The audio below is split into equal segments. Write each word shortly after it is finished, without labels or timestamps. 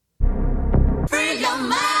your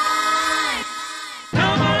mind.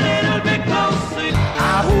 Come a little bit closer.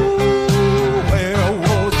 Where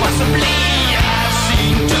was possibly I've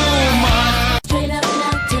seen too much Straight up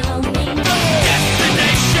now, don't need no.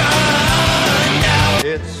 destination. Now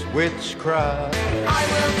it's witchcraft. I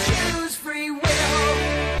will choose free will.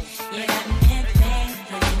 Yeah,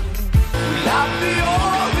 Love the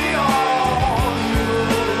all,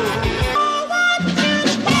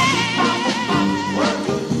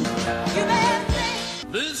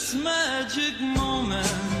 This magic moment.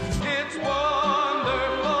 It's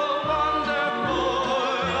wonderful, wonderful.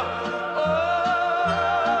 Oh,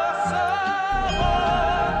 so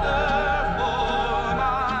wonderful,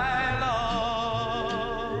 my love.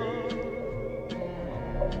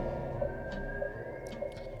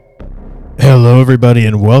 Hello, everybody,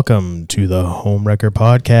 and welcome to the Homewrecker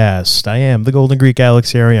Podcast. I am the Golden Greek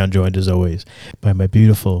Alex Arion, joined as always by my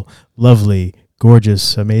beautiful, lovely,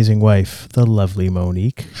 gorgeous, amazing wife, the lovely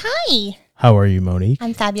Monique. Hi, How are you, Monique?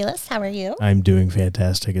 I'm fabulous. How are you? I'm doing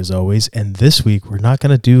fantastic as always. And this week, we're not going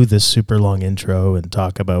to do this super long intro and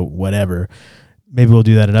talk about whatever. Maybe we'll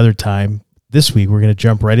do that another time. This week, we're going to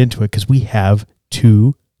jump right into it because we have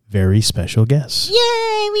two very special guests.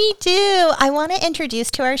 Yay, we do. I want to introduce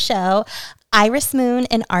to our show Iris Moon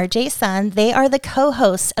and RJ Sun. They are the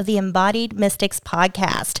co-hosts of the Embodied Mystics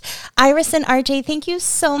podcast. Iris and RJ, thank you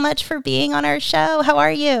so much for being on our show. How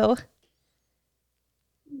are you?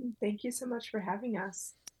 Thank you so much for having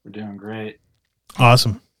us. We're doing great.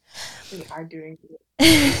 Awesome. We are doing good.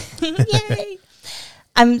 Yay.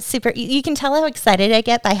 I'm super, you can tell how excited I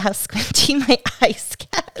get by how squinty my eyes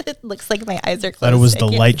get. It looks like my eyes are closed. Thought it was I the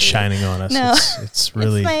can't light see. shining on us. No. It's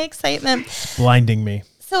really It's my excitement. blinding me.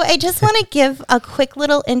 So I just want to give a quick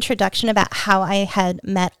little introduction about how I had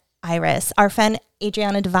met Iris. Our friend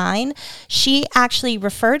Adriana Devine, she actually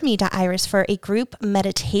referred me to Iris for a group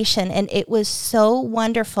meditation, and it was so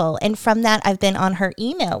wonderful. And from that, I've been on her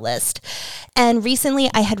email list. And recently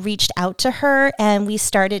I had reached out to her and we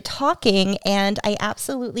started talking, and I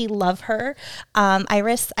absolutely love her.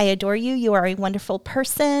 Iris, I adore you. You are a wonderful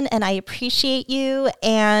person and I appreciate you.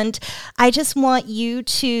 And I just want you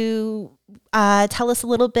to tell us a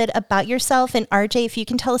little bit about yourself, and RJ, if you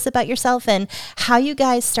can tell us about yourself and how you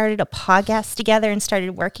guys started a podcast together and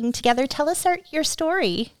started working together. Tell us your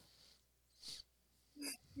story.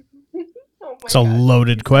 Oh my It's a God.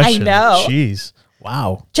 loaded question. know. Jeez.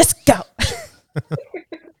 Wow. Just go.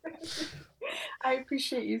 I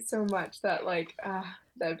appreciate you so much. That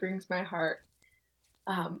that brings my heart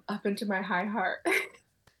up into my high heart.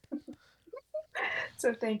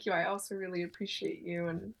 So thank you. I also really appreciate you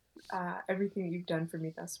and everything you've done for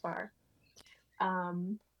me thus far.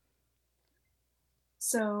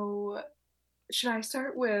 So should I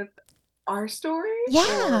start with our story?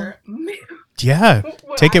 Yeah. Or Yeah.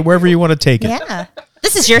 what Take I it wherever do? you want to take it. Yeah.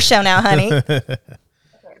 This is your show now, honey.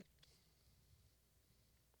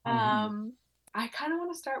 I kind of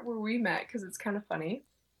want to start where we met because it's kind of funny.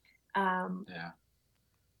 Yeah.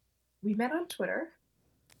 We met on Twitter.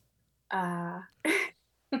 I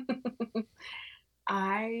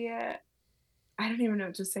don't even know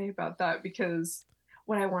what to say about that, because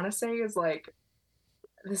what I want to say is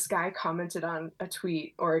this guy commented on a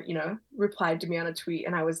tweet, or replied to me on a tweet,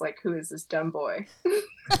 and I was like, who is this dumb boy?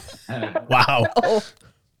 Wow. Oh.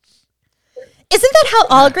 Isn't that how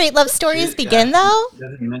all great love stories begin, though?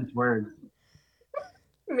 Doesn't mince words.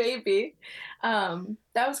 Maybe. That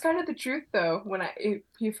was kind of the truth, though. When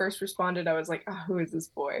he first responded, I was like, oh, who is this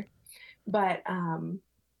boy? But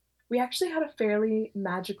we actually had a fairly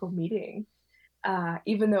magical meeting,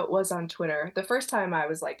 even though it was on Twitter. The first time I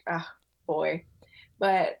was like, oh, boy.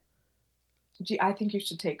 But I think you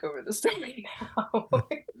should take over the story now.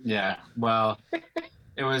 Yeah. Well,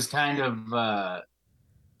 it was kind of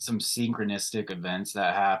some synchronistic events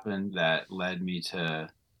that happened that led me to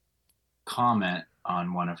comment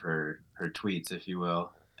on one of her tweets, if you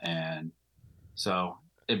will. And so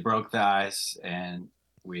it broke the ice, and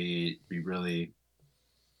we really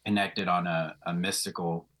connected on a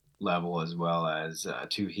mystical level, as well as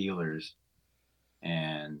two healers.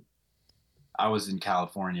 And I was in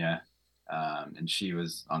California, and she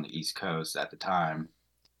was on the East Coast at the time.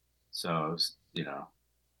 So it was,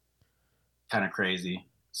 kind of crazy.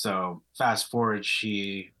 So fast forward,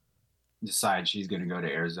 she decides she's going to go to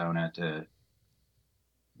Arizona to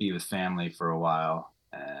be with family for a while.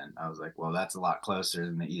 And I was like, well, that's a lot closer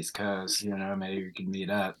than the East Coast, maybe we can meet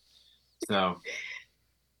up. So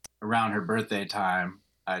around her birthday time,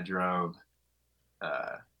 I drove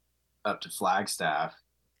up to Flagstaff,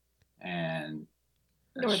 and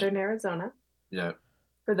Northern Arizona, yep.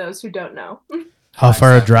 for those who don't know. How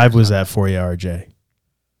far a drive was that for you, RJ?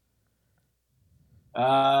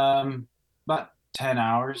 About 10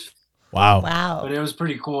 hours, Wow. Wow. but it was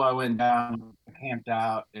pretty cool. I went down, camped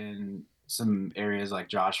out in some areas like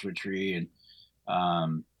Joshua Tree, and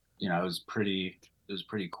it was pretty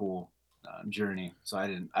cool journey. So I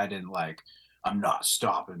didn't like, I'm not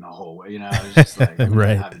stopping the whole way. I was just like, I'm gonna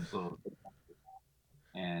Right. have a little.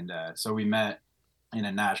 And so we met in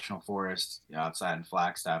a national forest outside in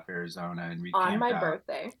Flagstaff, Arizona, and we On camped my out.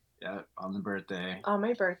 birthday. Yeah, on the birthday. On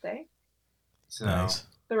my birthday. So Nice.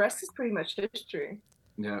 The rest is pretty much history.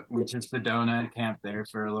 yeah, we took Sedona, camped there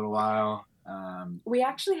for a little while. We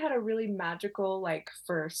actually had a really magical like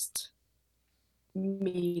first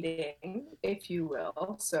meeting, if you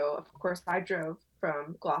will. So of course I drove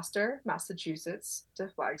from Gloucester, Massachusetts to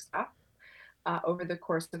Flagstaff over the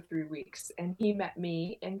course of 3 weeks, and he met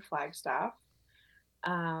me in Flagstaff.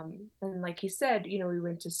 And like he said, we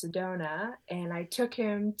went to Sedona, and I took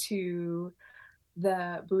him to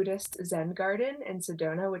the Buddhist Zen garden in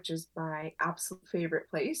Sedona, which is my absolute favorite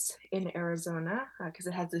place in Arizona because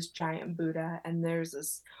it has this giant Buddha, and there's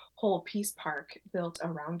this whole peace park built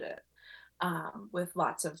around it with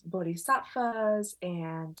lots of bodhisattvas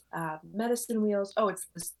and medicine wheels. Oh,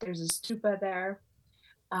 there's a stupa there.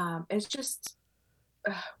 It's just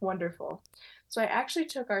wonderful. So I actually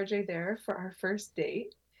took RJ there for our first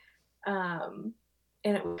date, um,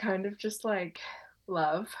 and it was kind of just like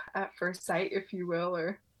love at first sight, if you will,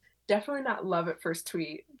 or definitely not love at first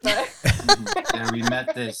tweet, but yeah, we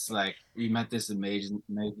met this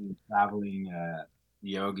amazing traveling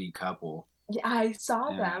yogi couple. yeah, I saw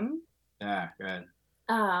Yeah, them. yeah, good.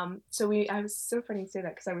 I was so funny to say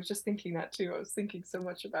that because I was just thinking that too. I was thinking so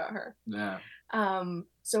much about her. Yeah,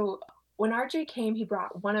 So when RJ came, he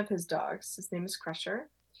brought one of his dogs. His name is Crusher.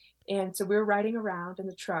 And so we were riding around in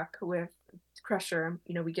the truck with Crusher.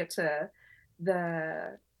 We get to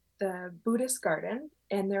the Buddhist garden,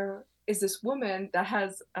 and there is this woman that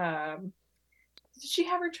has did she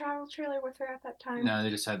have her travel trailer with her at that time? no,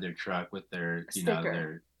 they just had their truck with their Sticker.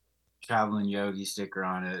 their traveling yogi sticker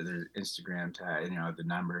on it, their Instagram tag, the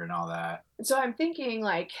number and all that. And so I'm thinking,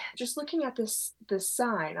 like, just looking at this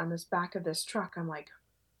sign on this back of this truck, I'm like,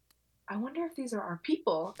 I wonder if these are our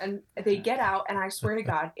people. And they get out, and I swear to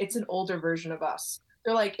God, it's an older version of us.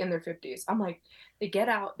 They're like in their 50s. I'm like, they get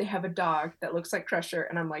out, they have a dog that looks like Crusher,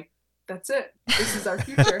 and I'm like, that's it. This is our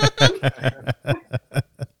future.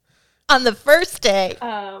 On the first day.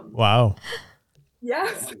 Wow.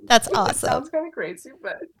 Yes. That's It awesome. sounds kind of crazy,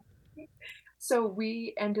 but so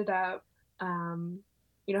we ended up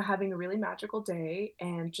having a really magical day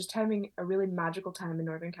and just having a really magical time in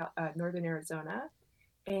northern Arizona.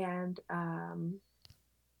 And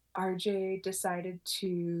RJ decided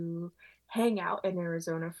to hang out in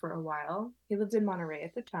Arizona for a while. He lived in Monterey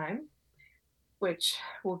at the time, which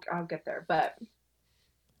I'll get there. But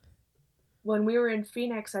when we were in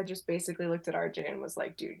Phoenix, I just basically looked at RJ and was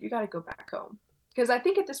like, dude, you got to go back home. Because I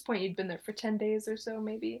think at this point you'd been there for 10 days or so,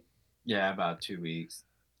 maybe. Yeah, about 2 weeks.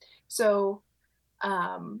 So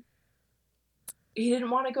he didn't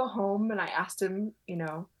want to go home, and I asked him,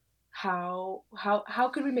 how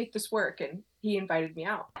could we make this work? And he invited me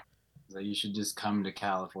out. So you should just come to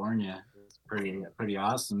California. It's pretty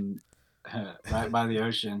awesome, right by the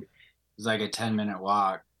ocean. It's like a 10-minute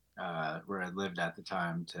walk where I lived at the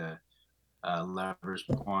time to Lovers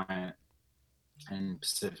Point and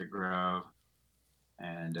Pacific Grove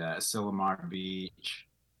and Sillamar Beach.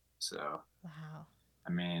 So, Wow.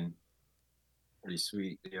 I mean, pretty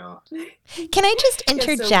sweet deal. Can I just Yeah, so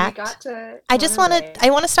we interject? got to I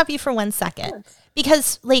want to stop you for 1 second. Yes.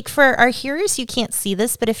 Because like for our hearers, you can't see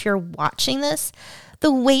this, but if you're watching this,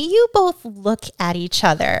 the way you both look at each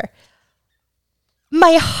other,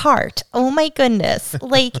 my heart, oh my goodness,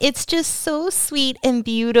 like it's just so sweet and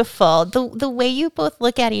beautiful. The way you both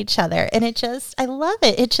look at each other, and I love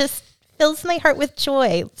it. It just fills my heart with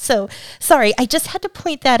joy. So sorry, I just had to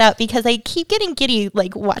point that out because I keep getting giddy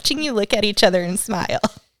like watching you look at each other and smile.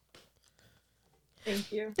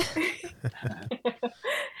 Thank you.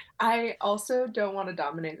 I also don't want to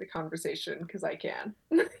dominate the conversation because I can.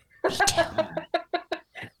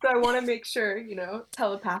 So I want to make sure,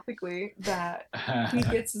 telepathically that he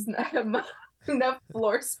gets enough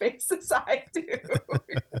floor space as I do.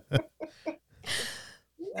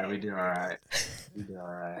 Yeah, we do all right. We do all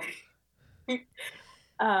right.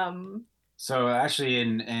 Um, So actually,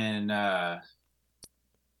 in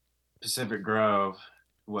Pacific Grove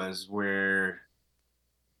was where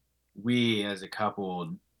we as a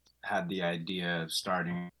couple had the idea of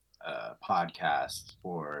starting a podcast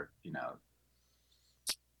for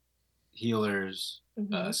healers,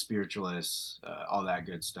 spiritualists, all that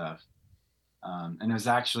good stuff. And it was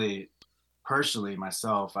actually personally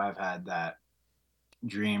myself, I've had that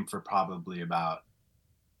dream for probably about,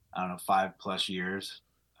 I don't know, 5+ years,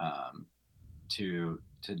 um, to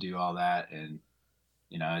do all that. And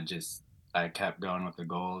just I kept going with the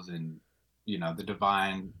goals, and the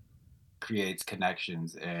divine creates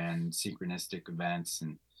connections and synchronistic events,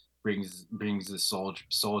 and brings the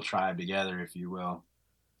soul tribe together, if you will,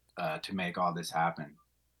 to make all this happen.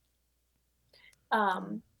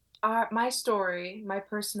 Um, my story, my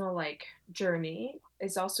personal like journey,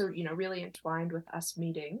 is also really entwined with us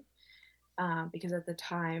meeting, because at the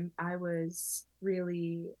time I was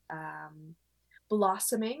really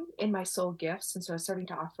blossoming in my soul gifts, and so I was starting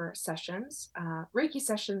to offer sessions, Reiki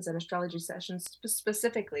sessions and astrology sessions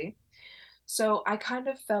specifically. So I kind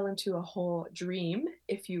of fell into a whole dream,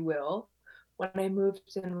 if you will, when I moved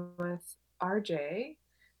in with RJ,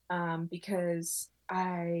 because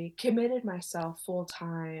I committed myself full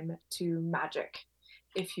time to magic,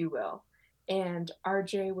 if you will. And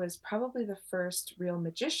RJ was probably the first real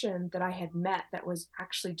magician that I had met that was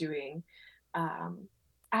actually doing um,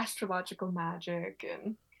 astrological magic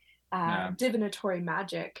and Yeah. divinatory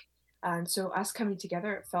magic. And so us coming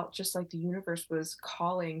together, it felt just like the universe was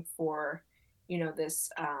calling for, this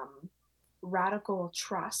radical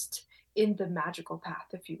trust in the magical path,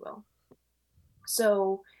 if you will.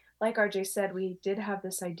 So, like RJ said, we did have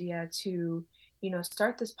this idea to,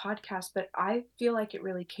 start this podcast, but I feel like it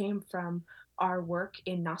really came from our work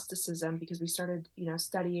in Gnosticism, because we started,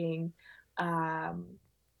 studying, um,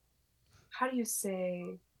 how do you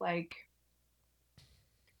say, like,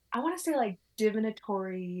 I want to say like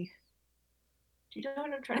divinatory. Do you know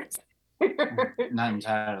what I'm trying to say? Not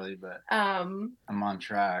entirely, but I'm on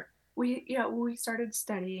track. We started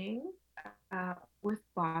studying with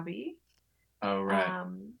Bobby. Oh, right.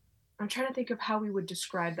 I'm trying to think of how we would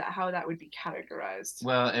describe that, how that would be categorized.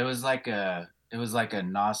 Well, it was like a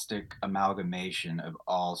Gnostic amalgamation of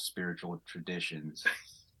all spiritual traditions.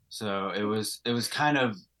 So it was kind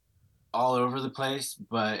of all over the place,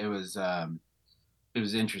 but it was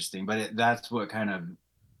interesting. But that's what kind of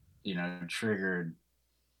triggered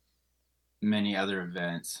many other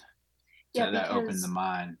events Yeah, that opened the because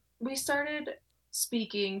mind. we started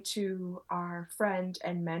speaking to our friend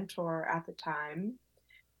and mentor at the time,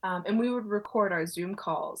 and we would record our Zoom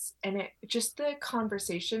calls, and it just the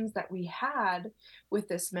conversations that we had with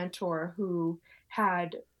this mentor who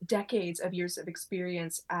had decades of years of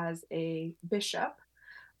experience as a bishop,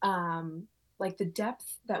 um, like the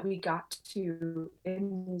depth that we got to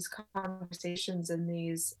in these conversations and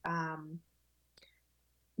these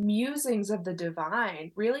musings of the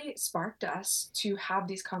divine really sparked us to have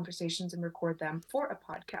these conversations and record them for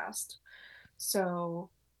a podcast. So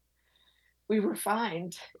we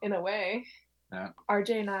refined in a way. Yeah.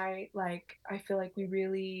 RJ and I, like, I feel like we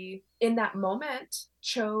really, in that moment,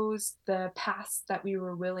 chose the paths that we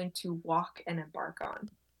were willing to walk and embark on.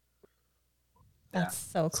 That's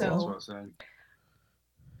so So- That's cool. well said.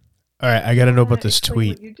 All right, I got to know about wanna this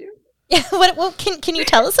explain tweet. What you do? Yeah. What can you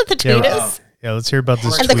tell us what the Yeah, tweet oh. is? Yeah, let's hear about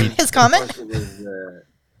this And the- tweet. his comment? Of course it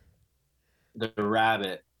was the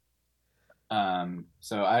rabbit.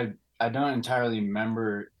 So I don't entirely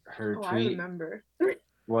remember her Oh, I tweet. remember.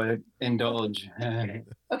 Well, indulge.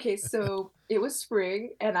 Okay, so it was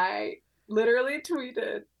spring, and I literally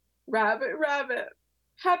tweeted, "Rabbit, rabbit,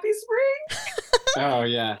 happy spring." Oh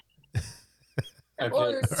yeah. Okay,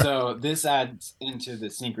 Or- so this adds into the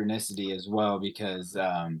synchronicity as well, because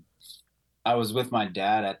I was with my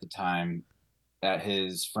dad at the time at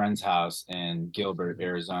his friend's house in Gilbert,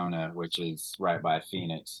 Arizona, which is right by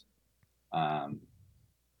Phoenix. Um,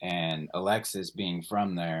 and Alexis, being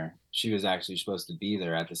from there, she was actually supposed to be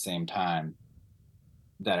there at the same time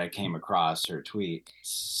that I came across her tweet.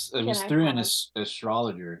 It was through an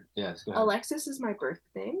astrologer. Yes, go ahead. Alexis is my birth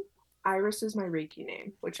name. Iris is my Reiki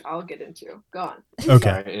name, which I'll get into. Go on. Okay.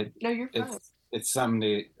 Sorry, No, you're fine. it's something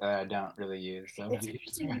that I don't really use. So. It's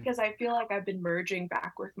interesting because I feel like I've been merging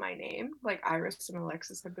back with my name. Like Iris and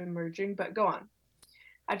Alexis have been merging, but go on.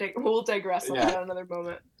 We'll digress on that another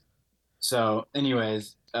moment. So,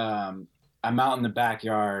 anyways, I'm out in the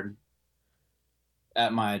backyard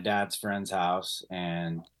at my dad's friend's house,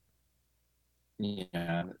 and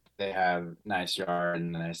they have nice yard,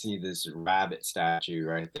 and I see this rabbit statue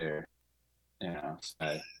right there. So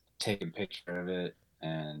I take a picture of it,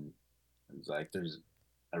 and it's like there's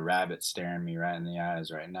a rabbit staring me right in the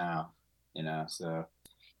eyes right now. So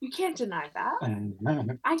You can't deny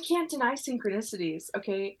that. I can't deny synchronicities.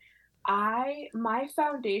 Okay, my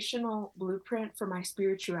foundational blueprint for my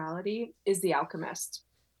spirituality is The Alchemist.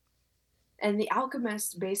 And The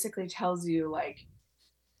Alchemist basically tells you, like,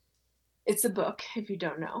 it's a book, if you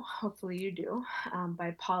don't know. Hopefully you do,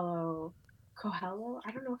 by Paulo Coelho.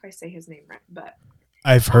 I don't know if I say his name right, but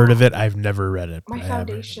I've heard of it. I've never read it. My but I have heard of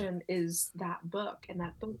it. foundation is that book, and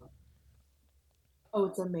that book. Oh,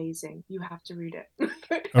 it's amazing. You have to read it.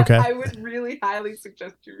 Okay. I would really highly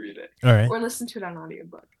suggest you read it. All right. Or listen to it on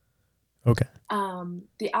audiobook. Okay.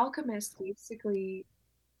 The Alchemist basically.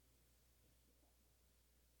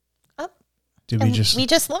 Did we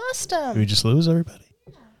just lost him. did we just lose everybody?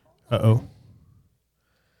 Uh-oh.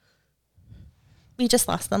 We just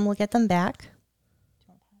lost them. We'll get them back.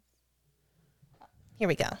 Here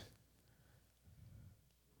we go.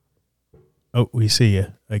 Oh, we see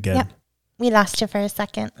you again. Yep. We lost you for a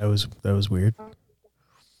second. That was weird.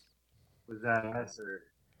 Was that us or?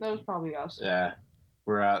 That was probably us. Yeah,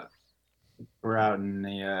 we're out in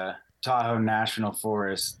the Tahoe National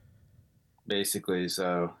Forest, basically.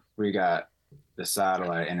 So we got the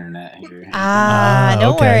satellite internet here.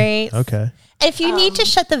 No okay. worries. Okay. If you need to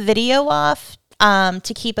shut the video off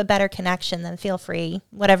to keep a better connection, then feel free.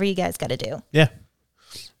 Whatever you guys got to do. Yeah.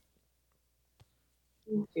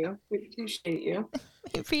 Thank you. We appreciate you.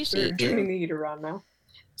 We appreciate you. Turning the heater on now.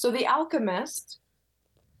 So the Alchemist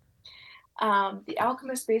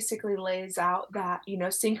basically lays out that,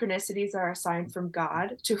 synchronicities are a sign from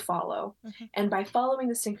God to follow. Mhm. And by following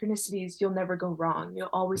the synchronicities, you'll never go wrong. You'll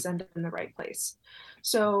always end up in the right place.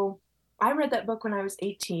 So I read that book when I was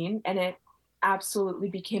 18, and it absolutely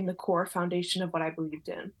became the core foundation of what I believed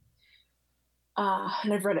in.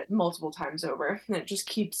 And I've read it multiple times over, and it just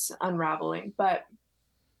keeps unraveling. But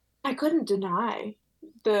I couldn't deny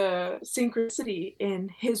the synchronicity in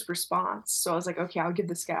his response. So I was like, okay, I'll give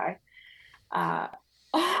this guy a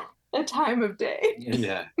time of day.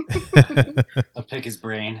 Yeah. I'll pick his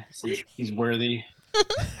brain. See, he's worthy.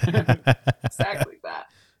 Exactly that.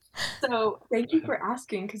 So thank you for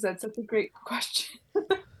asking, because that's such a great question.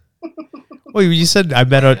 Well, you said I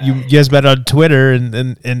met on you guys met on Twitter and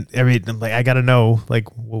I mean, I'm like, I gotta know, like,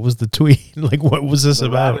 what was the tweet? Like, what was this The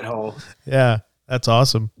about? rabbit hole. Yeah, that's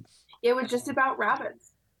awesome. It was just about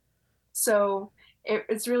rabbits. So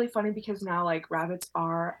it's really funny because now, like, rabbits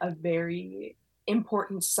are a very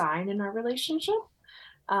important sign in our relationship.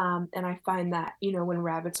 And I find that, when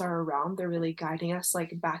rabbits are around, they're really guiding us,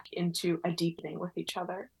 like, back into a deepening with each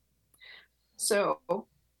other. So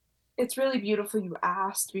it's really beautiful you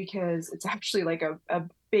asked, because it's actually like a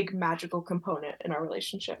big magical component in our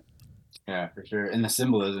relationship. Yeah, for sure. And the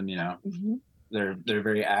symbolism, Mm-hmm. they're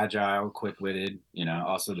very agile, quick-witted.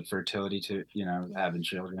 Also the fertility to having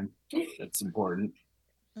children. That's important.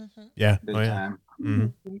 Mm-hmm. Yeah. Big Oh, yeah. time.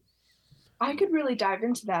 Mm-hmm. I could really dive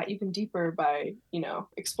into that even deeper by,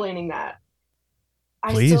 explaining that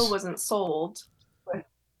I Please. still wasn't sold with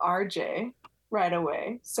RJ right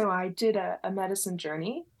away. So I did a medicine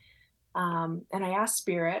journey. And I asked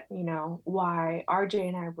Spirit, why RJ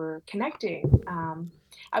and I were connecting.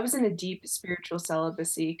 I was in a deep spiritual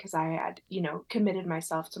celibacy because I had, committed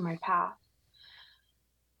myself to my path.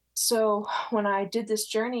 So when I did this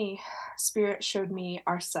journey, Spirit showed me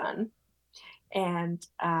our son and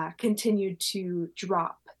continued to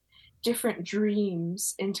drop different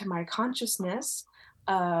dreams into my consciousness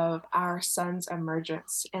of our son's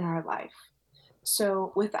emergence in our life.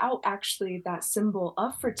 So without actually that symbol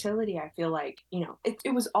of fertility, I feel like,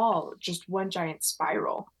 it was all just one giant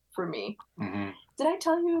spiral for me. Mm-hmm. Did I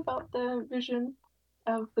tell you about the vision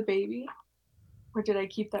of the baby? Or did I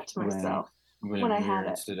keep that to myself? When I we had were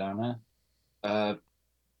in it. Sedona.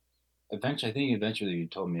 Eventually you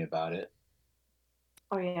told me about it.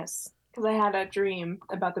 Oh, yes. Because I had a dream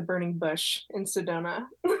about the burning bush in Sedona.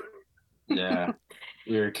 Yeah.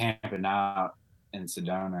 We were camping out in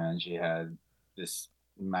Sedona, and she had this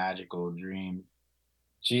magical dream.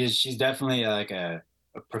 She's definitely like a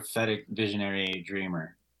prophetic visionary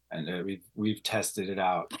dreamer, and we've tested it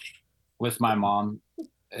out with my mom.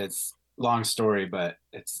 It's long story, but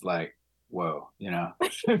it's like, whoa,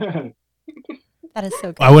 That is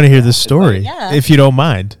so good. I want to hear this story, Yeah. if you don't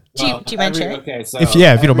mind. Do you mind sharing? Okay, so If you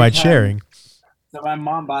don't every mind time- sharing. So my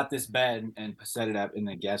mom bought this bed and set it up in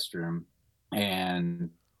the guest room, and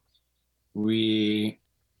we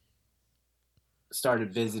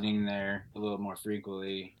started visiting there a little more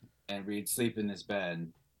frequently, and we'd sleep in this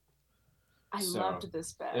bed. I loved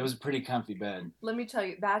this bed. It was a pretty comfy bed. Let me tell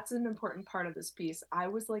you, that's an important part of this piece. I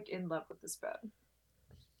was like in love with this bed.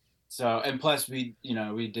 So, and plus we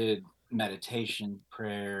did meditation,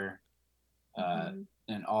 prayer,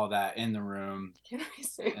 and all that in the room. Can I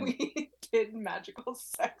say we did magical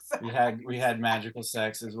sex? We had magical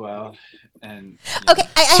sex as well, and Okay,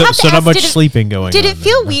 I have to So ask, not much did it- sleeping going on. Did it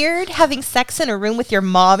feel then, weird having sex in a room with your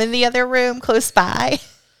mom in the other room close by?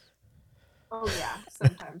 Oh yeah,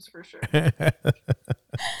 sometimes for sure.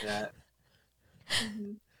 yeah.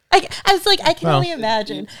 Mhm. I was like, I can Well, only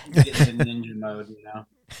imagine. You get into ninja mode, you know.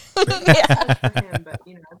 Yeah. That's for him, but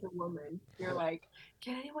as a woman, you're like,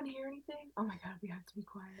 can anyone hear anything? Oh my god, we have to be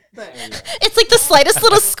quiet. But Oh, yeah. It's like the slightest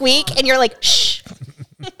little squeak, and you're like, shh.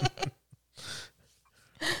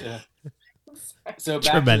 Yeah. So back to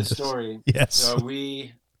the Tremendous. story. Yes. So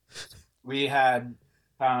we had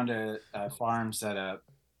found a farm set up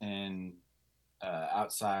in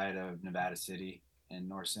outside of Nevada City in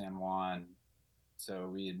North San Juan. So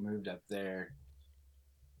we had moved up there,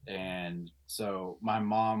 and so my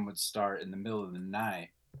mom would start in the middle of the night,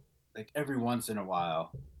 like every once in a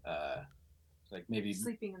while, uh, like maybe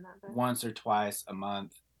sleeping in that bed. once or twice a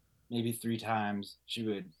month, maybe 3 times, she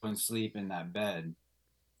would go and sleep in that bed,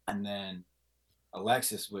 and then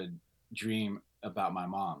Alexis would dream about my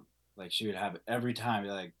mom. Like she would have it every time.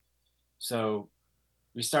 Like, so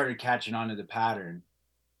we started catching on to the pattern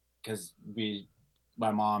because we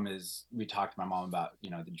talked to my mom about,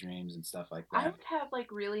 the dreams and stuff like I that. would have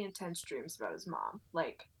like really intense dreams about his mom.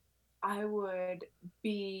 Like I would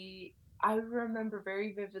be I remember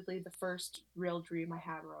very vividly the first real dream I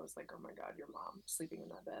had where I was like, "Oh my god, your mom sleeping in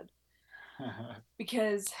that bed."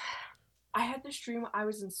 Because I had this dream I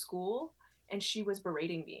was in school and she was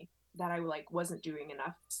berating me that I like wasn't doing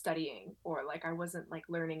enough studying or like I wasn't like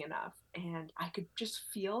learning enough and I could just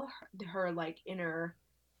feel her like inner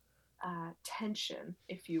tension,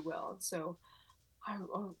 if you will. So I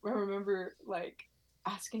remember like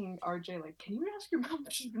asking RJ like, "Can you ask your mom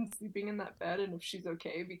if she's been sleeping in that bed and if she's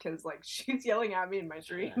okay because like she's yelling at me in my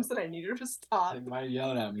dreams and I need her to stop." Like, why are you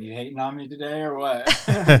yelling at me? You hating on me today or what?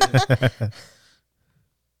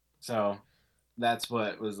 So that's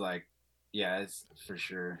what was like, yeah, it's for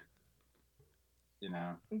sure, you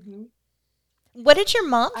know. Mm-hmm. What did your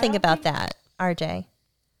mom I think don't about think that, RJ?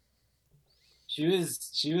 She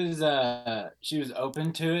was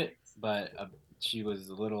open to it, but she was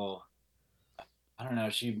a little, I don't know,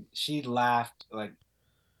 she laughed like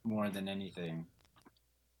more than anything.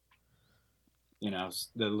 The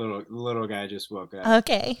little guy just woke up,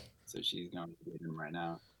 Okay. so she's going to get him right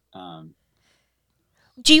now. Um,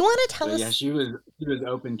 Do you want to tell but yeah, us? she was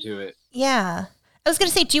open to it. Yeah. I was going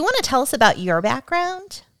to say, do you want to tell us about your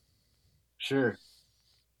background? Sure.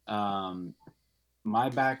 Um, my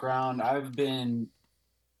background, I've been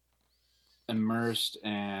immersed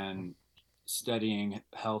and studying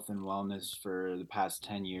health and wellness for the past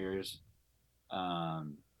 10 years.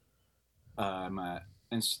 Um, I'm a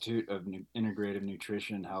Institute of Integrative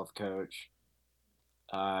Nutrition health coach.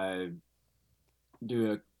 I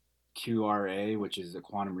do a QRA, which is a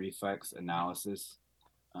quantum reflex analysis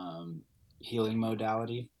healing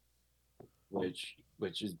modality, which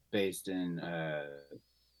is based in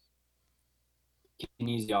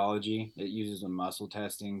kinesiology. It uses a muscle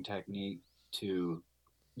testing technique to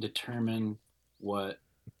determine what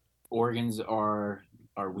organs are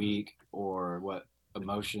weak or what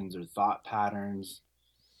emotions or thought patterns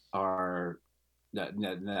are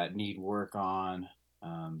that need work on,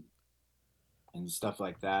 um, and stuff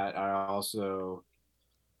like that. I also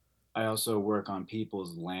work on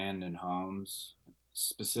people's land and homes.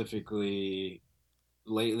 Specifically,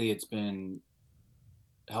 lately it's been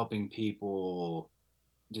helping people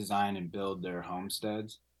design and build their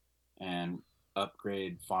homesteads and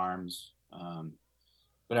upgrade farms.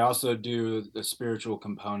 But I also do the spiritual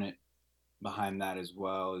component behind that as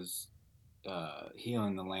well as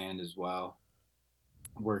healing the land as well,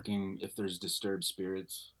 working if there's disturbed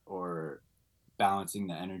spirits or balancing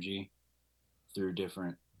the energy through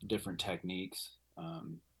different techniques.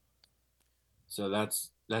 So that's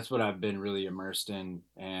what I've been really immersed in,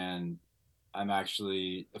 and I'm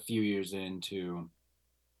actually a few years into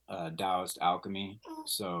Taoist alchemy.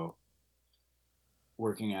 So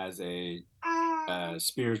working as a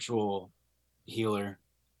spiritual healer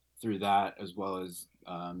through that, as well as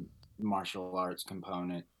martial arts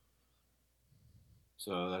component.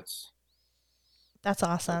 So That's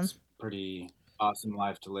awesome. that's pretty awesome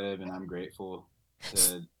life to live, and I'm grateful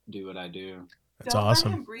to do what I do. That's don't let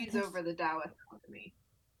awesome. him breeze over the Taoist alchemy.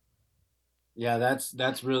 Yeah,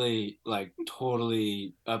 that's really like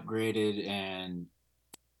totally upgraded and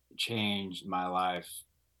changed my life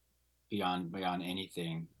beyond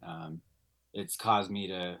anything. It's caused me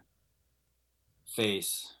to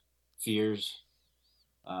face fears.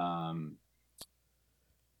 Um,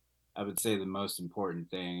 I would say the most important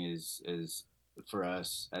thing is for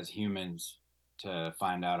us as humans to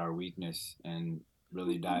find out our weakness and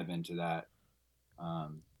really dive into that.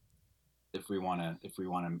 Um, if we want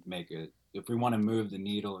to make it, if we want to move the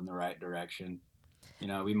needle in the right direction,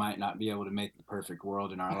 we might not be able to make the perfect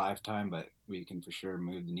world in our lifetime, but we can for sure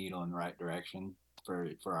move the needle in the right direction.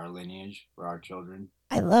 for our lineage, for our children.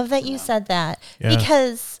 I love that You you know? said that Yeah.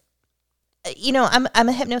 because I'm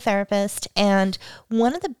a hypnotherapist, and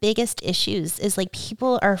one of the biggest issues is like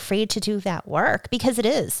people are afraid to do that work because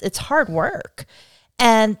it's hard work.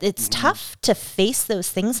 And it's tough to face those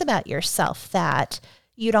things about yourself that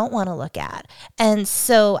you don't want to look at. And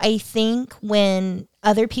so I think when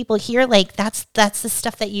other people hear like that's the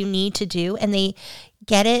stuff that you need to do and they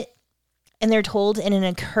get it and they're told in an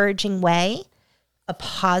encouraging way, a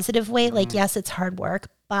positive way, like yes, it's hard work,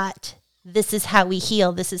 but this is how we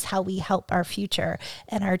heal. This is how we help our future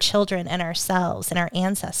and our children and ourselves and our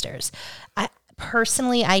ancestors. I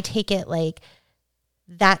personally I take it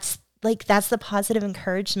that's the positive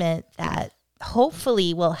encouragement that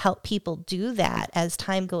hopefully will help people do that as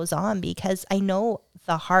time goes on because I know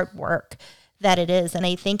the hard work that it is. And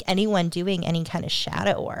I think anyone doing any kind of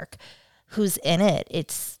shadow work who's in it,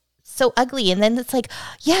 it's so ugly. And then it's like,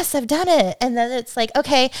 yes, I've done it. And then it's like,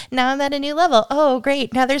 okay, now I'm at a new level. Oh,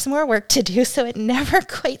 great. Now there's more work to do. So it never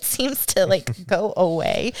quite seems to like go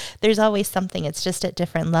away. There's always something. It's just at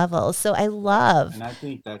different levels. So I love, And I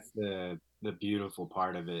think that's the beautiful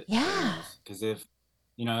part of it yeah, is because if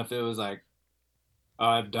if it was like, oh,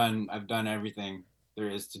 I've done everything there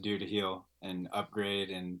is to do to heal and upgrade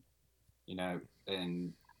and you know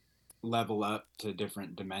and level up to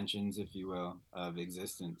different dimensions, if you will, of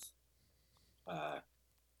existence, uh,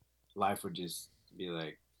 life would just be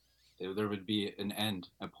like there would be an end,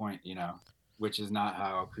 a point, which is not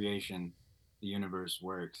how creation, the universe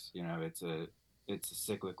works. It's a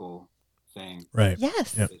cyclical thing. Right.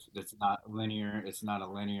 yes. Yep. It's not linear. It's not a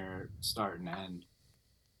linear start and end.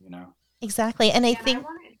 You know. Exactly. And I Yeah, and I think,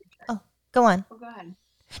 want to interject. oh, go on. Oh, go ahead.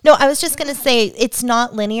 No, I was just No, going go to ahead. say it's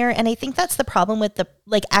not linear. And I think that's the problem with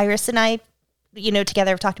like Iris and I,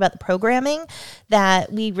 together have talked about the programming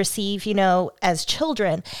that we receive, as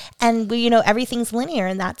children. And everything's linear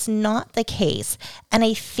and that's not the case. And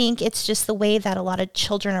I think it's just the way that a lot of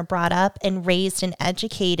children are brought up and raised and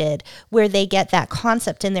educated where they get that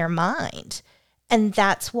concept in their mind. And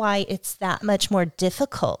that's why it's that much more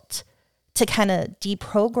difficult to kind of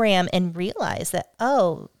deprogram and realize that,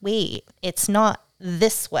 oh, wait, it's not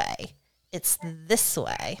this way, it's this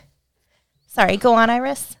way. Sorry, go on,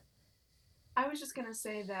 Iris. I was just gonna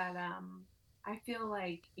say that I feel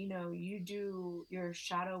like you do your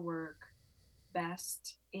shadow work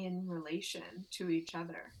best in relation to each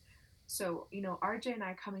other. So RJ and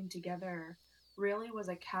I coming together really was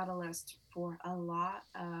a catalyst for a lot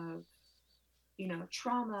of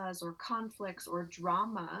traumas or conflicts or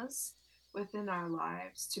dramas within our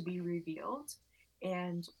lives to be revealed,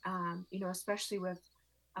 and especially with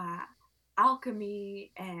uh,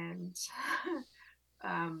 alchemy and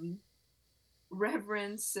um,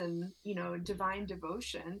 reverence and divine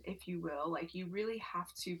devotion, if you will. Like, you really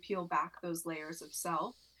have to peel back those layers of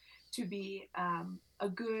self to be a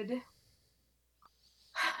good,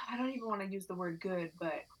 I don't even want to use the word good,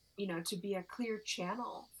 but to be a clear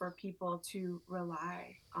channel for people to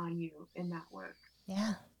rely on you in that work.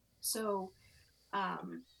 Yeah. So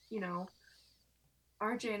um you know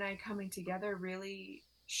RJ and I coming together really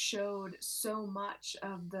showed so much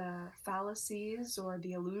of the fallacies or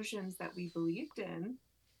the illusions that we believed in,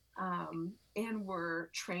 and were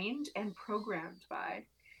trained and programmed by,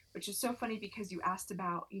 which is so funny because you asked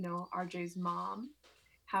about, RJ's mom,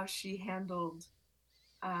 how she handled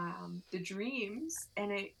the dreams.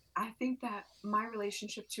 And I think that my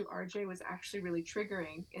relationship to RJ was actually really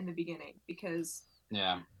triggering in the beginning because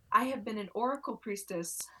Yeah. I have been an oracle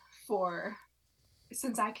priestess for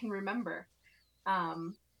since I can remember.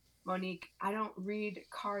 Um, Monique, I don't read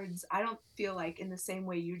cards. I don't feel like in the same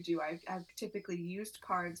way you do. I've typically used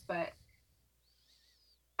cards, but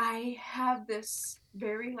I have this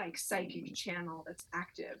very like psychic channel that's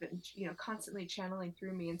active and constantly channeling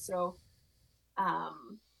through me. And so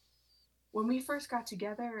um, when we first got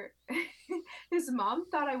together, his mom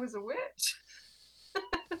thought I was a witch.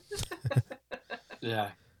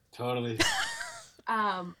 Yeah. Totally.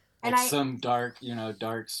 Um, and Like I some dark,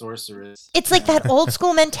 dark sorceress. It's like that old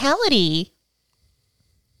school mentality.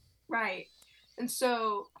 Right. And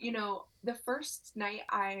so, the first night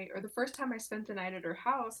or the first time I spent the night at her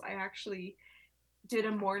house, I actually did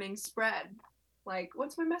a morning spread. Like,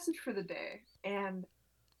 what's my message for the day? And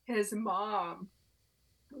his mom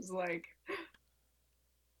was like,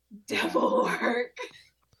 devil work.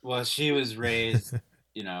 Well, she was raised,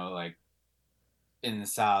 like in the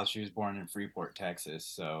South. She was born in Freeport, Texas,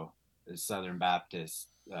 so the Southern Baptist,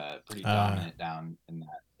 pretty Uh, dominant down in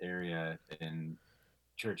that area in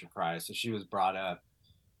Church of Christ. So she was brought up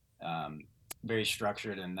um, very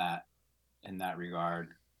structured in that regard.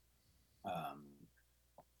 Um,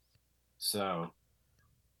 so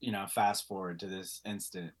fast forward to this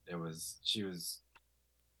instant, she was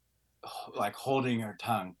like holding her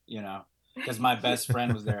tongue, because my best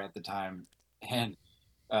friend was there at the time, and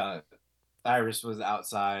uh, Iris was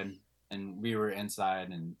outside and we were inside,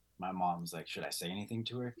 and my mom was like, "Should I say anything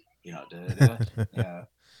to her?" Da, da, da. Yeah,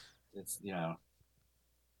 it's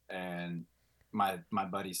and my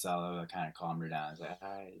buddy Salo kind of calmed her down. He's like, "All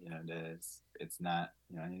right, it's not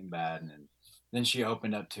anything bad." And then she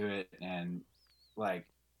opened up to it, and like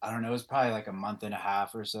I don't know, it was probably like a month and a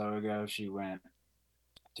half or so ago. She went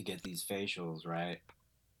to get these facials, right?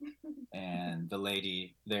 And the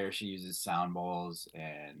lady there, she uses sound bowls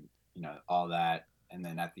and all that. And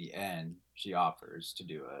then at the end, she offers to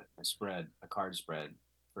do a card spread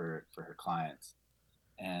for her clients.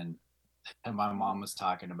 And my mom was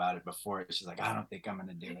talking about it before. She's like, I don't think I'm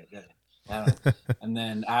gonna do it. And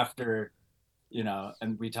then after,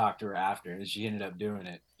 and we talked to her after, and she ended up doing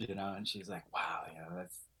it. And she's like, wow,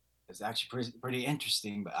 it's actually pretty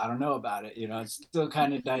interesting, but I don't know about it. It's still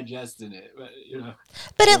kind of digesting it,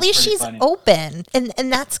 But it at was least pretty she's funny. open,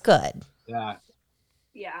 and that's good. Yeah.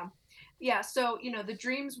 Yeah. So, the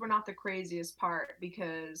dreams were not the craziest part,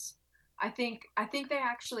 because I think they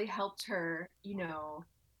actually helped her,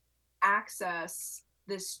 access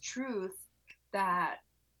this truth that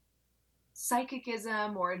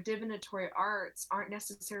psychicism or divinatory arts aren't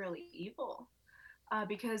necessarily evil.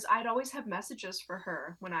 Because I'd always have messages for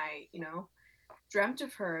her when I, dreamt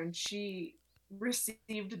of her, and she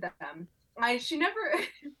received them. She never,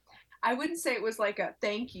 I wouldn't say it was like a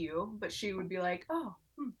thank you, but she would be like, oh,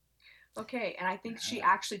 okay. And I think she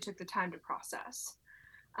actually took the time to process.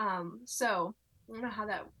 So I don't know how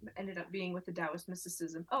that ended up being with the Taoist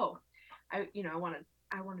mysticism. Oh, I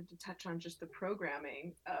wanted to touch on just the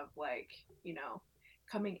programming of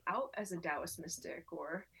coming out as a Taoist mystic,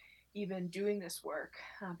 or even doing this work,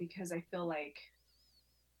 because I feel like,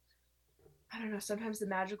 I don't know, sometimes the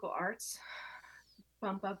magical arts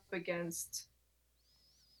bump up against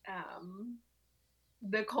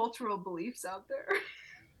the cultural beliefs out there.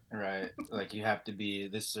 Right. Like you have to be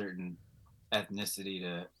this certain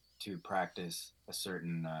ethnicity to practice a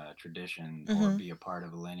certain tradition or be a part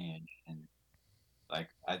of a lineage. And like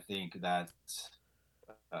I think that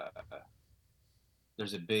uh,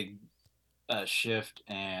 there's a big shift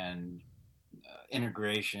and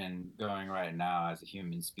integration going right now as a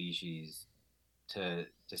human species to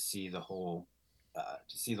see the whole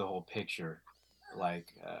picture. Like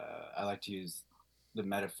I like to use the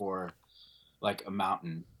metaphor like a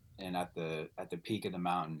mountain, and at the peak of the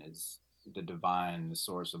mountain is the divine, the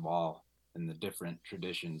source of all, and the different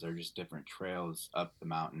traditions are just different trails up the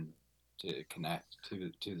mountain to connect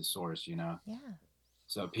to the source. Yeah.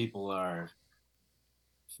 So people are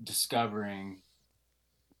discovering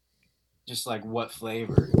just like what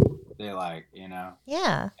flavor they like,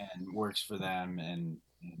 Yeah. and works for them, and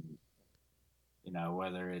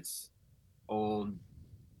whether it's old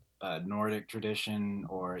Nordic tradition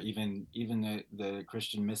or even the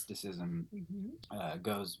Christian mysticism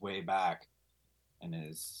goes way back and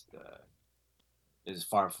is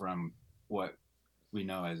far from what we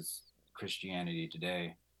know as Christianity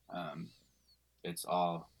today. Um, it's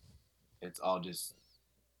all just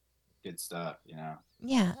good stuff.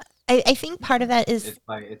 Yeah. I think part of that is,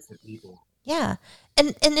 It's the people. yeah.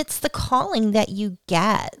 And it's the calling that you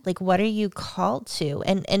get. Like, what are you called to?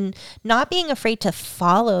 And not being afraid to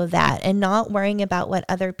follow that, and not worrying about what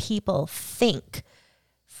other people think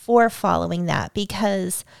for following that.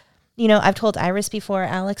 Because, I've told Iris before,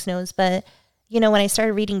 Alex knows, but, when I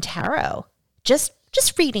started reading tarot, just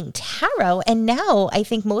reading tarot, and now I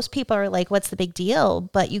think most people are like, what's the big deal?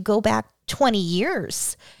 But you go back 20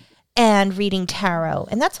 years and reading tarot,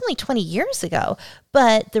 and that's only 20 years ago,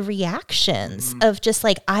 but the reactions of just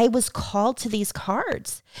like, I was called to these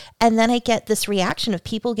cards, and then I get this reaction of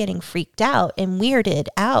people getting freaked out and weirded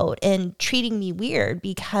out and treating me weird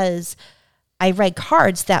because I read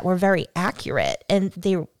cards that were very accurate, and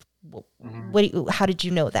they how did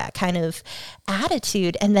you know that kind of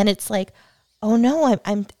attitude? And then it's like, oh no,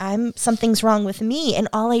 I'm something's wrong with me. And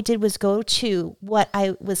all I did was go to what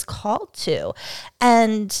I was called to.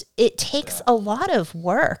 And it takes a lot of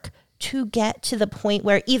work to get to the point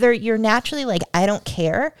where either you're naturally like, I don't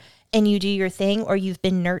care, and you do your thing, or you've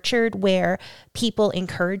been nurtured where people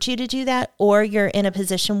encourage you to do that, or you're in a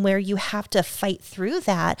position where you have to fight through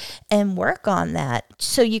that and work on that.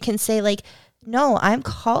 So you can say like, no, I'm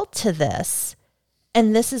called to this,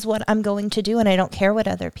 and this is what I'm going to do, and I don't care what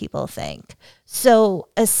other people think. So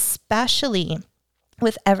especially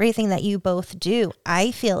with everything that you both do,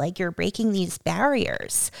 I feel like you're breaking these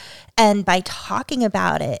barriers. And by talking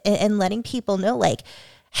about it and letting people know like,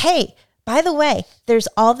 hey, by the way, there's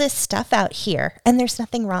all this stuff out here and there's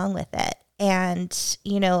nothing wrong with it. And,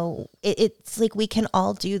 it's like we can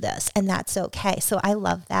all do this and that's okay. So I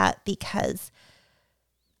love that because,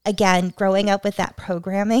 again, growing up with that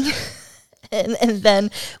programming, and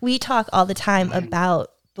then we talk all the time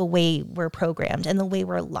about the way we're programmed and the way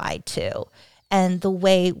we're lied to and the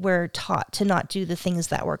way we're taught to not do the things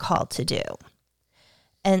that we're called to do.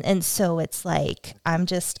 And so it's like, I'm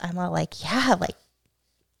all like, yeah, like,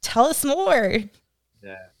 tell us more.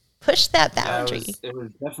 Yeah. Push that Yeah, boundary. it was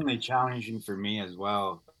definitely challenging for me as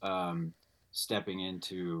well, stepping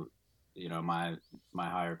into, my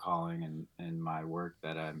higher calling and my work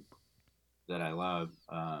that I love.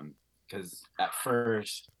 Because at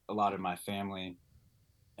first, a lot of my family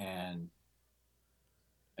and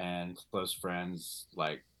close friends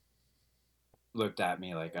like looked at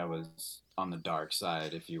me like I was on the dark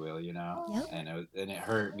side, if you will, Yep. And it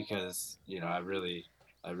hurt because I really,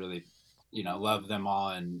 love them all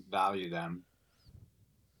and value them.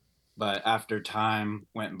 But after time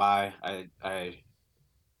went by, I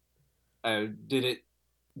did it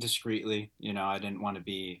discreetly. I didn't want to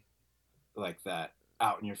be like that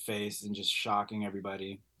out in your face and just shocking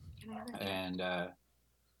everybody. And go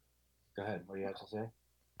ahead. What do you have to say?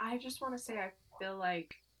 I just want to say I feel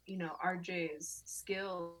like, RJ's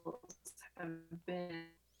skills have been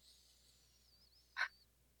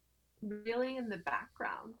really in the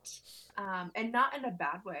background, and not in a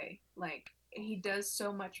bad way. Like, he does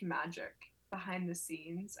so much magic behind the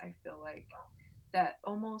scenes. I feel like that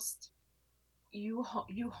almost you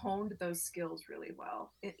honed those skills really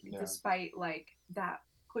well, Yeah. despite like that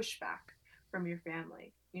pushback from your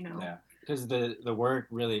family. Yeah, because the work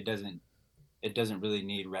really doesn't really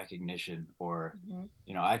need recognition, or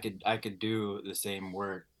I could do the same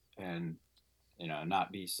work and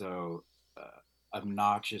not be so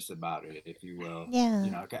obnoxious about it, if you will.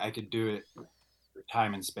 Yeah. I could do it for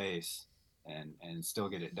time and space and still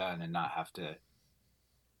get it done and not have to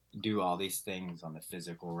do all these things on the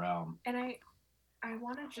physical realm. And I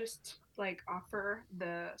want to just like offer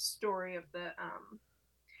the story of the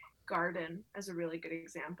garden as a really good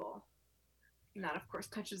example. And that, of course,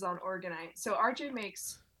 touches on orgonite. So RJ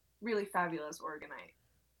makes really fabulous orgonite.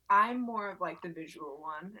 I'm more of like the visual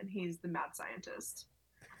one, and he's the mad scientist.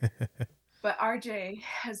 But RJ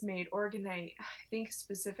has made orgonite, I think,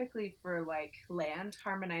 specifically for like land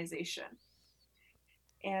harmonization.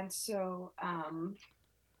 And so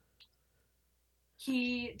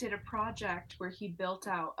he did a project where he built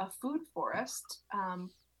out a food forest,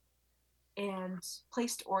 and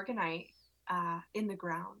placed orgonite in the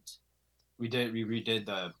ground. We redid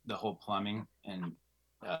the whole plumbing and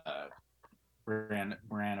uh, ran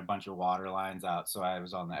a bunch of water lines out. So I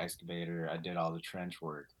was on the excavator. I did all the trench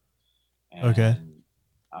work, and Okay.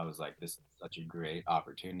 I was like, this is such a great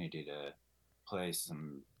opportunity to place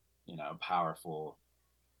some, powerful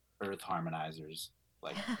earth harmonizers,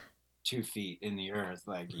 like 2 feet in the earth.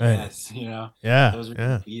 Like, Right. yes, Yeah. those are Yeah.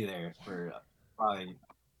 gonna be there for probably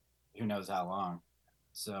who knows how long.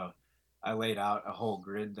 So I laid out a whole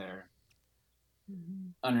grid there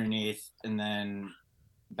underneath, and then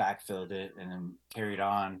backfilled it and then carried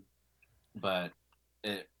on. But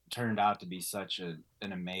it turned out to be such an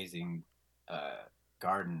amazing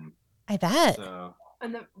garden. I bet. So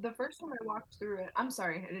And the first time I walked through it, I'm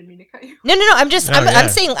sorry, I didn't mean to cut you. No. I'm just, Oh, I'm yeah.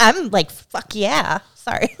 saying, I'm like, fuck yeah.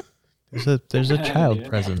 Sorry. There's a child Yeah.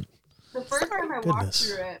 present. The first time I walked Goodness.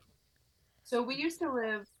 through it, so we used to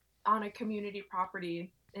live on a community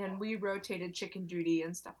property, and we rotated chicken duty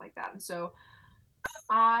and stuff like that. And so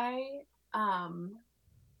I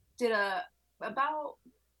did about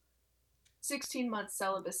 16-month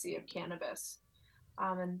celibacy of cannabis.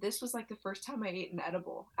 And this was like the first time I ate an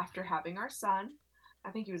edible after having our son. I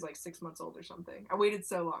think he was like 6 months old or something. I waited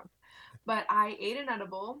so long. But I ate an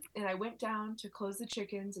edible and I went down to close the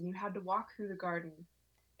chickens, and you had to walk through the garden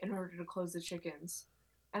in order to close the chickens.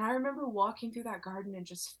 And I remember walking through that garden and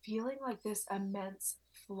just feeling like this immense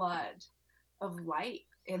flood of light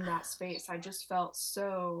in that space. I just felt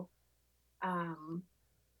so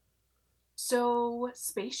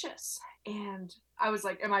spacious. And I was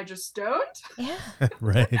like, am I just stoned? Yeah.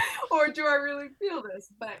 Right. Or do I really feel this?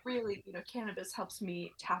 But really, cannabis helps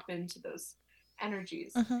me tap into those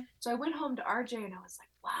energies. Mhm. So I went home to RJ and I was like,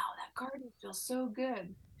 wow, that garden feels so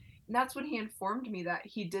good. And that's when he informed me that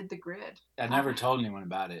he did the grid. I never told anyone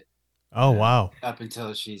about it. Oh, wow. Up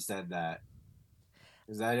until she said that.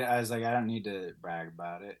 Because I was like, I don't need to brag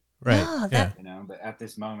about it. Right. No, Yeah. But at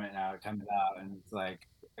this moment now it comes out and it's like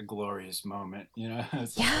a glorious moment,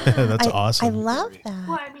 It's like, yeah. That's I awesome. love Well, that.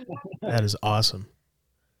 I mean, That is awesome.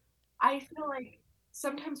 I feel like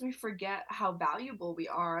sometimes we forget how valuable we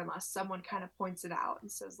are unless someone kind of points it out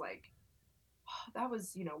and says like, oh, that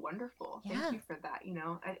was, wonderful, thank Yeah. you for that.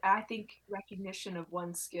 I think recognition of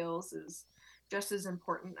one's skills is just as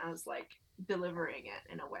important as like delivering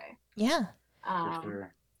it in a way. Yeah. For um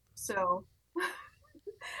sure. so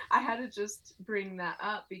I had to just bring that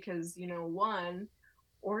up because, one,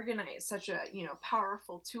 organize such a,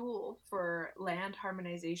 powerful tool for land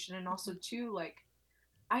harmonization, and also two, like,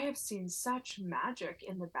 I have seen such magic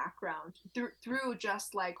in the background through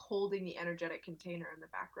just like holding the energetic container in the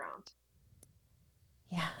background.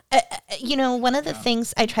 Yeah. One of the Yeah.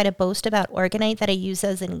 things I try to boast about Organite that I use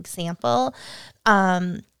as an example,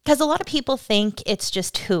 because a lot of people think it's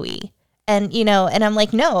just hooey. And I'm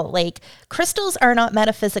like, no, like crystals are not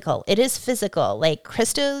metaphysical. It is physical. Like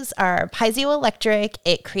crystals are piezoelectric.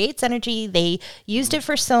 It creates energy. They used it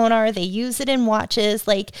for sonar. They use it in watches.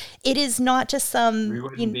 Like it is not just We some,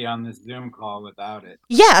 wouldn't be on this Zoom call without it,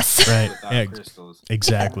 yes. Right. without Yeah, crystals.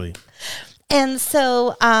 exactly. And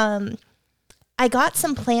so, I got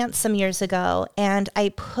some plants some years ago and I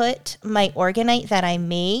put my organite that I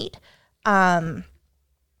made.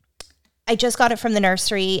 I just got it from the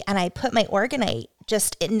nursery and I put my organite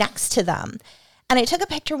just next to them. And I took a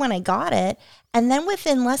picture when I got it. And then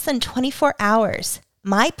within less than 24 hours,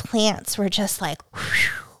 my plants were just like,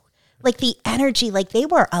 whew, like the energy, like they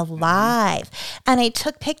were alive. And I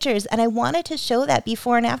took pictures and I wanted to show that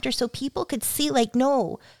before and after so people could see, like,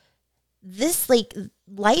 no, this like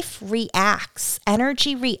life reacts,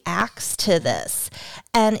 energy reacts to this,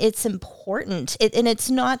 and it's important. And it's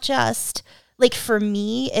not just like for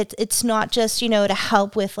me, it's not just to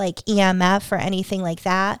help with like EMF or anything like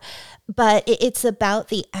that, but it's about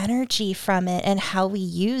the energy from it and how we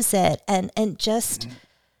use it, and just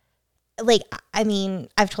like I mean,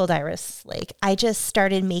 I've told Iris like I just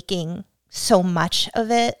started making so much of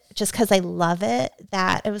it just because I love it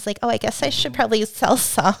that it was like, oh, I guess I should probably sell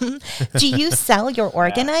some. Do you sell your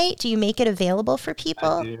Yeah, organite? Do you make it available for I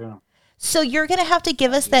people? do. So you're gonna have to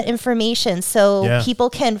give I us that do. information so Yeah. people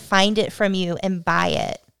can find it from you and buy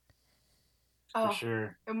it. For Oh,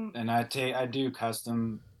 sure. um, And I do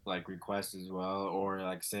custom like requests as well, or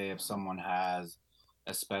like say if someone has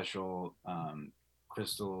a special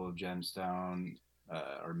crystal gemstone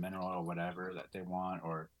or mineral or whatever that they want,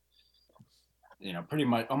 or pretty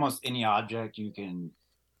much almost any object you can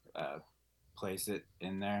uh, place it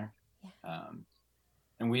in there. Um,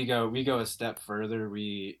 and we go a step further.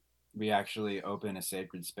 We actually open a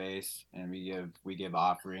sacred space and we give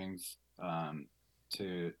offerings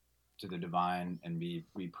to to the divine, and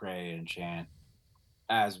we pray and chant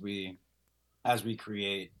as we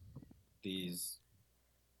create these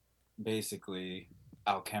basically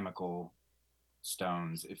alchemical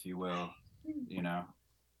stones, if you will, you know.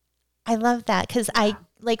 I love that because I yeah.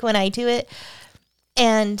 like when I do it.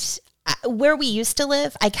 And where we used to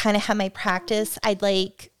live, I kind of had my practice.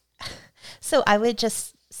 So I would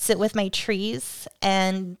just sit with my trees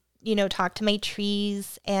and, talk to my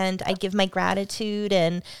trees and I give my gratitude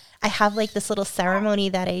and I have like this little ceremony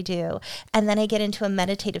that I do. And then I get into a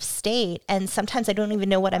meditative state. And sometimes I don't even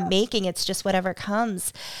know what I'm making. It's just whatever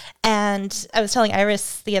comes. And I was telling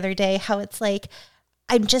Iris the other day how it's like,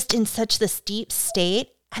 I'm just in such this deep state.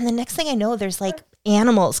 And the next thing I know, there's like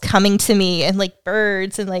animals coming to me and like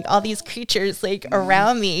birds and like all these creatures like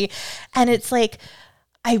around me. And it's like,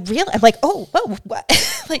 I'm like, oh, whoa, what?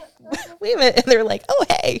 Like, wait a minute. And they're like, oh,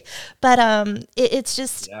 hey. But it's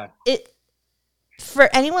just, Yeah. for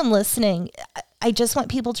anyone listening, I just want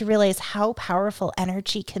people to realize how powerful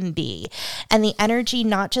energy can be. And the energy,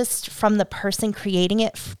 not just from the person creating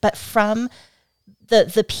it, but from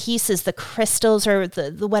the pieces, the crystals or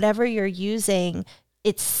the whatever you're using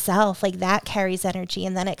itself, like that carries energy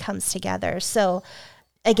and then it comes together. So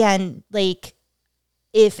again, like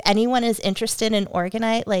if anyone is interested in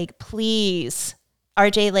Organite, like please,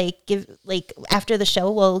 RJ, like give like after the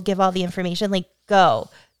show, we'll give all the information. Like go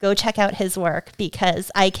check out his work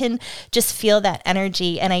because I can just feel that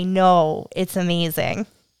energy and I know it's amazing.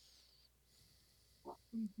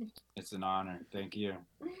 It's an honor. Thank you.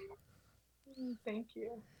 Thank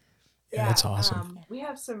you. Yeah, that's Yeah, awesome. we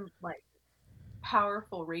have some like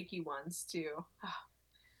powerful Reiki ones too.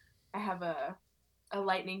 I have a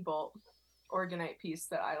lightning bolt organite piece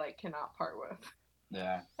that I like cannot part with.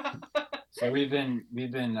 Yeah. So we've been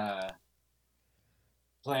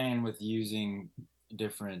playing with using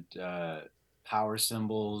different power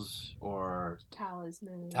symbols or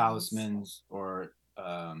Talismans. talismans or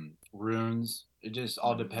runes. It just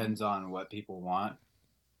all depends on what people want.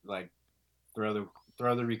 Like throw the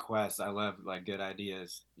throw the requests. I love like good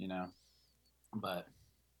ideas. But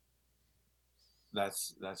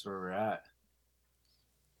that's where we're at.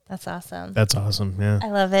 That's awesome. That's awesome. Yeah. I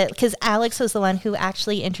love it because Alex was the one who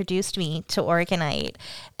actually introduced me to Organite.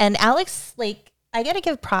 And Alex, like, I got to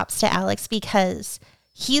give props to Alex because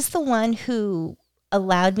he's the one who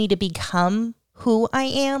allowed me to become who I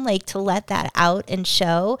am, like to let that out and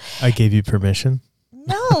show. I gave you permission.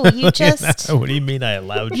 No, you just, What do you mean I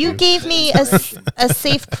allowed you? you gave me Inspiration. a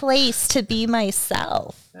safe place to be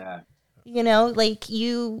myself. Yeah. You know, like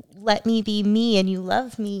you let me be me and you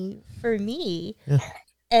love me for me. Yeah.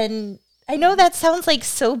 And I know that sounds like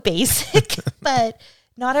so basic, but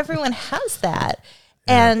not everyone has that.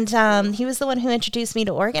 Yeah. And he was the one who introduced me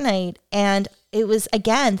to Organite. And it was,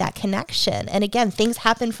 again, that connection. And again, things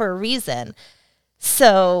happen for a reason.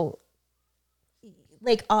 So,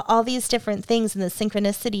 like all these different things and the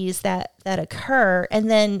synchronicities that occur. And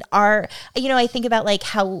then I think about like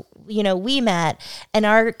how, we met and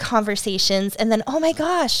our conversations. And then, oh my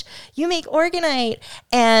gosh, you make Organite.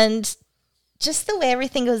 And just the way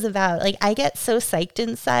everything goes about, like I get so psyched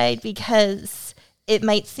inside because it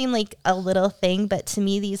might seem like a little thing, but to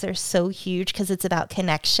me, these are so huge because it's about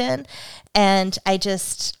connection. And I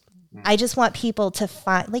just want people to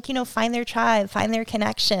find their tribe, find their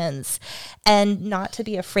connections, and not to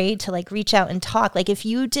be afraid to like reach out and talk. Like if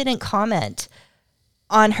you didn't comment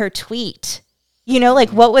on her tweet, like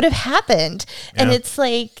what would have happened? And Yeah. it's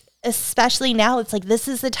like, especially now, it's like this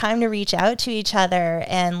is the time to reach out to each other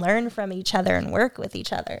and learn from each other and work with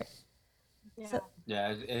each other. Yeah.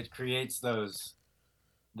 Yeah, it creates those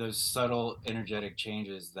subtle energetic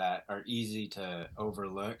changes that are easy to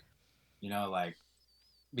overlook, like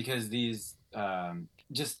because these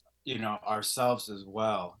just ourselves as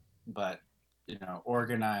well, but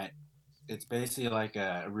organite, it's basically like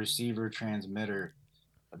a receiver transmitter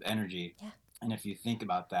of energy. Yeah. And if you think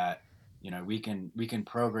about that, we can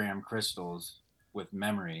program crystals with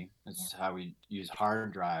memory. That's how we use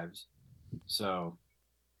hard drives. So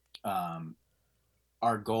um,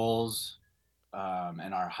 our goals,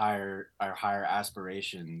 and our higher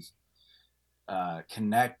aspirations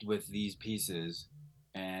connect with these pieces,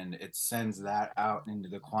 and it sends that out into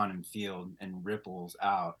the quantum field and ripples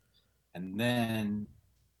out, and then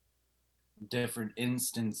different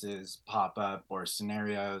instances pop up, or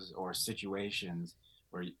scenarios or situations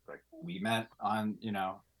where like we met on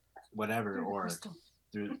whatever, or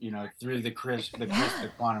through the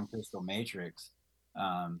quantum crystal matrix.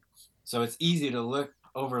 um, so it's easy to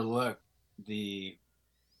overlook the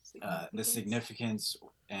the significance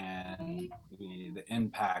and the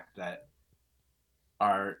impact that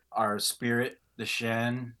our spirit, the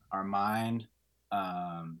Shen, our mind,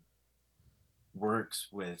 um, works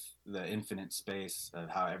with the infinite space of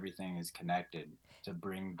how everything is connected to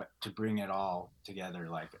bring it all together,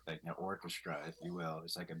 like an orchestra, if you will.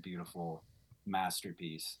 It's like a beautiful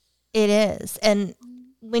masterpiece. It is. And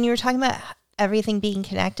when you were talking about everything being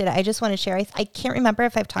connected, I just want to share. I can't remember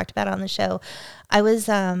if I've talked about it on the show. I was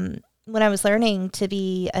when I was learning to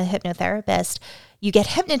be a hypnotherapist, you get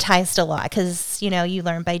hypnotized a lot because you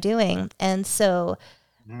learn by doing. And so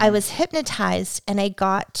I Mm. was hypnotized, and I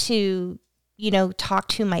got to talk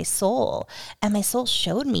to my soul, and my soul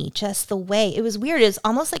showed me just the way. It was weird. It was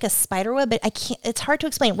almost like a spider web, but I can't, it's hard to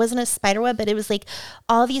explain. It wasn't a spider web, but it was like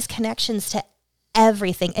all these connections to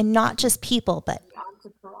everything, and not just people, but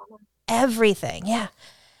everything. Yeah.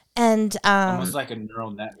 And Almost like a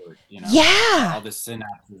neural network, yeah. all the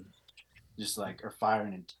synapses just like are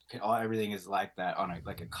firing, and everything is like that on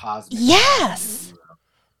like a cosmic band, if Yes. you will.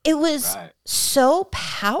 It was Right. so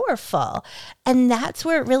powerful. And that's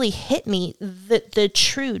where it really hit me, the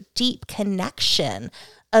true deep connection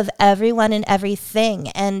of everyone and everything.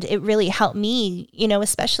 And it really helped me,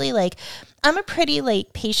 especially like I'm a pretty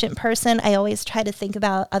like patient person. I always try to think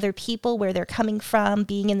about other people, where they're coming from,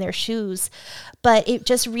 being in their shoes. But it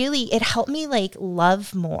just really it helped me like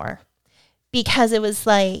love more, because it was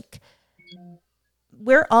like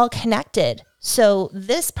we're all connected. So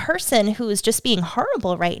this person who is just being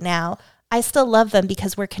horrible right now, I still love them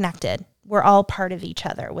because we're connected. We're all part of each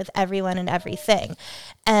other with everyone and everything.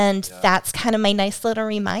 And that's kind of my nice little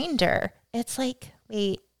reminder. It's like,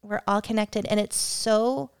 wait, we're all connected. And it's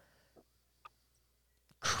so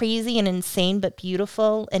crazy and insane, but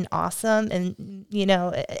beautiful and awesome. And,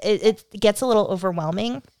 it gets a little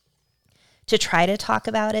overwhelming to try to talk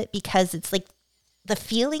about it, because it's like the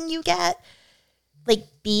feeling you get, like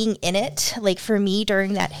being in it, like for me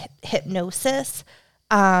during that hypnosis.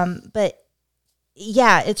 But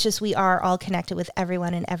yeah, it's just we are all connected with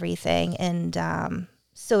everyone and everything. And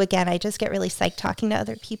so again, I just get really psyched talking to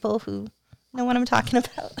other people who know what I'm talking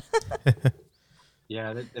about.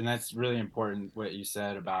 Yeah, and that's really important what you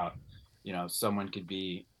said about, someone could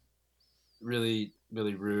be really,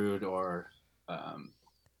 really rude, or um,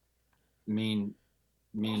 mean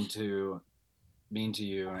mean to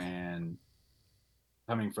you, and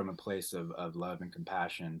coming from a place of love and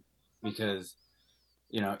compassion. Because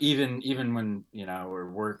even when we're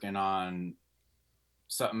working on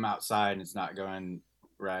something outside and it's not going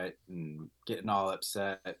right and getting all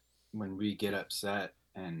upset, when we get upset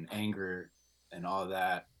and anger and all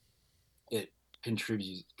that, it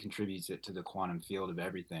contributes it to the quantum field of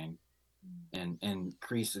everything, and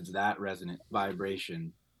increases that resonant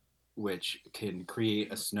vibration, which can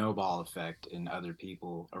create a snowball effect in other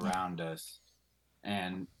people around us,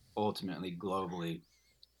 and ultimately globally.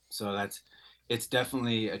 So it's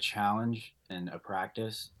definitely a challenge and a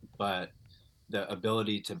practice, but the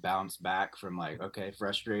ability to bounce back from, like, okay,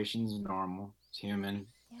 frustration's normal, it's human,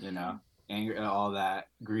 anger, all that,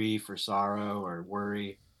 grief or sorrow or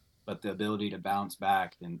worry, but the ability to bounce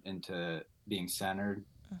back into being centered,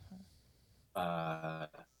 uh,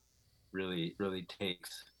 really, really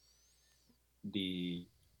takes the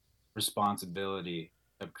responsibility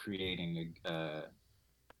of creating a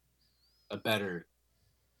better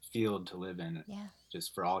field to live in, Yeah.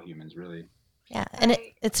 just for all humans, really. Yeah. And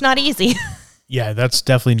it's not easy. Yeah, that's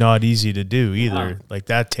definitely not easy to do either. Yeah. Like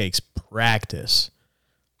that takes practice,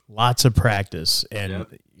 lots of practice, and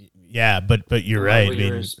Yep. yeah, but you're And right. like I what you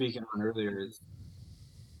were mean, speaking on earlier is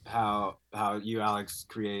how you, Alex,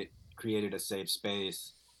 created a safe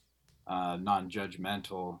space,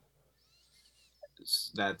 non-judgmental.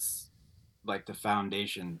 That's like the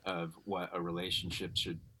foundation of what a relationship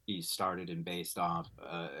should be started and based off,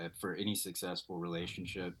 for any successful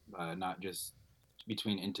relationship, not just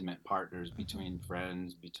between intimate partners, between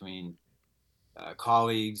friends, between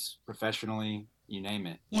colleagues, professionally, you name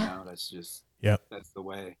it. Yeah. yep, That's the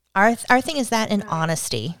way. Our thing is that in Right.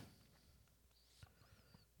 honesty.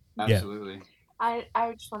 yeah, Absolutely. I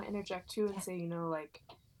just want to interject too and say, like,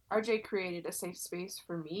 RJ created a safe space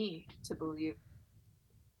for me to believe.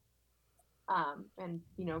 And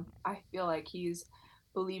I feel like he's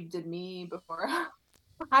believed in me before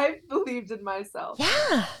I've believed in myself.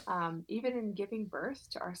 Yeah. Even in giving birth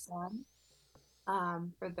to our son.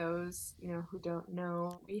 For those, who don't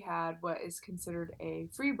know, we had what is considered a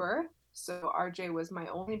free birth. So RJ was my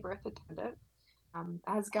only birth attendant,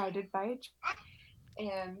 as guided by a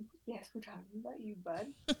and yes, we're talking about you, bud.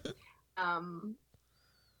 Um,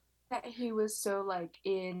 that he was so like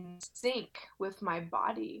in sync with my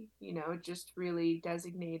body, just really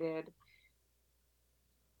designated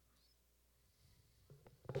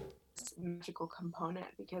this magical component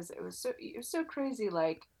because it was so crazy.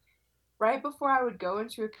 Like right before I would go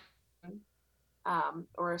into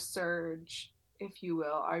or a surge, if you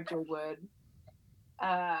will, RJ would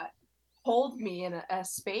uh, hold me in a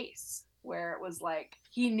space where it was like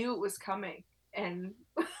he knew it was coming, and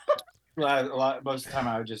Well, most of the time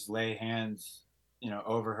I would just lay hands,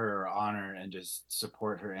 over her or on her, and just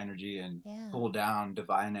support her energy and Yeah. pull down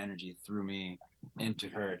divine energy through me into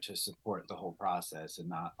her to support the whole process, and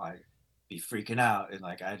not like be freaking out. And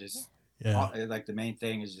like I just, yeah. like the main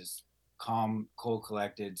thing is just calm, cool,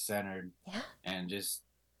 collected, centered, Yeah. and just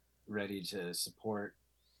ready to support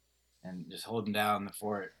and just holding down the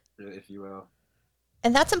fort, if you will.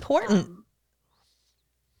 And that's important.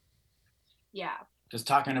 Yeah. Just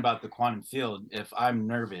talking about the quantum field, if I'm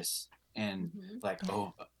nervous and like,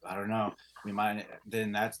 oh, I don't know, we might,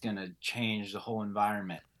 then that's gonna change the whole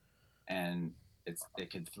environment, and it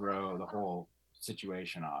could throw the whole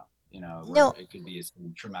situation off, where No, it could be a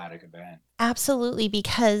traumatic event. absolutely.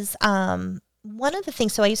 Because one of the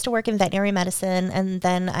things, so I used to work in veterinary medicine and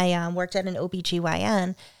then I worked at an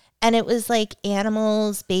OBGYN. And it was like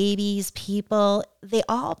animals, babies, people, they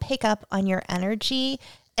all pick up on your energy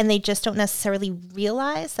and they just don't necessarily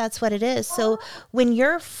realize that's what it is. So when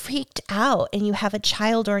you're freaked out and you have a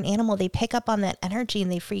child or an animal, they pick up on that energy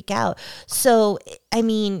and they freak out. So, I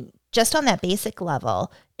mean, just on that basic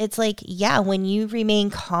level, it's like, yeah, when you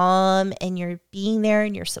remain calm and you're being there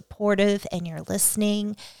and you're supportive and you're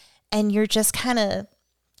listening and you're just kind of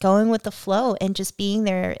going with the flow and just being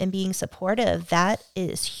there and being supportive, that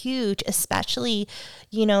is huge, especially,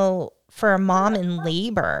 for a mom in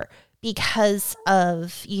labor because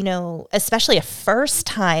of, especially a first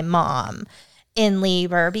time mom in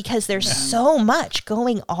labor because there's so much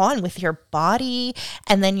going on with your body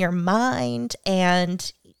and then your mind,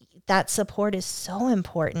 and that support is so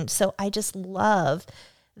important. So I just love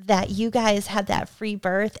that you guys had that free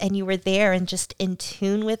birth and you were there and just in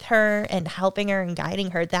tune with her and helping her and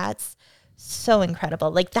guiding her. That's so incredible.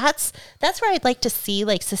 Like that's where I'd like to see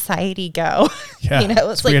like society go. Yeah,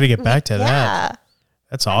 It's so we like got to get back to that. yeah.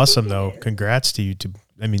 That's awesome, though. Congrats to you.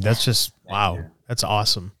 I mean, that's just Thank wow. you. That's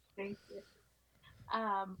awesome. Thank you.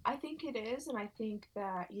 I think it is, and I think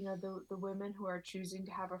that, you know, the women who are choosing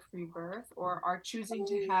to have a free birth or are choosing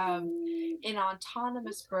to have an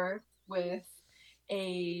autonomous birth with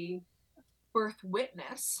a birth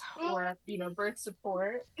witness or, you know, birth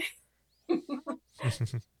support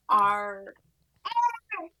are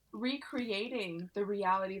recreating the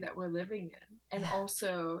reality that we're living in, and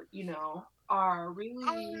also, you know, are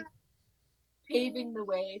really paving the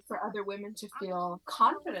way for other women to feel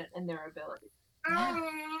confident in their ability.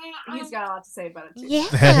 He's got a lot to say about it too.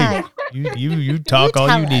 Yeah. You talk all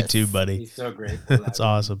tell you need us. to, buddy. He's so grateful. That's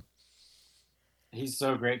awesome. He's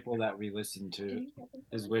so grateful that we listened to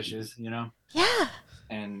his wishes, you know, Yeah.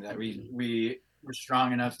 and that we were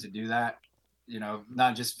strong enough to do that, you know,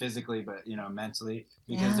 not just physically, but, you know, mentally,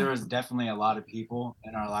 because Yeah. there was definitely a lot of people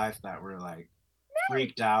in our life that were like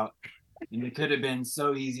freaked out, and it could have been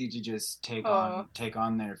so easy to just take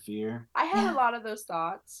on their fear. I had Yeah. a lot of those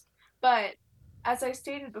thoughts, but as I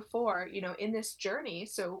stated before, you know, in this journey,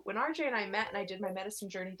 so when RJ and I met and I did my medicine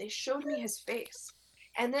journey, they showed me his face.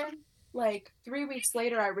 And then, like, 3 weeks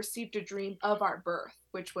later, I received a dream of our birth,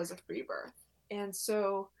 which was a free birth. And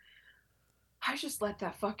so I just let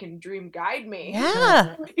that fucking dream guide me.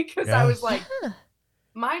 Yeah. Because Yeah. I was like, Yeah.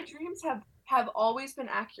 my dreams have always been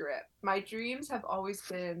accurate. My dreams have always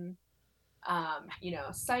been you know,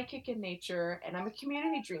 psychic in nature, and I'm a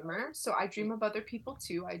community dreamer, so I dream of other people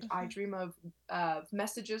too. I dream of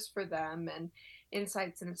messages for them and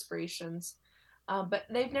insights and inspirations, but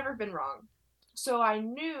they've never been wrong. So I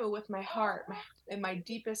knew with my heart, in my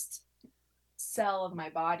deepest cell of my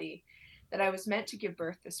body, that I was meant to give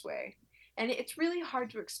birth this way. And it's really hard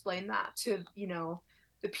to explain that to, you know,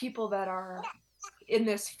 the people that are in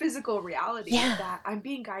this physical reality, Yeah. that I'm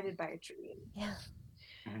being guided by a dream. Yeah.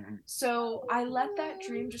 So I let that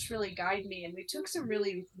dream just really guide me, and we took some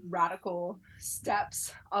really radical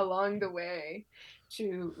steps along the way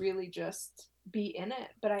to really just be in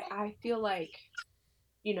it. But I feel like,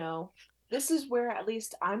 you know, this is where at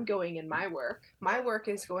least I'm going in my work. My work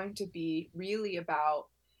is going to be really about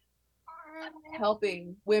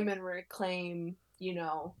helping women reclaim, you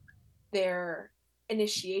know, their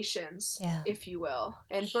initiations, Yeah. if you will.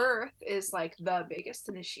 And birth is like the biggest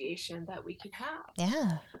initiation that we can have.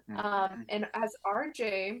 Yeah. And as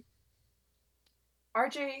RJ,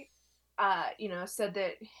 you know, said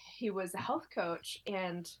that he was a health coach,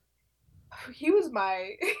 and he was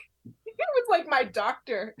my, he was like my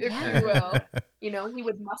doctor, if you will. You know, he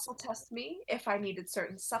would muscle test me if I needed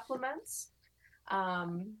certain supplements.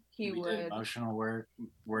 He We would did emotional work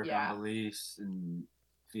Yeah. on beliefs and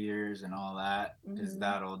fears and all that, because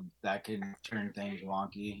that can turn things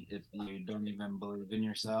wonky if you don't even believe in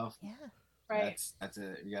yourself. Yeah. Right. That's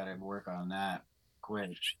it. You got to work on that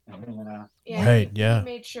quick. You know? Yeah, Right, he yeah.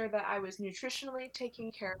 made sure that I was nutritionally taken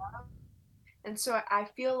care of. And so I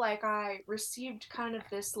feel like I received kind of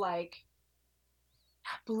this like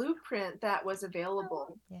blueprint that was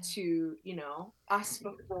available to, you know, us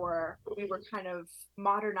before we were kind of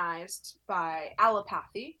modernized by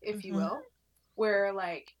allopathy, if you will, where,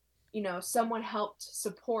 like, you know, someone helped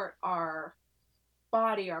support our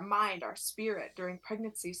body, our mind, our spirit during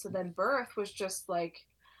pregnancy. So then birth was just like,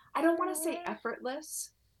 I don't want to say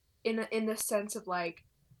effortless in the sense of like,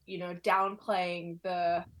 you know, downplaying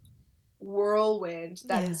the whirlwind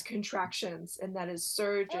that is contractions and that is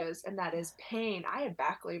surges and that is pain. I had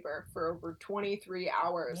back labor for over 23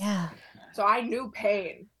 hours. Yeah. So I knew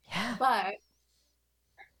pain. Yeah. But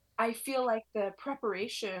I feel like the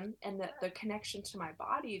preparation and the connection to my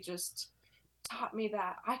body just taught me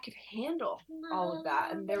that I could handle all of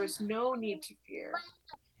that, and there was no need to fear.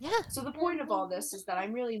 Yeah. So the point of all this is that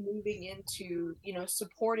I'm really moving into, you know,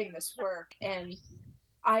 supporting this work, and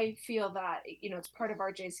I feel that, you know, it's part of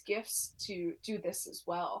RJ's gifts to do this as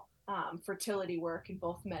well. Fertility work in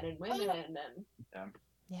both men and women, and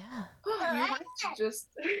Yeah. just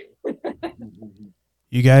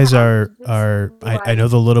You guys I know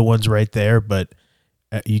the little ones right there, but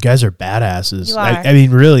you guys are badasses. You are. I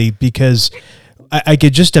mean, really, because I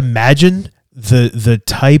could just imagine the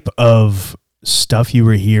type of stuff you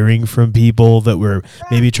were hearing from people that were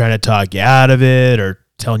maybe trying to talk you out of it or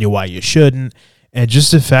telling you why you shouldn't. And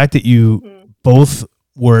just the fact that you both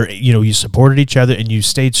were, you know, you supported each other and you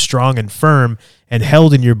stayed strong and firm and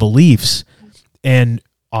held in your beliefs. And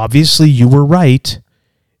obviously you were right.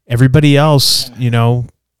 Everybody else, you know,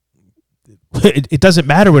 it doesn't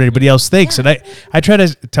matter what anybody else thinks. And I try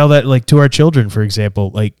to tell that, like, to our children, for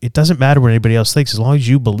example, like, it doesn't matter what anybody else thinks. As long as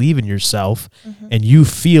you believe in yourself and you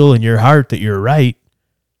feel in your heart that you're right,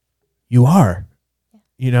 you are,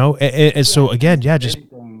 you know? And so again, just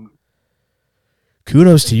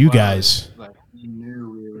kudos to you guys. Like, we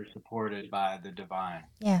knew we were supported by the divine.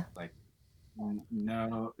 Yeah. Like,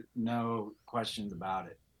 no questions about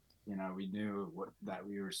it. You know, we knew that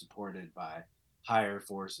we were supported by higher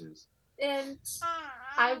forces. And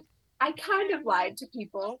I I kind of lied to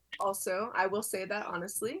people also. I will say that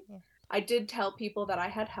honestly. Yeah. I did tell people that I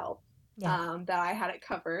had help, Yeah. that I had it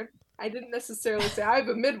covered. I didn't necessarily say I have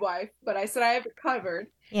a midwife, but I said I have it covered,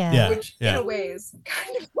 Yeah. which in a way is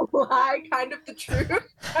kind of a lie, kind of the truth.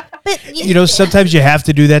 But You know, sometimes you have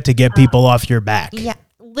to do that to get people off your back. yeah,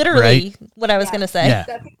 literally what I was Yeah. going to say. Yeah.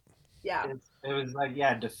 That's, yeah. It was like,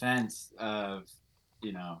 defense of,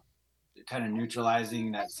 you know, kind of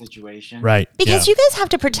neutralizing that situation. Right. Because yeah. you guys have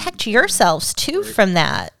to protect yourselves too from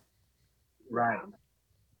that. Right.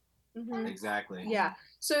 Mhm. Exactly. Yeah.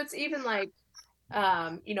 So it's even like,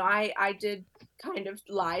 you know, I did kind of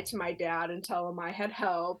lie to my dad and tell him I had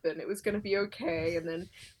help and it was going to be okay. And then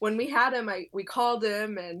when we had him, we called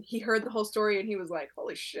him and he heard the whole story and he was like,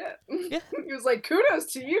 "Holy shit!" Yeah. He was like,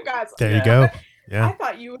 "Kudos to you guys." There you go. I Yeah.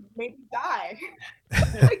 thought you would maybe die.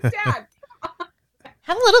 Like, Dad,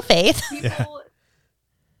 Have a little faith. people.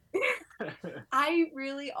 I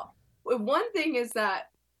really. One thing is that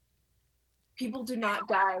people do not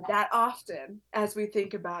die that often as we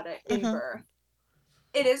think about it in Mhm. birth.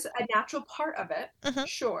 It is a natural part of it, Mhm.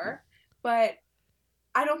 sure, but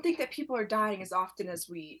I don't think that people are dying as often as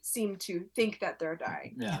we seem to think that they're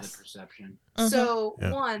dying. Yeah, Yes. the perception. So,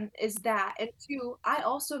 Yeah. one is that, and two, I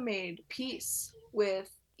also made peace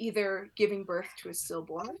with either giving birth to a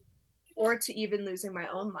stillborn or to even losing my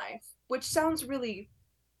own life, which sounds really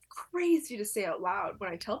crazy to say out loud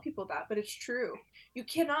when I tell people that, but it's true. You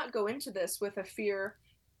cannot go into this with a fear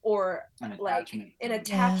or An like attachment. an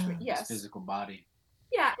attachment. Yeah. His Yes. physical body.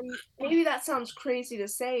 Yeah, and maybe that sounds crazy to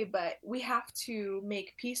say, but we have to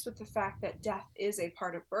make peace with the fact that death is a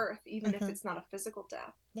part of birth, even if Mhm. it's not a physical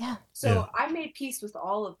death. Yeah. So Yeah. I made peace with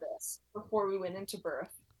all of this before we went into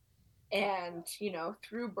birth. And, you know,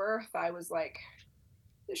 through birth, I was like,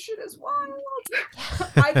 this shit is wild.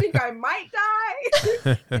 I think I might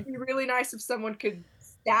die. It'd be really nice if someone could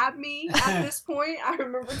stab me at this point. I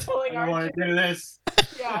remember telling I don't want to do this.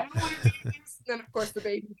 yeah, I don't want to do this. Then, of course, the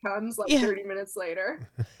baby comes like Yeah. 30 minutes later.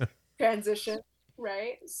 Transition,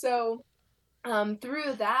 right? So,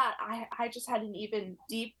 through that, I just had an even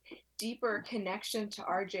deeper connection to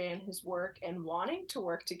RJ and his work and wanting to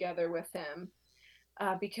work together with him.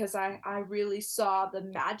 Because I really saw the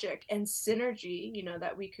magic and synergy, you know,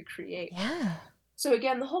 that we could create. Yeah. So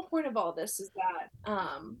again, the whole point of all this is that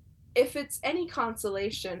if it's any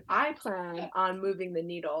consolation, I plan on moving the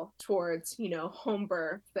needle towards, you know, home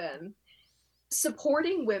birth and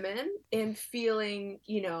supporting women in feeling,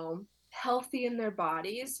 you know, healthy in their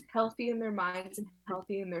bodies, healthy in their minds, and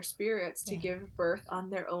healthy in their spirits to Yeah. give birth on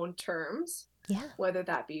their own terms, Yeah. whether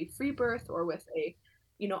that be free birth or with a,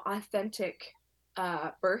 you know, authentic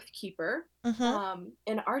birth keeper. Mhm.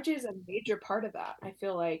 And RJ is a major part of that. I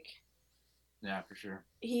feel like Yeah, for sure.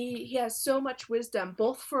 he has so much wisdom,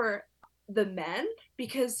 both for the men,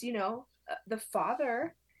 because, you know, the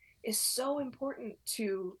father is so important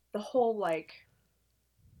to the whole like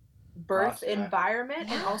birth Yeah. environment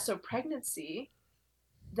and Yeah. also pregnancy,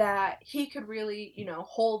 that he could really, you know,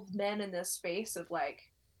 hold men in this space of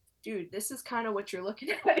like, dude, this is kind of what you're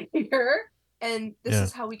looking at here, and this Yeah.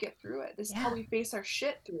 is how we get through it. This is how Yeah. we face our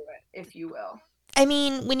shit through it, if you will. I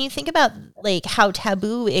mean, when you think about like how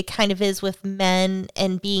taboo it kind of is with men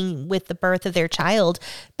and being with the birth of their child,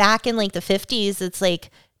 back in like the 50s, it's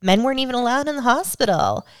like men weren't even allowed in the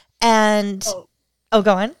hospital. And go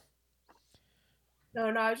on. No,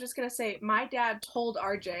 I was just gonna say, my dad told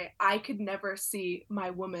RJ I could never see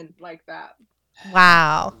my woman like that.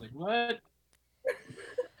 Wow. Like, what?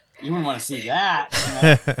 You wouldn't want to see that. You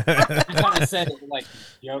know? He kind of said it like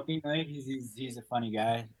jokingly. He's a funny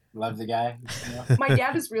guy. Love the guy. You know? My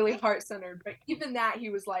dad is really heart centered, but even that,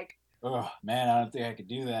 he was like, oh man, I don't think I could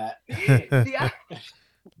do that. yeah.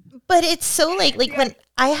 But it's so like Yeah. when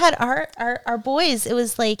I had our boys, it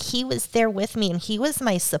was like he was there with me and he was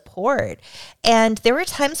my support. And there were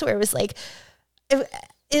times where it was like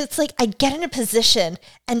it's like I get in a position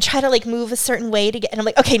and try to like move a certain way to get, and I'm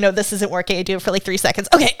like, okay, no, this isn't working. I do it for like 3 seconds.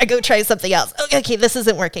 Okay, I go try something else. Okay, this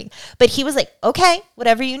isn't working. But he was like, okay,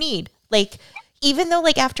 whatever you need. Like, even though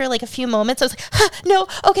like after like a few moments, I was like, no,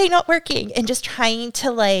 okay, not working. And just trying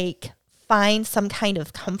to like find some kind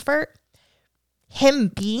of comfort. Him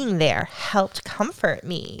being there helped comfort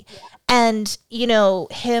me. And, you know,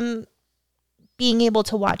 him being able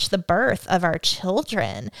to watch the birth of our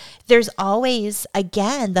children, there's always,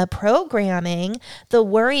 again, the programming, the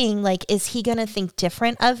worrying, like, is he going to think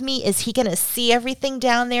different of me? Is he going to see everything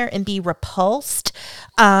down there and be repulsed?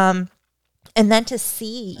 And then to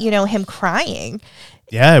see, you know, him crying.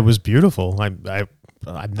 Yeah, it was beautiful.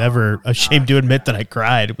 I'm never ashamed to admit that I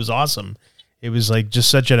cried. It was awesome. It was like just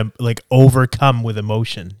such a like overcome with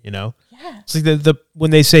emotion, you know? Yeah. It's like the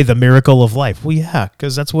when they say the miracle of life. Well, yeah,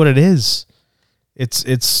 because that's what it is.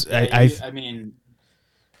 It's Yeah, I mean,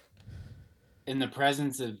 in the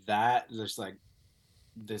presence of that, there's like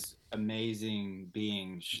this amazing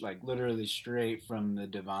being, like literally straight from the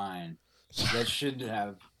divine.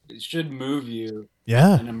 That it should move you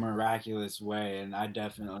yeah. in a miraculous way. And I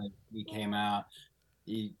definitely, he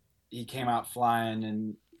he came out flying,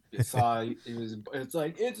 and it's like,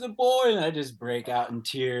 it's a boy, and I just break out in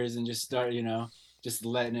tears and just start, just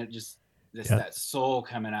letting it Yeah. that soul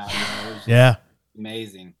coming out, it was just Yeah.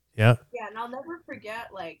 amazing. Yeah. Yeah, and I'll never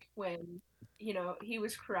forget like when, he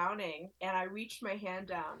was crowning and I reached my hand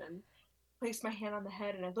down and placed my hand on the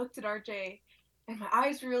head and I looked at RJ and my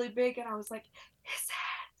eyes were really big and I was like, his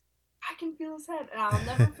head. I can feel his head. And I'll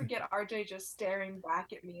never forget RJ just staring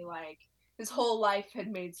back at me like his whole life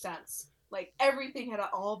had made sense. Like everything had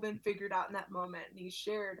all been figured out in that moment. And he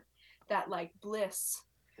shared that like bliss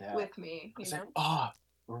with me, It's like, oh,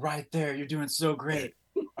 we're right there. You're doing so great.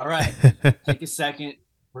 All right, take a second,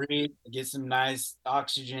 breathe, get some nice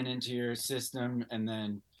oxygen into your system, and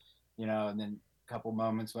then, and then a couple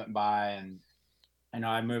moments went by, and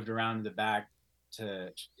I moved around to the back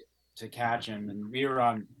to catch him, and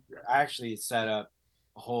I actually set up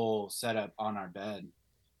a whole setup on our bed,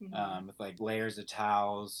 with like layers of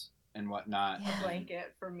towels and whatnot. A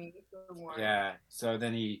blanket for me for warmth. Yeah. So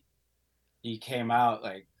then he came out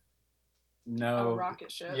like, no, a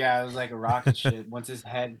rocket ship. Yeah, it was like a rocket ship. Once his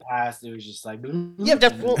head passed, it was just like, You have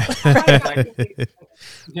to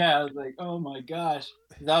yeah, I was like, oh my gosh.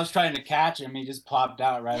 'Cause I was trying to catch him, he just plopped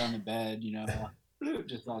out right on the bed,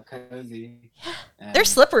 just all cozy. And They're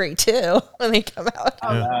slippery too when they come out.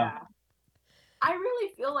 Oh Yeah. yeah. I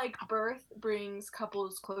really feel like birth brings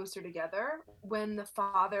couples closer together when the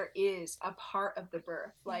father is a part of the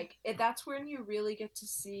birth. Like that's when you really get to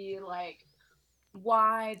see like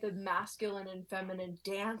why the masculine and feminine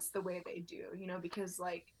dance the way they do, because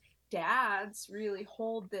like dads really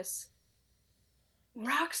hold this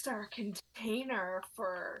rock star container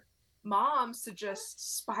for moms to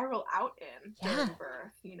just spiral out in during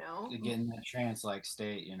birth, to get in that trance-like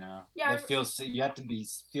state, Yeah. You have to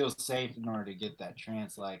feel safe in order to get that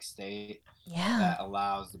trance-like state Yeah. that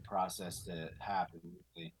allows the process to happen.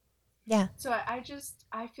 Yeah. So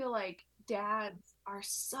I feel like dads are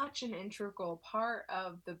such an integral part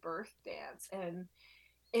of the birth dance, and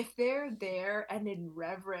if they're there and in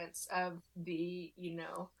reverence of the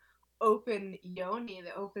open yoni,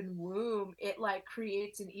 the open womb, it like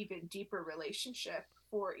creates an even deeper relationship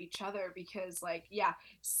for each other, because like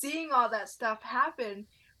seeing all that stuff happen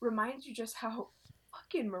reminds you just how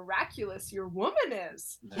fucking miraculous your woman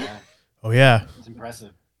is. Yeah. Oh yeah. It's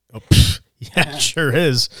impressive. Oh, yeah, it sure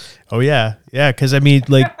is. Oh yeah. Yeah, cuz I mean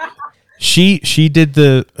like she did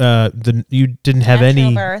the you didn't have Natural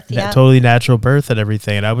any birth, yeah. totally natural birth and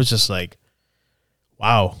everything, and I was just like,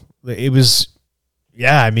 wow. It was,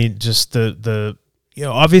 yeah, I mean, just the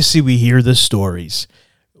obviously we hear the stories.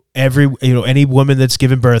 Any woman that's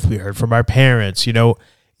given birth, we heard from our parents,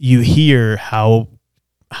 you hear how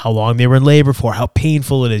long they were in labor for, how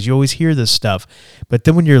painful it is. You always hear this stuff. But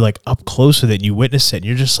then when you're like up close with it and you witness it, and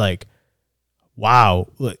you're just like, wow,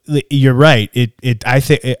 you're right. I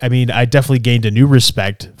definitely gained a new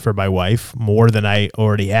respect for my wife, more than I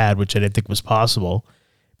already had, which I didn't think was possible.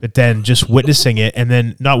 But then just witnessing it, and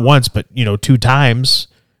then not once, but 2 times,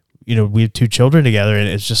 we have 2 children together, and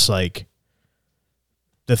it's just like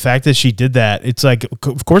the fact that she did that. It's like,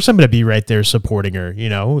 of course I'm going to be right there supporting her.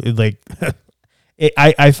 Like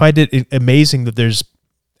I find it amazing that there's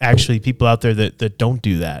actually people out there that don't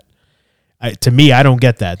do that. To me, I don't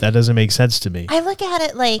get that. That doesn't make sense to me. I look at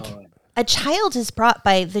it like a child is brought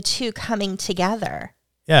by the 2 coming together.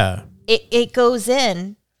 Yeah. It goes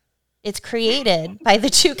in. It's created by the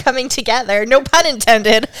 2 coming together. No pun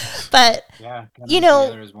intended. But,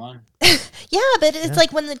 together as one. yeah, but it's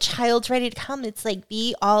like when the child's ready to come, it's like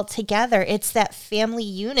be all together. It's that family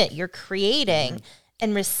unit you're creating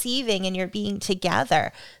and receiving, and you're being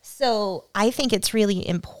together. So I think it's really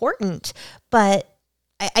important. But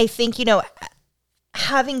I think,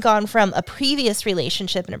 having gone from a previous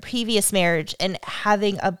relationship and a previous marriage and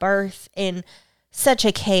having a birth in such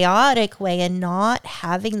a chaotic way and not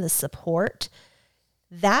having the support,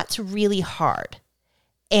 that's really hard.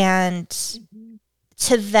 And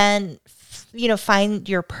to then, find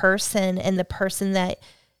your person and the person that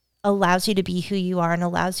allows you to be who you are and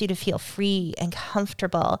allows you to feel free and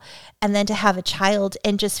comfortable. And then to have a child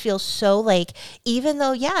and just feel so like, even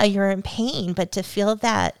though, yeah, you're in pain, but to feel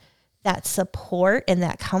that support and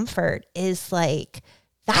that comfort is like,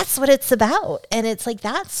 that's what it's about. And it's like,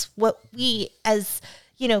 that's what we as,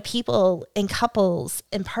 people and couples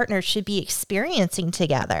and partners should be experiencing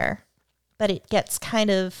together. But it gets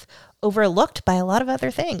kind of overlooked by a lot of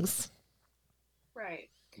other things. Right.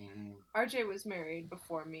 Mhm. RJ was married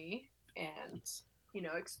before me, and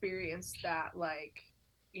experienced that, like,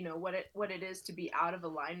 what it is to be out of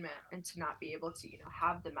alignment and to not be able to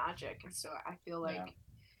have the magic. And so I feel like, Yeah.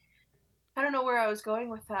 I don't know where I was going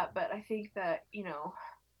with that, but I think that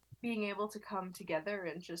being able to come together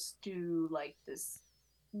and just do like this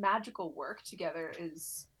magical work together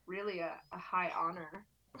is really a high honor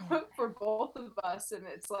for both of us. And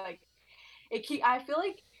it's like, I feel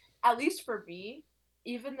like, at least for me,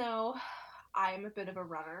 even though I'm a bit of a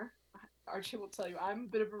runner, Archie will tell you I'm a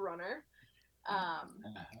bit of a runner.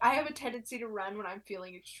 I have a tendency to run when I'm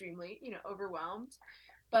feeling extremely overwhelmed,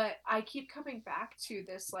 but I keep coming back to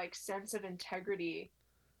this like sense of integrity,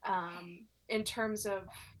 in terms of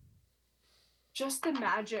just the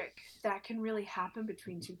magic that can really happen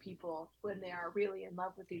between two people when they are really in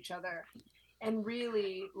love with each other and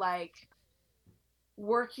really like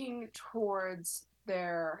working towards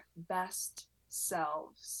their best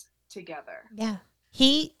selves together, Yeah.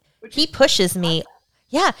 He which he is pushes fun. me.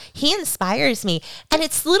 Yeah, he inspires me. And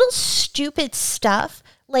it's little stupid stuff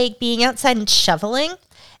like being outside and shoveling.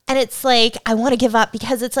 And it's like, I want to give up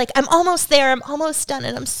because it's like, I'm almost there. I'm almost done.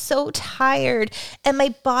 And I'm so tired. And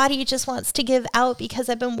my body just wants to give out because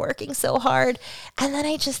I've been working so hard. And then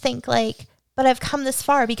I just think, like, but I've come this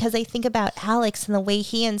far because I think about Alex and the way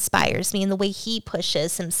he inspires me and the way he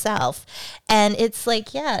pushes himself. And it's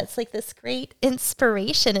like, yeah, it's like this great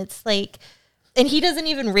inspiration. It's like, and he doesn't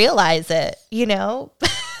even realize it.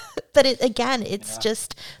 But again, it's Yeah.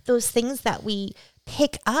 just those things that we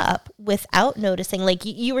pick up without noticing. Like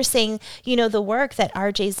you were saying, the work that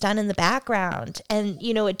RJ's done in the background, and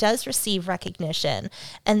it does receive recognition,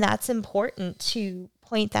 and that's important to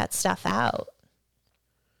point that stuff out.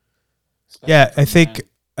 Especially Yeah, I from think men.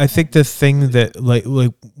 I think the thing that like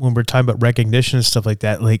when we're talking about recognition and stuff like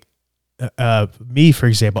that, like me for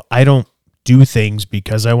example, I don't do things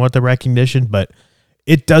because I want the recognition, but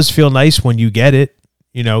it does feel nice when you get it.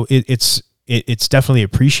 It's definitely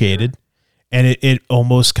appreciated, and it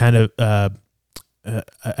almost kind of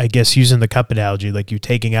I guess using the cup analogy, like you're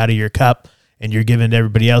taking out of your cup and you're giving to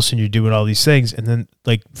everybody else and you're doing all these things. And then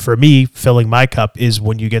like for me, filling my cup is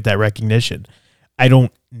when you get that recognition. I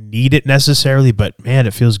don't need it necessarily, but man,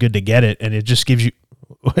 it feels good to get it. And it just gives you,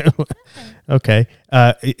 okay.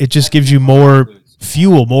 It just gives you more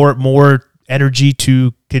fuel, more energy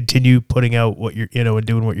to continue putting out what you're, and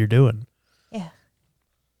doing what you're doing. Yeah.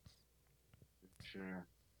 Sure.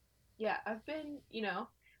 Yeah, I've been,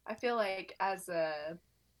 I feel like as a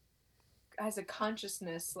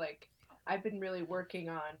consciousness, like I've been really working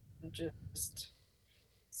on just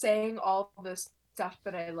saying all this stuff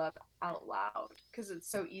that I love out loud, because it's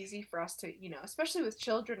so easy for us to, especially with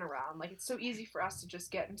children around, like it's so easy for us to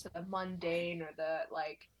just get into the mundane or the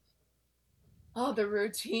like, oh, the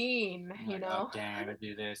routine, Like, oh dang, I gotta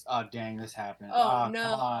do this. Oh dang, this happened. Oh Oh, come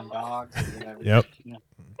no. on, dogs, or whatever. Yep.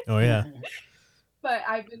 Oh yeah. But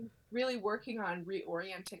I've been really working on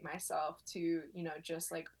reorienting myself to,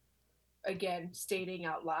 just like, again, stating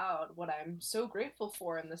out loud what I'm so grateful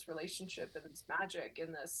for in this relationship and this magic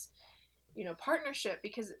in this, partnership,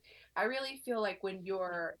 because I really feel like when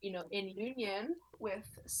you're, in union with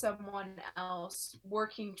someone else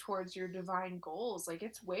working towards your divine goals, like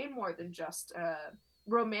it's way more than just a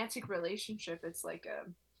romantic relationship. It's like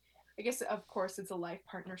I guess, of course, it's a life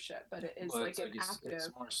partnership, but it is Well, like it's an like it's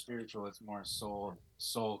active. more spiritual. It's more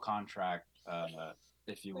soul contract,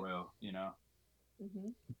 if you will. Hmm.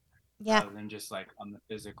 Yeah. Rather than just like on the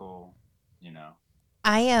physical, you know,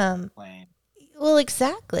 I am. plane. Well,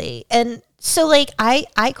 exactly. And so like I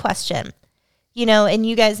question, and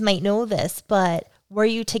you guys might know this, but were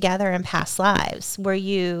you together in past lives?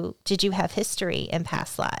 Did you have history in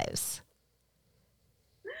past lives?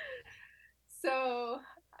 So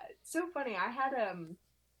it's so funny. I had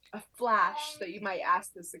a flash that you might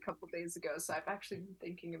ask this a couple days ago, so I've actually been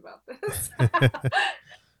thinking about this.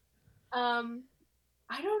 um,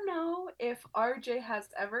 I don't know if RJ has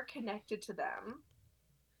ever connected to them,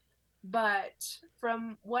 but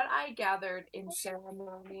from what I gathered in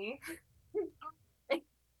ceremony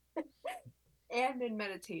and in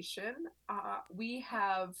meditation, we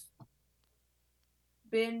have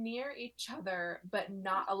been near each other, but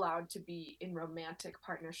not allowed to be in romantic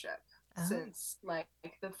partnership. since like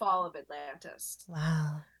the fall of Atlantis.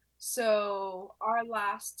 Wow. So our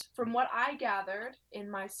last, from what I gathered in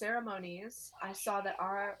my ceremonies, I saw that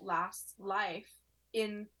our last life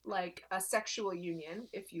in like a sexual union,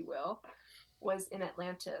 if you will, was in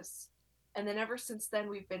Atlantis. And then ever since then,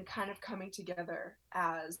 we've been kind of coming together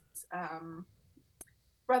as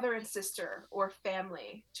brother and sister or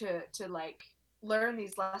family to like learn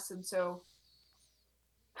these lessons. So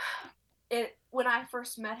it, when I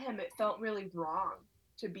first met him, it felt really wrong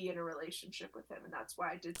to be in a relationship with him, and that's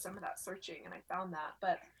why I did some of that searching and I found that.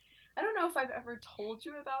 But I don't know if I've ever told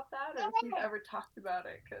you about that or if we've ever talked about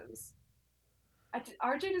it, because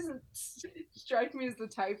RJ doesn't strike me as the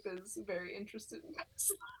type that's very interested in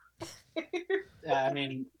this. Yeah, I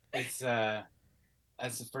mean, it's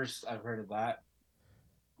that's the first I've heard of that,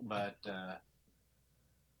 but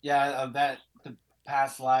yeah, that the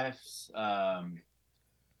past lives.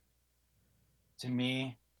 To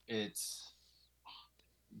me, it's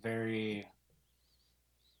very.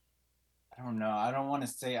 I don't know. I don't want to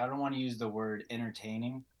say. I don't want to use the word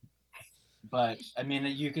entertaining, but I mean,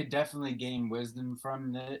 you could definitely gain wisdom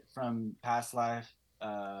from from past life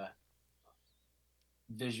uh,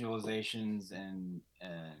 visualizations and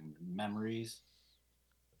memories,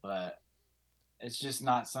 but it's just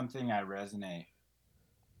not something I resonate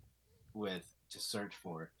with to search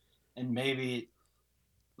for. And maybe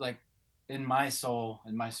like in my soul,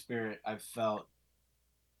 in my spirit, I've felt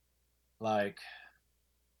like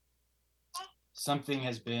something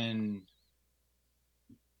has been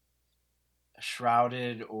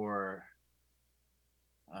shrouded or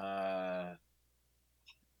uh,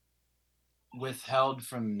 withheld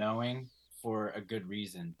from knowing for a good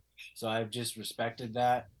reason. So I've just respected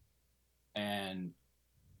that, and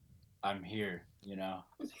I'm here,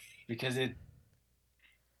 because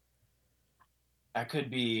I could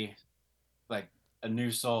be like a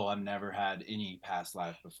new soul. I've never had any past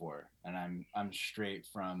life before, and I'm straight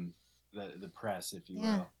from the press, if you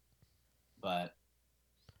Yeah. will. But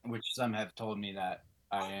which some have told me that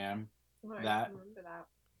I am Right, that. remember that.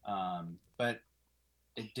 But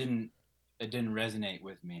it didn't resonate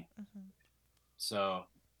with me. So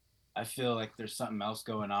I feel like there's something else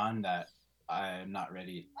going on that I'm not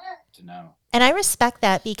ready to know. And I respect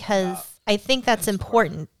that because I think that's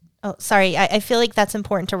important. Oh, sorry. I feel like that's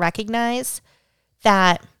important to recognize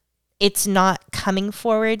that it's not coming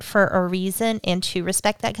forward for a reason and to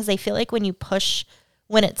respect that, because I feel like when you push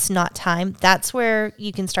when it's not time, that's where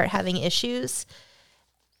you can start having issues.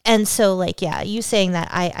 And so, like, yeah, you saying that,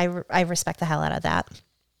 I respect the hell out of that,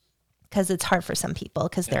 because it's hard for some people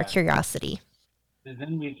because their Yeah. curiosity. But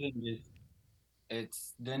then we can just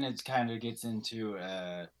it's kind of gets into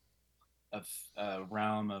a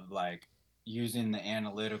realm of like using the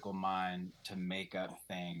analytical mind to make up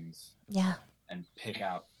things Yeah. and pick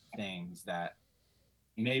out things that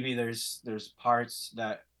maybe there's parts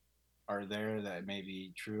that are there that may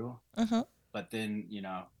be true, Mm-hmm. but then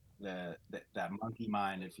that monkey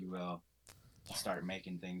mind, if you will, start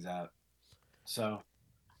making things up. So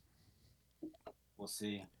we'll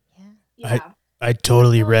see. Yeah. I Yeah, I I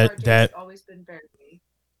totally feel like read RJ's that. always been very.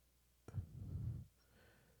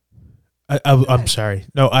 I Go I'm ahead. sorry.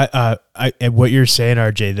 No, I and what you're saying,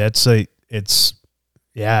 RJ. That's like it's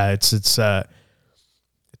yeah. It's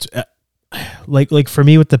like for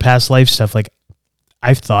me with the past life stuff. Like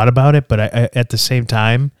I've thought about it, but I at the same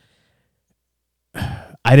time,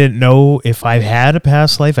 I didn't know if I've had a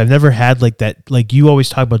past life. I've never had like that. Like you always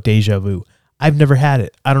talk about deja vu. I've never had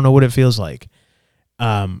it. I don't know what it feels like.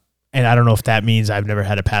 Um, and I don't know if that means I've never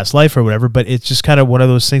had a past life or whatever, but it's just kind of one of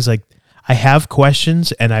those things. Like I have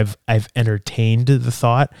questions and I've entertained the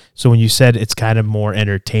thought. So when you said it's kind of more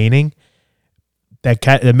entertaining,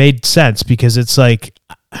 that made sense, because it's like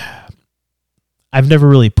I've never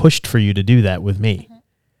really pushed for you to do that with me.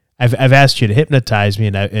 I've asked you to hypnotize me,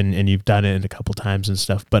 and you've done it a couple times and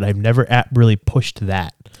stuff, but I've never really pushed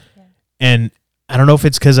that. Yeah. And I don't know if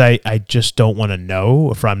it's because I just don't want to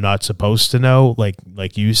know, if I'm not supposed to know,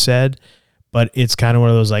 like you said, but it's kind of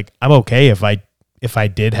one of those, like, I'm okay if I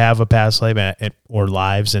did have a past life or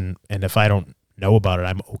lives, and if I don't know about it,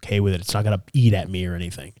 I'm okay with it. It's not gonna eat at me or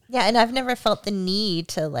anything. Yeah, and I've never felt the need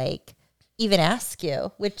to like even ask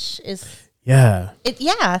you, which is Yeah,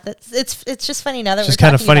 yeah, it's just funny now that it's we're just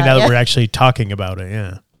kind of talking funny about now that it. we're actually talking about it.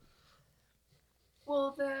 Yeah.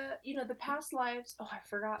 Well, the past lives. Oh, I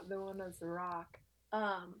forgot the one as the rock.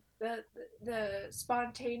 The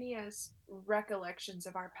spontaneous recollections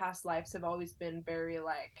of our past lives have always been very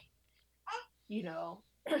like, you know,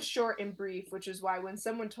 short and brief. Which is why when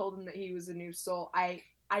someone told him that he was a new soul, I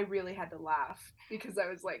really had to laugh because I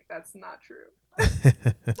was like, that's not true.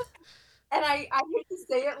 And I hate to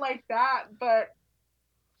say it like that, but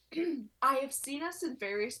I have seen us in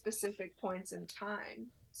very specific points in time.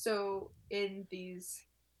 So in these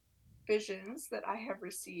visions that I have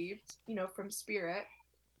received, from spirit,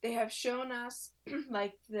 they have shown us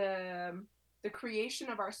like the creation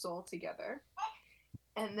of our soul together.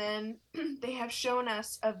 And then they have shown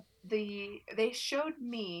us they showed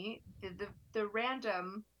me the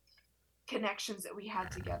random connections that we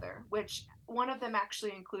had together, which one of them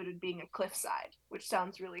actually included being a cliffside, which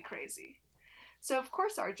sounds really crazy. So of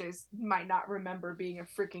course RJ might not remember being a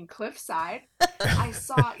freaking cliffside. I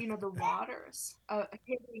saw, the waters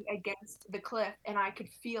hitting against the cliff, and I could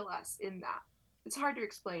feel us in that. It's hard to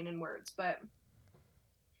explain in words, but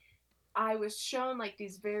I was shown like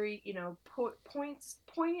these very,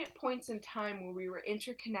 poignant points in time where we were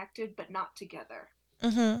interconnected but not together.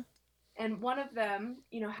 Mm-hmm. And one of them,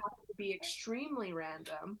 happened to be extremely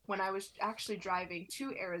random. When I was actually driving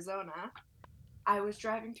to Arizona, I was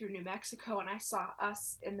driving through New Mexico and I saw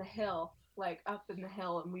us in the hill, like up in the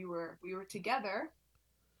hill, and we were together,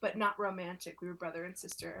 but not romantic. We were brother and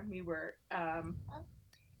sister, and we were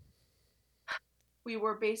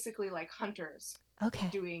basically like hunters Okay.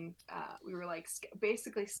 doing we were like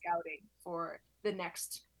basically scouting for the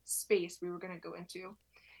next space we were going to go into.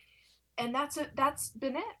 And that's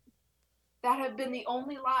been it. That have been the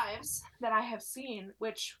only lives that I have seen,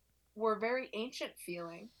 which were very ancient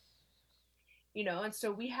feeling, and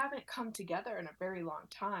so we haven't come together in a very long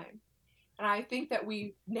time. And I think that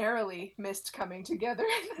we narrowly missed coming together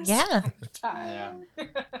in this Yeah. lifetime.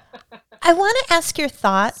 Yeah. I want to ask your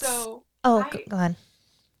thoughts. So Oh, I go on.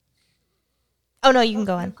 Oh, no, you can oh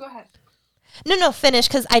go no, on. go ahead. No, no, finish,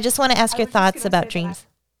 because I just want to ask I your was just thoughts gonna say about that dreams.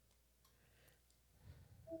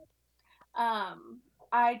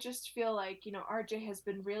 I just feel like, RJ has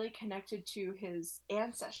been really connected to his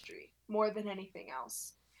ancestry more than anything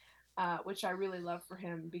else, which I really love for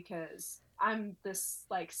him, because I'm this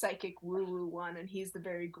like psychic woo woo one, and he's the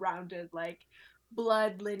very grounded, like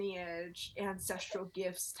blood lineage, ancestral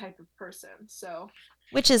gifts type of person. So,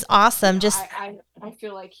 Which is awesome. Just, I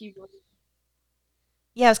feel like he really.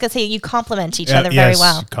 yeah, I was going to say you complement each Yeah, other very yes,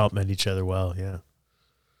 well. complement each other well. Yeah.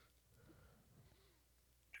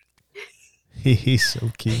 He's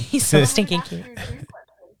so cute. He's so Go ahead and stinking ask cute. your dream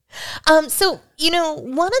question. So,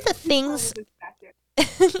 one of the He's probably things the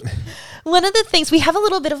second. one of the things we have a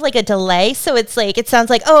little bit of like a delay, so it's like it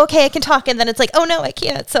sounds like, oh, okay, I can talk, and then it's like, oh no, I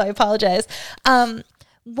can't, so I apologize.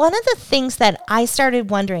 One of the things that I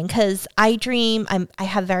started wondering, because I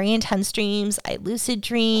have very intense dreams, I lucid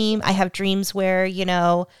dream, I have dreams where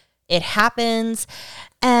it happens,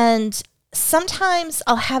 and sometimes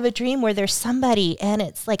I'll have a dream where there's somebody and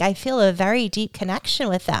it's like I feel a very deep connection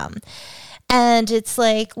with them. And it's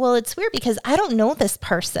like, well, it's weird because I don't know this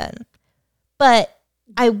person. But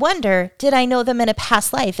I wonder, did I know them in a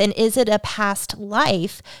past life? And is it a past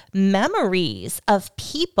life memories of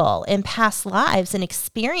people in past lives and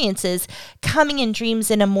experiences coming in dreams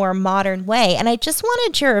in a more modern way? And I just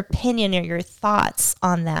wanted your opinion or your thoughts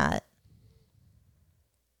on that.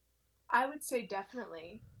 I would say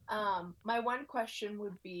definitely. My one question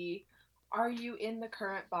would be, are you in the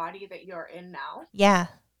current body that you're in now? Yeah.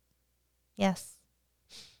 Yes.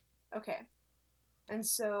 Okay. And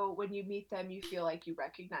so when you meet them, you feel like you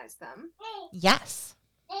recognize them, Yes.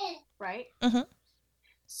 right? Mm-hmm.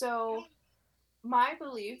 So my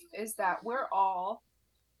belief is that we're all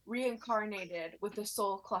reincarnated with a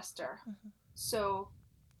soul cluster. Mm-hmm. So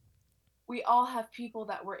we all have people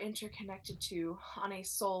that we're interconnected to on a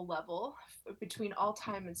soul level between all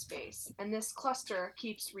time and space. And this cluster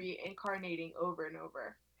keeps reincarnating over and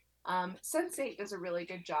over. Sense8 does a really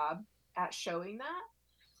good job at showing that.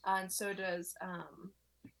 And so does, oh,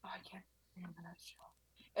 I can't remember that show.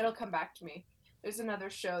 It'll come back to me. There's another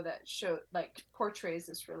show that portrays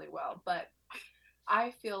this really well. But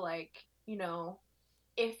I feel like,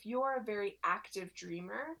 if you're a very active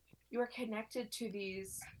dreamer, you're connected to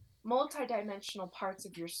these multidimensional parts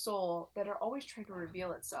of your soul that are always trying to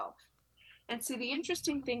reveal itself. And see, the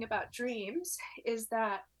interesting thing about dreams is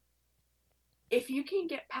that if you can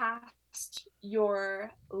get past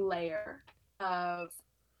your layer of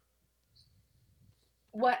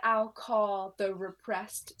what I'll call the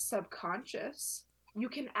repressed subconscious, you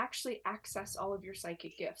can actually access all of your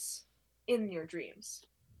psychic gifts in your dreams.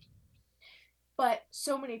 But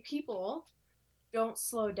so many people don't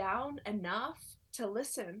slow down enough to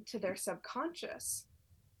listen to their subconscious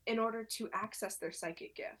in order to access their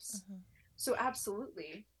psychic gifts. Mm-hmm. So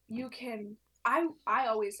absolutely, you can. I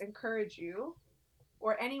always encourage you,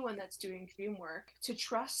 or anyone that's doing dream work, to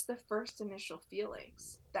trust the first initial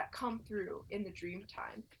feelings that come through in the dream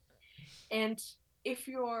time. And if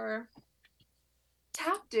you're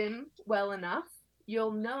tapped in well enough,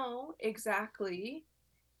 you'll know exactly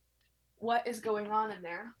what is going on in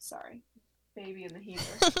there. Sorry, baby in the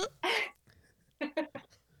heater.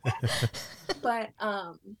 But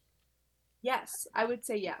yes, I would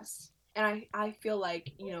say yes. And I feel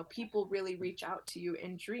like, people really reach out to you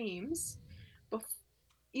in dreams,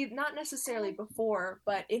 not necessarily before,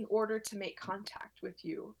 but in order to make contact with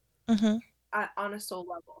you Hmm. on a soul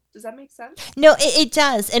level. Does that make sense? No, it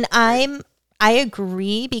does. And I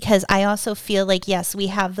agree, because I also feel like, yes, we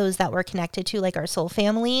have those that we're connected to, like our soul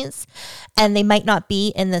families, and they might not be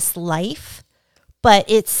in this life, but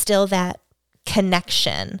it's still that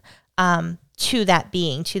connection, to that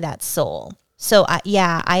being, to that soul. So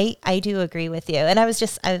yeah, I do agree with you. And I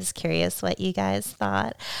was curious what you guys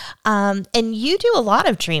thought. And you do a lot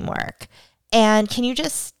of dream work. And can you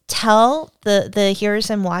just tell the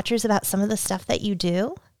hearers and watchers about some of the stuff that you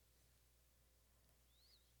do?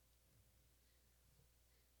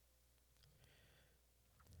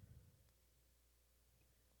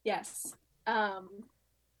 Yes. Um,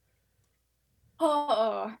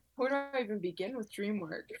 oh, where do I even begin with dream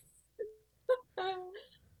work?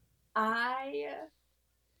 I,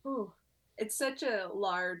 ooh, it's such a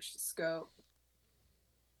large scope.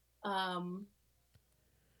 Um,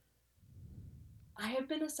 I have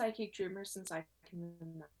been a psychic dreamer since I can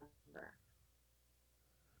remember.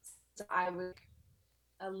 So I was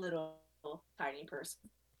a little tiny person.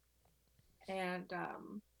 And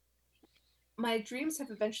my dreams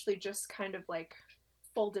have eventually just kind of like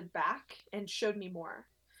folded back and showed me more.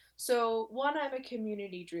 So, one, I'm a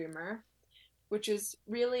community dreamer, which is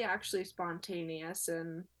really actually spontaneous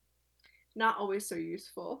and not always so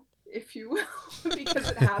useful, if you will, because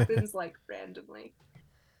it happens like randomly.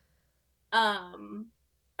 Um,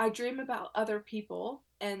 I dream about other people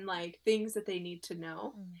and like things that they need to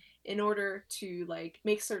know in order to like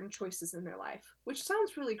make certain choices in their life, which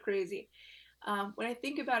sounds really crazy. When I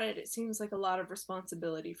think about it, it seems like a lot of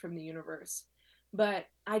responsibility from the universe, but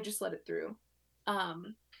I just let it through.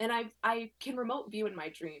 And I can remote view in my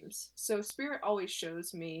dreams, so spirit always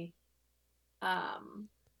shows me um,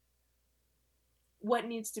 what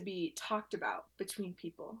needs to be talked about between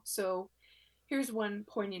people. So here's one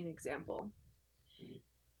poignant example.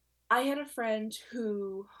 I had a friend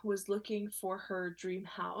who was looking for her dream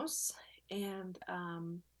house, and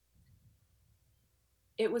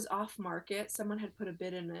it was off market. Someone had put a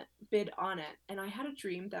bid on it, and I had a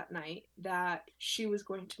dream that night that she was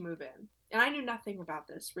going to move in. And I knew nothing about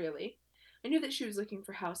this really. I knew that she was looking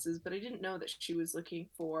for houses, but I didn't know that she was looking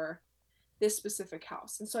for this specific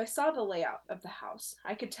house. And so I saw the layout of the house.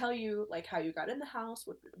 I could tell you like how you got in the house,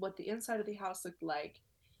 what the inside of the house looked like.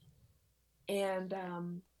 And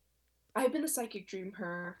I've been a psychic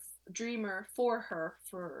dreamer for her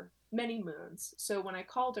for many moons. So when I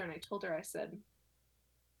called her and I told her, I said,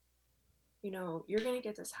 you're going to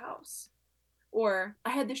get this house. Or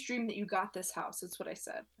I had this dream that you got this house. That's what I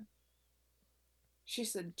said. She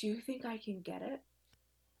said, "Do you think I can get it?"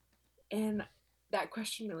 And that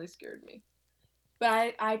question really scared me.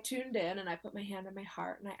 But I tuned in and I put my hand on my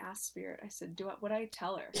heart and I asked Spirit, I said, what I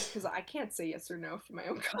tell her? Because I can't say yes or no from my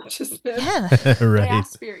own consciousness. Yeah. But I Right.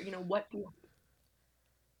 asked Spirit, what do you.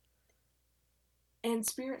 And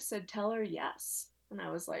Spirit said, tell her yes. And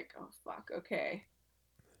I was like, oh, fuck, okay.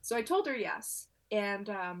 So I told her yes. And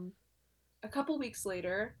a couple weeks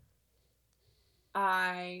later,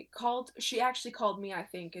 she actually called me, I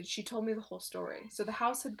think, and she told me the whole story. So the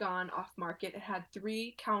house had gone off market. It had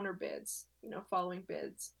 3 counter bids, following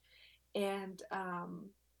bids. And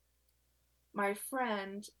my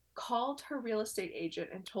friend called her real estate agent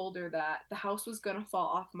and told her that the house was going to fall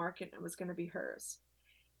off market and was going to be hers.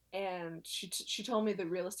 And she told me the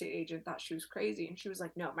real estate agent thought she was crazy. And she was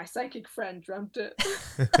like, no, my psychic friend dreamt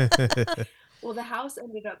it. Well, the house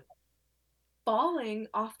ended up falling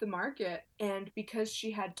off the market, and because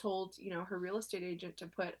she had told her real estate agent to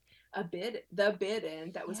put the bid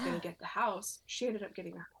in that was going Yeah. to get the house, she ended up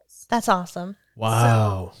getting the house. That's awesome.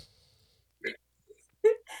 Wow. So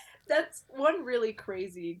that's one really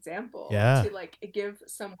crazy example Yeah. to like give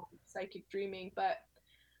someone psychic dreaming. But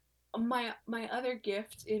my other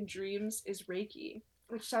gift in dreams is Reiki,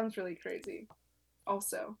 which sounds really crazy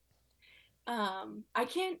also. I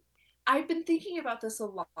can't I've been thinking about this a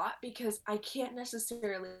lot because I can't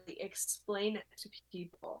necessarily explain it to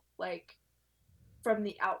people like from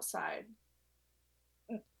the outside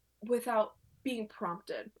without being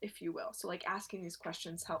prompted, if you will. So like asking these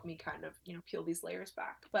questions helped me kind of, peel these layers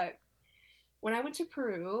back. But when I went to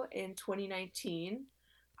Peru in 2019,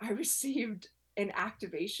 I received an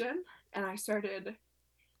activation, and I started,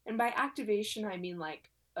 and by activation I mean like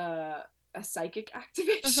a psychic Hmm.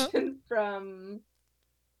 activation from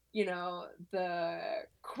you know, the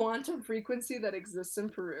quantum frequency that exists in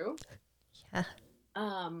Peru. Yeah.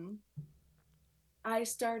 I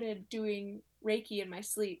started doing Reiki in my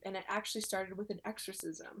sleep, and it actually started with an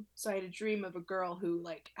exorcism. So I had a dream of a girl who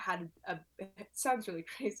like had it sounds really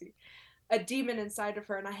crazy, a demon inside of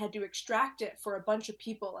her, and I had to extract it for a bunch of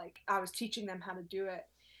people. Like I was teaching them how to do it.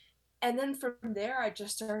 And then from there, I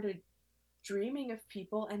just started dreaming of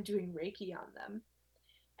people and doing Reiki on them.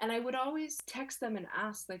 And I would always text them and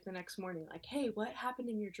ask, like the next morning, like, hey, what happened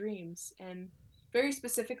in your dreams? And very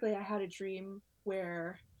specifically, I had a dream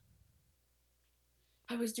where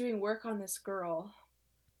I was doing work on this girl,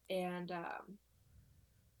 and I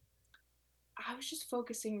was just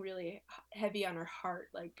focusing really heavy on her heart.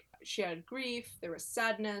 Like she had grief, there was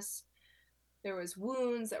sadness, there was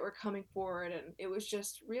wounds that were coming forward, and it was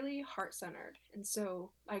just really heart centered. And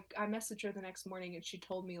so I messaged her the next morning, and she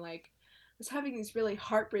told me like I was having these really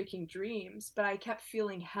heartbreaking dreams, but I kept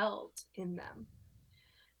feeling held in them.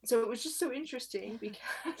 So it was just so interesting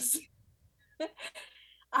because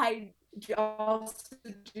I also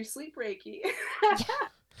do sleep Reiki,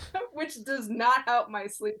 which does not help my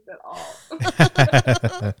sleep at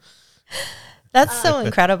all. That's so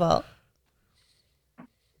incredible.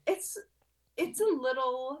 It's a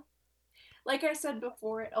little, like I said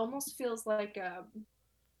before, it almost feels like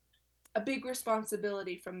a big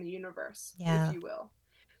responsibility from the universe, Yeah. if you will.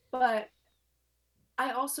 But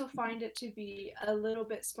I also find it to be a little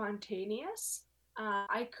bit spontaneous.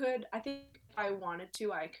 I think if I wanted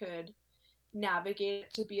to, I could navigate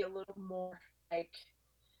it to be a little more like,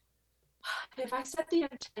 if I set the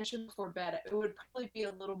intention before bed, it would probably be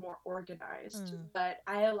a little more organized. But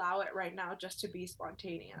I allow it right now just to be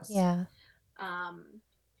spontaneous. Yeah.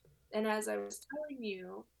 And as I was telling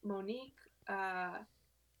you, Monique,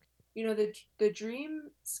 you know, the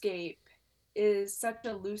dreamscape is such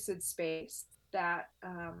a lucid space that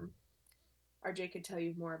RJ could tell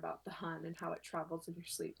you more about the Hun and how it travels in your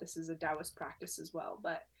sleep. This is a Taoist practice as well,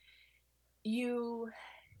 but you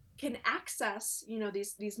can access, you know,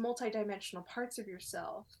 these multidimensional parts of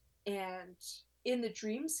yourself, and in the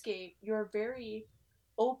dreamscape, you're very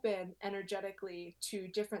open energetically to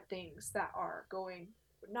different things that are going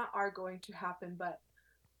to happen, but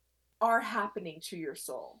are happening to your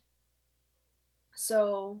soul.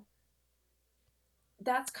 So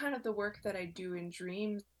that's kind of the work that I do in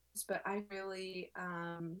dreams, but I really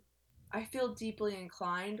I feel deeply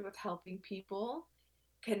inclined with helping people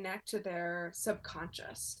connect to their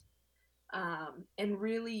subconscious, and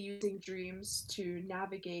really using dreams to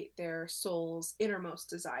navigate their soul's innermost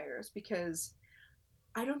desires, because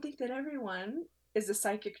I don't think that everyone is a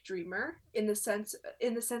psychic dreamer in the sense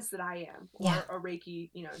that I am, or Yeah. a Reiki,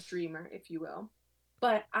 you know, dreamer, if you will.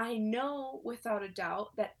 But I know without a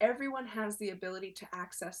doubt that everyone has the ability to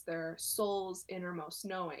access their soul's innermost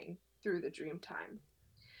knowing through the dream time.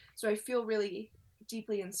 So I feel really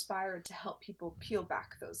deeply inspired to help people peel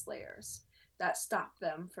back those layers that stop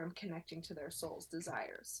them from connecting to their soul's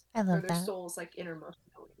desires, I or love their that. soul's like innermost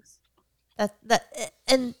knowings.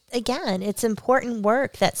 And again, it's important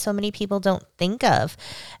work that so many people don't think of.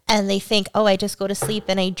 And they think, oh, I just go to sleep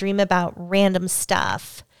and I dream about random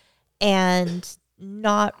stuff, and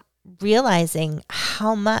not realizing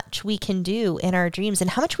how much we can do in our dreams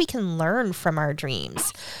and how much we can learn from our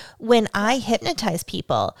dreams. When I hypnotize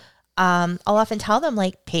people, I'll often tell them,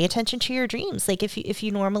 like, pay attention to your dreams. Like if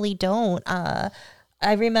you normally don't,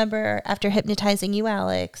 I remember after hypnotizing you,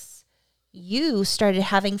 Alex, you started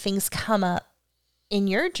having things come up in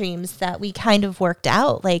your dreams that we kind of worked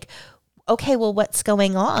out. Like, okay, well, what's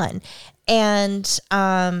going on? And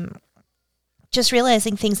just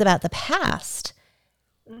realizing things about the past.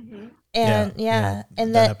 Mm-hmm. And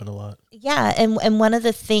and that happened a lot. Yeah, and one of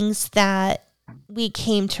the things that we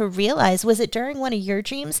came to realize, was it during one of your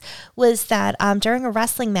dreams, was that during a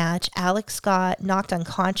wrestling match, Alex got knocked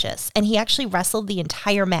unconscious, and he actually wrestled the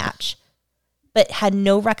entire match, but had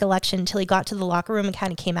no recollection until he got to the locker room and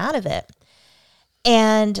kind of came out of it.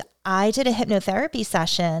 And I did a hypnotherapy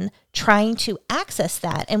session trying to access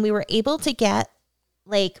that, and we were able to get,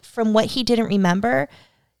 like, from what he didn't remember,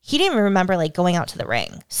 he didn't even remember, like, going out to the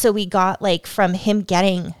ring. So we got, like, from him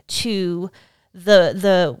getting to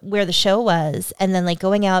the where the show was, and then, like,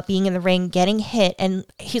 going out, being in the ring, getting hit, and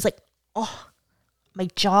he's like, oh, my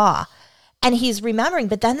jaw. And he's remembering,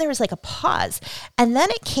 but then there was like a pause. And then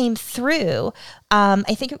it came through,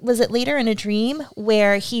 I think it was later in a dream,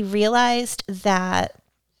 where he realized that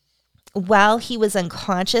while he was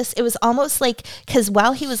unconscious, it was almost like, because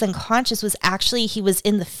while he was unconscious was actually, he was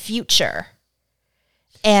in the future.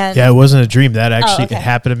 And yeah, it wasn't a dream. That actually okay. It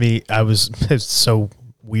happened to me. It's so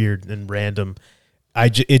weird and random.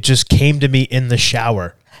 It just came to me in the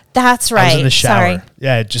shower. That's I was in right. the shower. Sorry.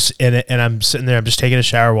 Yeah, and I'm sitting there. I'm just taking a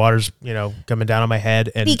shower. Water's coming down on my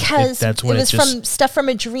head, and Because that's when it was just from stuff from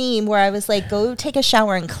a dream where I was like, go take a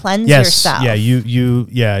shower and cleanse yes, yourself.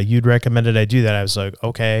 yeah. You'd recommended I do that. I was like,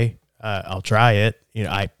 okay, I'll try it.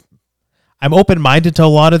 I'm open minded to a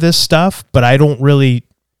lot of this stuff, but I don't really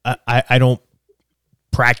I don't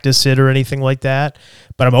practice it or anything like that.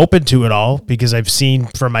 But I'm open to it all because I've seen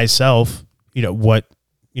for myself, what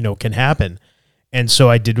can happen. And so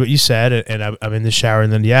I did what you said, and I'm in the shower,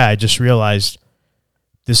 and then I just realized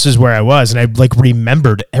this is where I was, and I like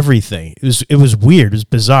remembered everything. It was weird, it was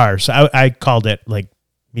bizarre. So I called it like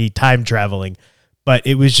me time traveling, but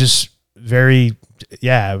it was just very,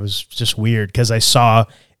 it was just weird because I saw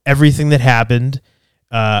everything that happened.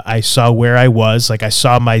 I saw where I was, like I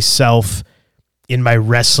saw myself in my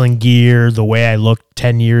wrestling gear, the way I looked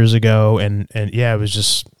 10 years ago, and it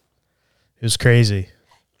was crazy.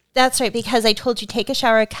 That's right, because I told you take a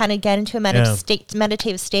shower, kind of get into a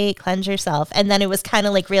meditative state, cleanse yourself, and then it was kind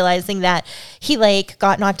of like realizing that he like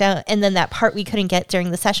got knocked out, and then that part we couldn't get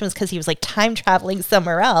during the session was because he was like time traveling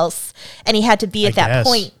somewhere else, and he had to be at that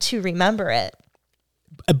point to remember it.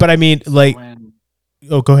 But I mean, like,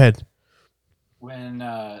 go ahead. When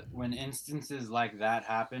instances like that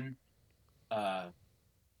happen,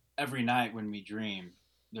 every night when we dream,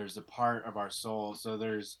 there's a part of our soul. So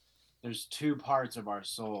there's two parts of our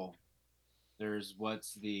soul. There's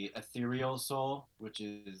what's the ethereal soul, which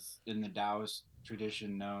is in the Taoist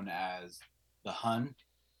tradition known as the Hun,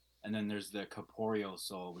 and then there's the corporeal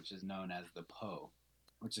soul, which is known as the Po,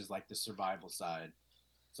 which is like the survival side.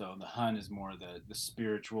 So the Hun is more the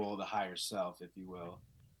spiritual, the higher self, if you will.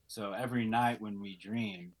 So every night when we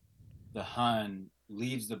dream, the Hun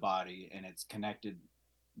leaves the body and it's connected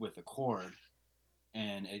with a cord,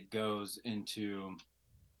 and it goes into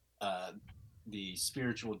the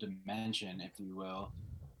spiritual dimension, if you will,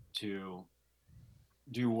 to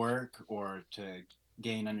do work or to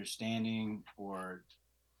gain understanding or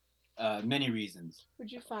many reasons.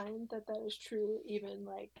 Would you find that is true even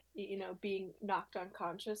like being knocked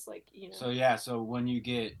unconscious, So when you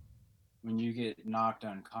get knocked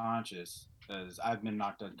unconscious, as I've been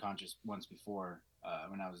knocked unconscious once before,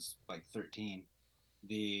 when I was like 13,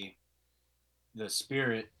 the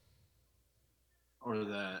spirit or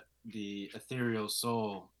the ethereal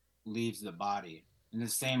soul leaves the body, and the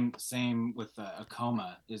same with a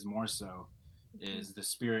coma is more so, is the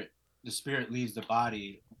spirit leaves the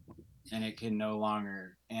body and it can no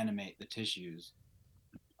longer animate the tissues,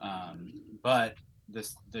 but the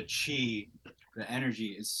chi, the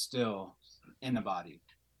energy is still in the body.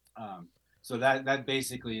 So that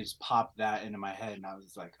basically just popped that into my head, and I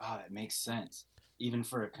was like, oh, that makes sense. Even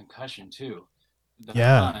for a concussion too, the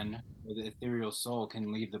Hun, or the ethereal soul,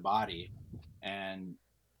 can leave the body and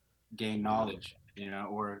gain knowledge,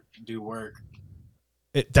 or do work.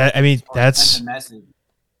 That's a message.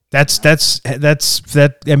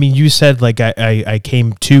 that. I mean, you said like I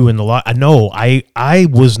came to in the lot. No, I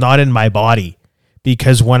was not in my body,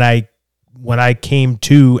 because when I came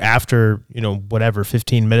to after whatever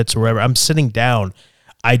 15 minutes or whatever, I'm sitting down.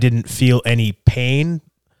 I didn't feel any pain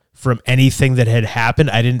from anything that had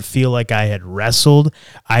happened. I didn't feel like I had wrestled.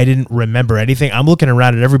 I didn't remember anything. I'm looking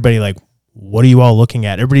around at everybody like, what are you all looking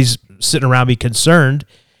at? Everybody's sitting around me concerned.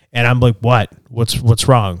 And I'm like, what? What's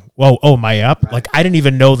wrong? Whoa, oh, am I up? Right. Like, I didn't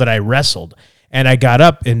even know that I wrestled. And I got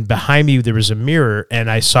up, and behind me there was a mirror,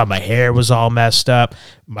 and I saw my hair was all messed up.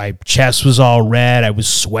 My chest was all red. I was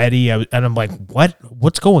sweaty. And I'm like,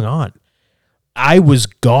 what's going on? I was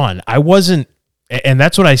gone. I wasn't, and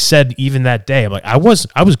that's what I said even that day. I'm like, I was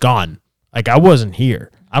gone. Like, I wasn't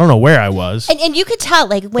here. I don't know where I was. And you could tell,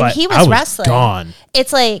 like, when he was wrestling, gone.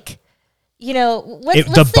 It's like,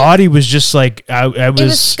 the body was just like I was. It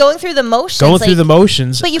was going through the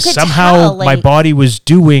motions. But you could somehow tell, like, my body was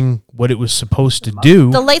doing what it was supposed to do.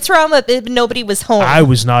 The lights were on, but nobody was home. I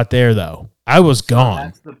was not there though. I was gone.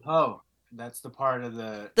 That's the Po. That's the part of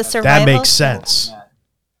the survival. That makes sense. Yeah.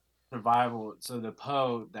 Survival. So the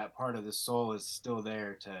Po, that part of the soul, is still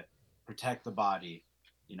there to protect the body,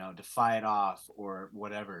 to fight off or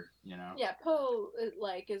whatever, Yeah, Po is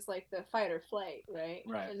like the fight or flight, right?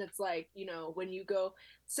 Right. And it's like, when you go,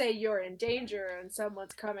 say you're in danger and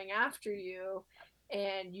someone's coming after you,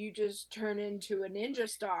 and you just turn into a ninja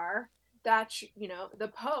star, that's, the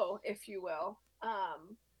Po, if you will. I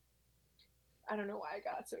don't know why I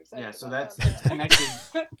got so excited. Yeah, so it's connected.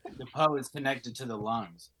 The Po is connected to the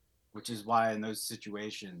lungs, which is why in those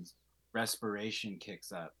situations, respiration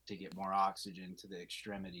kicks up to get more oxygen to the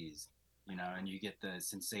extremities, and you get the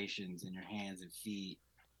sensations in your hands and feet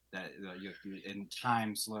that and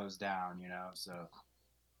time slows down, so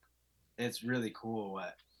it's really cool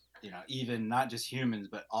even not just humans,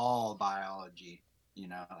 but all biology,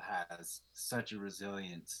 has such a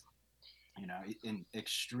resilience, in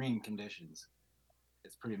extreme conditions.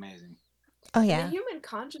 It's pretty amazing. Oh And the yeah. human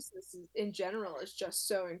consciousness in general is just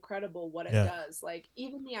so incredible what it Yeah. does. Like,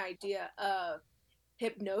 even the idea of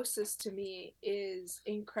hypnosis to me is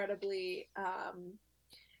incredibly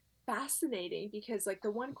fascinating, because like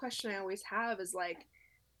the one question I always have is like,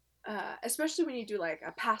 especially when you do like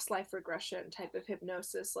a past life regression type of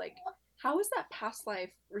hypnosis, like how is that past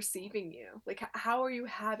life receiving you? Like how are you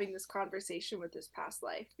having this conversation with this past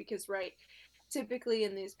life? Because right, typically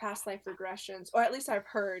in these past life regressions, or at least I've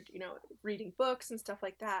heard, reading books and stuff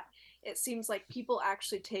like that, it seems like people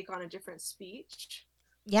actually take on a different speech,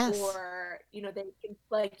 Yes. or they can,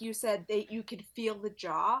 like you said, you can feel the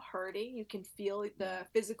jaw hurting, you can feel the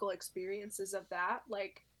physical experiences of that.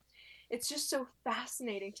 Like, it's just so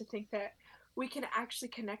fascinating to think that we can actually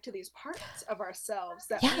connect to these parts of ourselves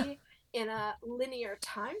that Yeah. we, in a linear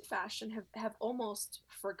time fashion, have almost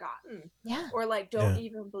forgotten, Yeah. or like don't Yeah.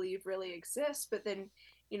 even believe really exist. But then,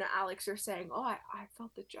 Alex, you're saying, oh, I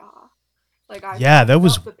felt the jaw, like Yeah, I that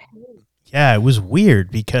was felt the pain. yeah, it was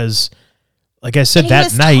weird because like I And said he that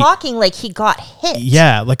was night, talking like he got hit.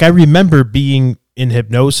 yeah, like I remember being in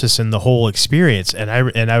hypnosis and the whole experience, and I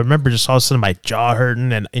remember just all of a sudden my jaw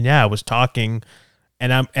hurting, and yeah, I was talking,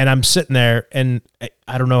 and I'm sitting there, and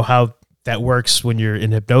I don't know how that works when you're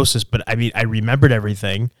in hypnosis, but I mean I remembered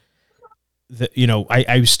everything.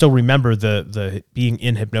 I still remember the being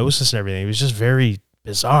in hypnosis and everything. It was just very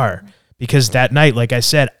bizarre because that night, like I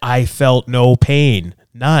said, I felt no pain,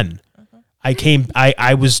 none.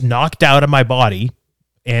 I was knocked out of my body,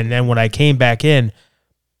 and then when I came back in,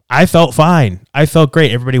 I felt fine. I felt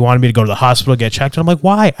great. Everybody wanted me to go to the hospital, get checked. And I'm like,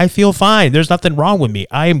 why? I feel fine. There's nothing wrong with me.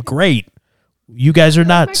 I am great. You guys are You're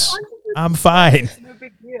like, my nuts. consciousness I'm is fine, fine. it's no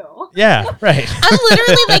big deal. Yeah, right. I'm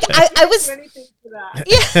literally like I You do was anything for that.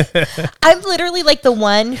 yeah. I'm literally like the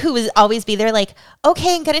one who would always be there like,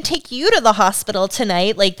 okay, I'm gonna take you to the hospital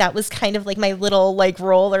tonight. Like that was kind of like my little like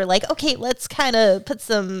role, or like, okay, let's kind of put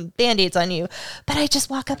some band-aids on you. But I just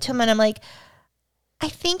walk up to him and I'm like, I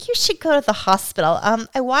think you should go to the hospital.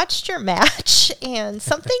 I watched your match and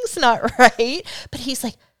something's not right. But he's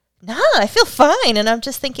like, nah, I feel fine. And I'm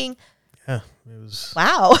just thinking, Yeah, it was.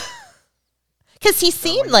 wow. Because he So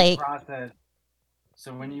seemed when you like, process,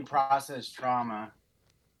 so when you process trauma,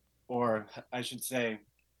 or I should say,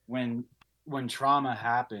 when when trauma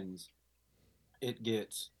happens, it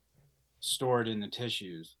gets stored in the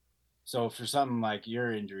tissues. So for something like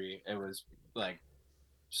your injury, it was like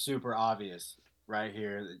super obvious right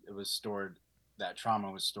here. It was stored. That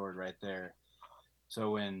trauma was stored right there.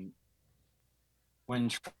 So when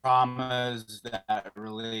traumas that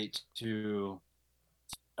relate to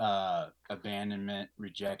abandonment,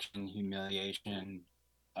 rejection, humiliation,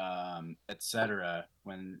 etc.,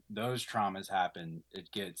 when those traumas happen,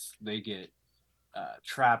 they get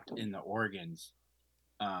trapped in the organs.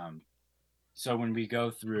 Um, so when we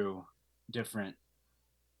go through different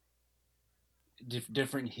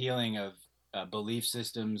different healing of belief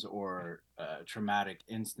systems or traumatic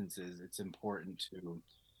instances, it's important to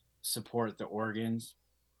support the organs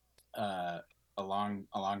uh,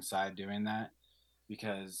 alongside doing that,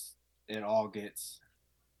 because it all gets,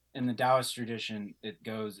 in the Taoist tradition, it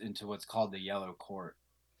goes into what's called the yellow court,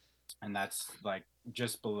 and that's like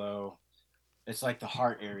just below. It's like the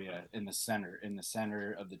heart area in the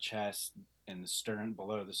center of the chest, in the sternum,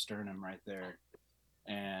 below the sternum, right there,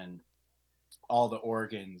 and all the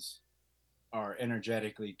organs are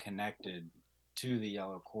energetically connected to the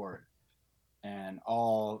yellow cord, and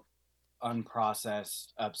all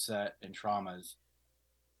unprocessed upset and traumas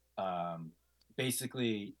um,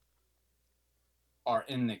 basically are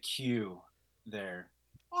in the queue there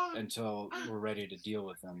until we're ready to deal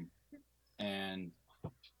with them. And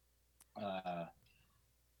uh,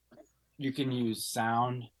 you can use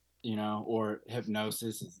sound, or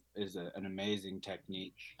hypnosis an amazing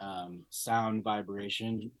technique. Sound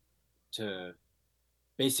vibration to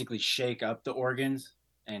basically shake up the organs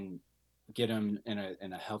and get them in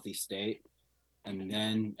a healthy state, and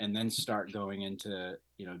then start going into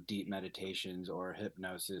deep meditations or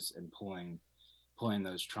hypnosis and pulling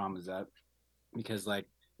those traumas up, because like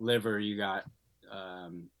liver, you got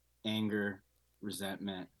anger,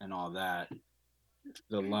 resentment, and all that.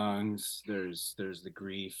 The lungs, there's the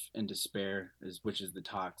grief and despair, which is the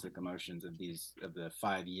toxic emotions of the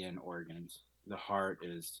five yin organs. The heart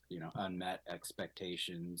is unmet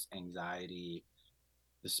expectations, anxiety.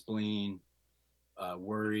 The spleen,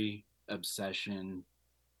 worry, obsession.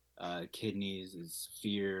 Kidneys is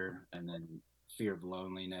fear, and then fear of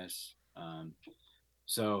loneliness.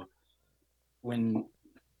 So when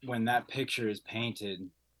when that picture is painted,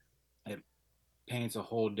 it paints a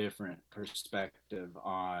whole different perspective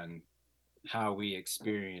on how we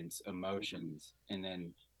experience emotions, and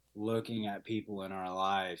then looking at people in our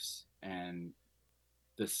lives and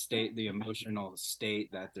the emotional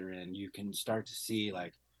state that they're in, you can start to see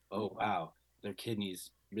like, oh wow, their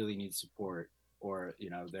kidneys really need support, or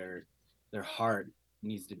their heart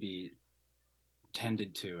needs to be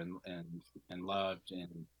tended to and loved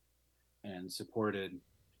and supported,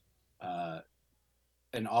 uh,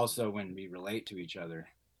 and also when we relate to each other,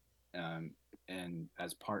 um, and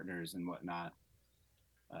as partners and whatnot,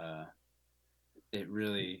 uh, it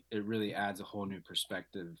really adds a whole new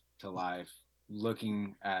perspective to life,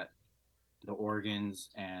 looking at the organs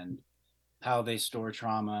and how they store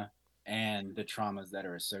trauma and the traumas that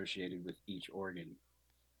are associated with each organ.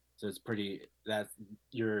 So it's pretty that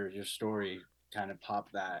your story kind of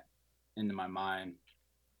popped that into my mind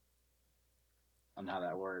on how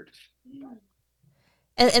that works.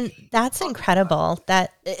 And that's incredible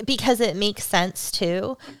that because it makes sense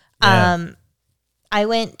too. Yeah. I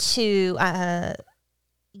went to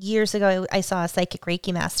years ago. I saw a psychic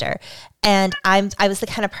Reiki master, and I was the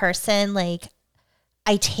kind of person like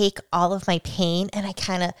I take all of my pain and I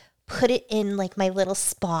kind of put it in like my little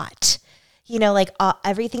spot. You know, like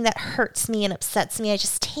everything that hurts me and upsets me, I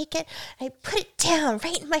just take it, I put it down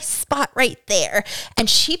right in my spot right there. And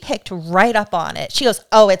she picked right up on it. She goes,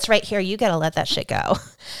 "Oh, it's right here. You got to let that shit go."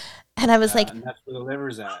 And I was like, And that's where the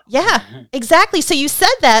liver's at. yeah, exactly. So you said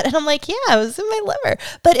that. And I'm like, yeah, it was in my liver.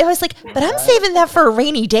 But I was like, but I'm saving that for a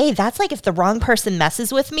rainy day. That's like if the wrong person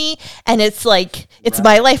messes with me and it's like, it's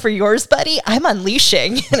my life or yours, buddy, I'm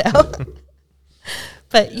unleashing, you know?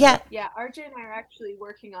 But yeah. Yeah, RJ and I are actually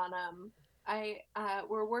working on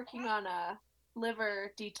we're working on a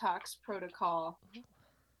liver detox protocol.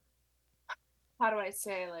 How do I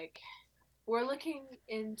say, like, we're looking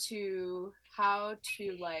into how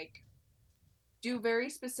to like do very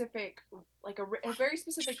specific, like a very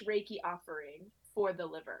specific Reiki offering for the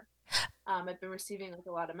liver. I've been receiving like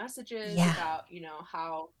a lot of messages Yeah. about,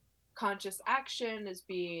 how conscious action is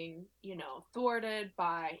being, thwarted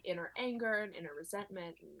by inner anger and inner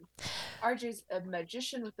resentment. And RJ's a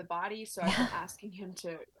magician with the body, so I've been asking him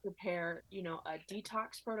to prepare, a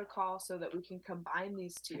detox protocol so that we can combine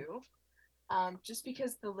these two. Just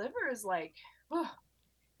because the liver is like,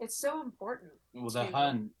 it's so important. Well,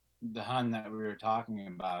 the hun that we were talking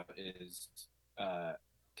about is uh,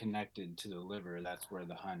 connected to the liver. That's where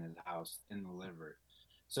the hun is housed, in the liver.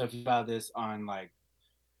 So if you about this on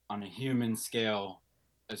a human scale,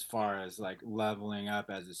 as far as like leveling up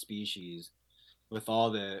as a species, with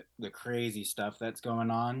all the crazy stuff that's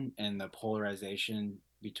going on and the polarization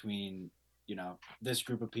between this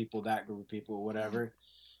group of people, that group of people, whatever,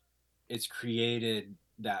 it's created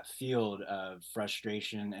that field of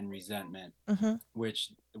frustration and resentment, Mm-hmm. which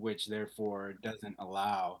therefore doesn't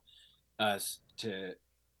allow us to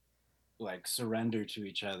like surrender to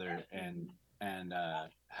each other and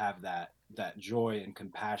have that joy and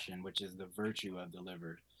compassion, which is the virtue of the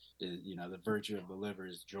liver. Is the virtue of the liver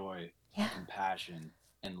is joy, Yeah. compassion,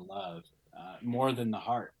 and love, more than the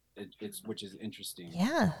heart. It's which is interesting.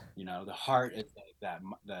 Yeah. The heart is like that,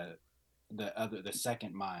 the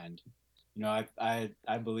second mind.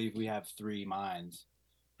 I believe we have three minds.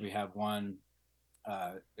 We have one,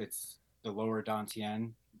 it's the lower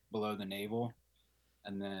dantian, below the navel,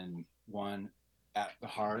 and then one at the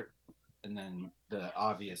heart, and then the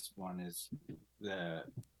obvious one is the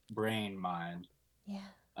brain mind.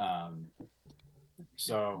 Yeah.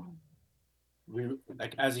 So we,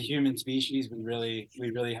 like, as a human species, we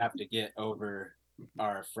really have to get over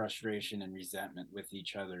our frustration and resentment with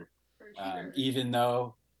each other, even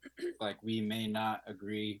though like we may not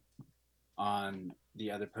agree on the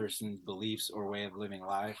other person's beliefs or way of living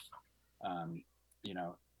life. um, you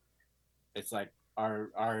know it's like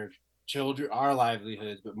our children, our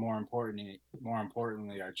livelihoods, but more importantly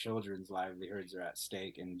our children's livelihoods are at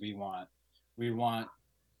stake, and we want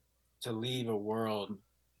to leave a world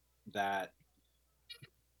that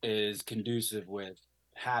is conducive with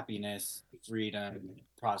happiness, freedom,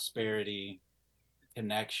 prosperity,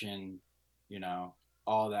 connection,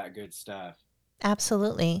 all that good stuff.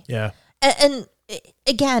 Absolutely. Yeah. And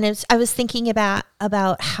again, I was thinking about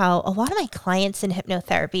how a lot of my clients in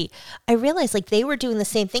hypnotherapy, I realized like they were doing the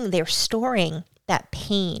same thing. They were storing that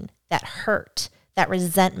pain, that hurt, that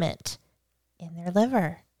resentment in their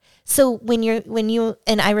liver. So when you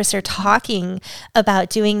and Iris are talking about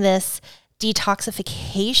doing this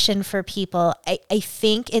detoxification for people, I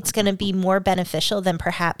think it's going to be more beneficial than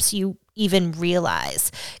perhaps you even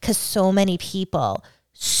realize, because so many people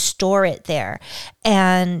store it there.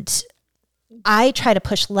 And I try to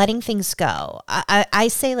push letting things go. I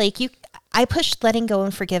say like I push letting go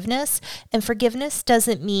and forgiveness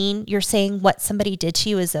doesn't mean you're saying what somebody did to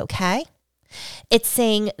you is okay. It's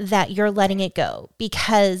saying that you're letting it go,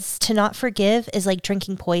 because to not forgive is like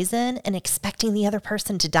drinking poison and expecting the other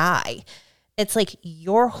person to die. It's like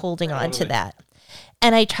you're holding on to that.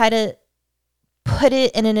 And I try to put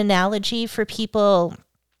it in an analogy for people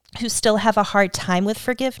who still have a hard time with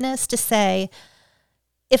forgiveness, to say,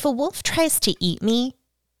 if a wolf tries to eat me,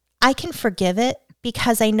 I can forgive it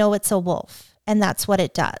because I know it's a wolf and that's what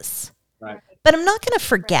it does. Right. But I'm not going to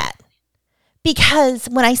forget, because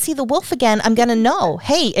when I see the wolf again, I'm going to know,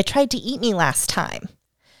 hey, it tried to eat me last time.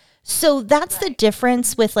 So that's the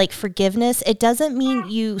difference with like forgiveness. It doesn't mean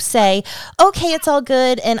you say, okay, it's all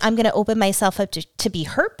good and I'm going to open myself up to be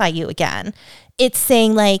hurt by you again. It's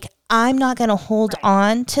saying like, I'm not going to hold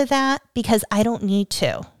on to that because I don't need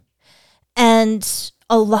to. And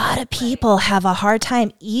a lot of people have a hard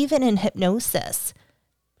time, even in hypnosis,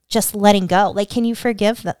 just letting go. Like, can you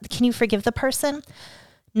forgive the person?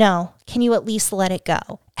 No. Can you at least let it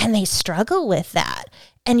go? And they struggle with that.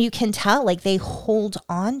 And you can tell, like, they hold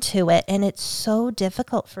on to it, and it's so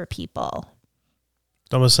difficult for people.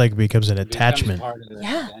 It's almost like it becomes an It becomes attachment. part of their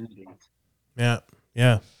Yeah. identity. Yeah.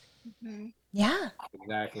 Yeah. Yeah.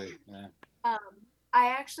 Exactly. Yeah. I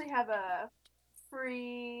actually have a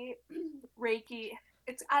free Reiki.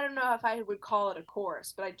 I don't know if I would call it a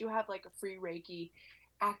course, but I do have like a free Reiki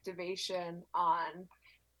activation on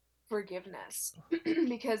forgiveness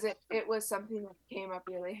because it was something that came up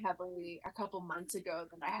really heavily a couple months ago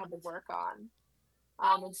that I had to work on.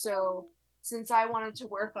 And so since I wanted to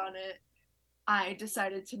work on it, I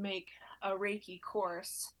decided to make a Reiki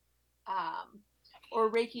course, or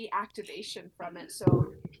Reiki activation from it.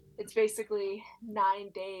 So it's basically 9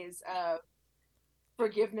 days of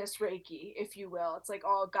forgiveness Reiki, if you will. It's like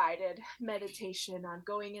all guided meditation on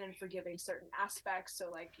going in and forgiving certain aspects. So,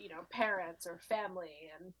 like, parents or family,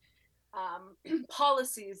 and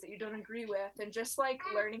policies that you don't agree with, and just like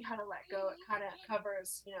learning how to let go. It kind of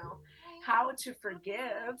covers, how to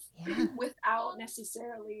forgive without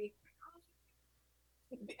necessarily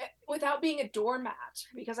without being a doormat,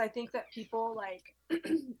 because I think that people like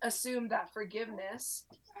assume that forgiveness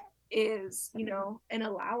is, an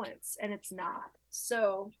allowance, and it's not.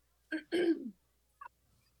 So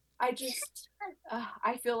I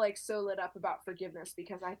feel like so lit up about forgiveness,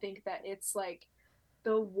 because I think that it's like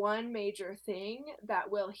the one major thing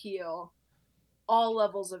that will heal all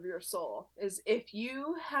levels of your soul. Is if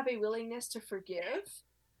you have a willingness to forgive,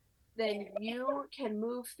 then you can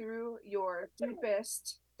move through your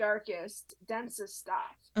deepest, darkest, densest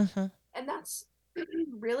stuff. Mm-hmm. And that's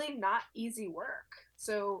really not easy work.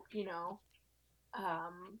 So,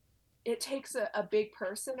 it takes a big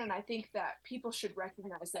person, and I think that people should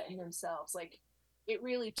recognize that in themselves. Like, it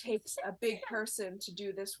really takes a big person to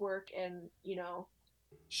do this work and,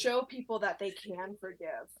 show people that they can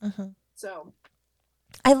forgive. Mm-hmm. So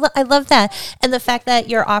I love that. And the fact that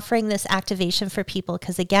you're offering this activation for people,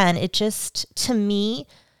 because again, it just, to me,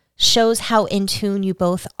 shows how in tune you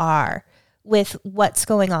both are with what's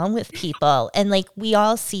going on with people. And like, we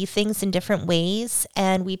all see things in different ways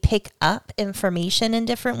and we pick up information in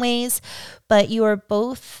different ways, but you are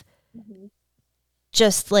both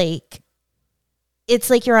just like, it's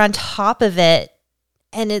like you're on top of it.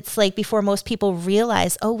 And it's like before most people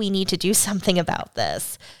realize, oh, we need to do something about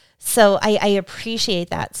this. So I appreciate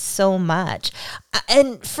that so much.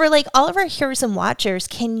 And for like all of our hearers and watchers,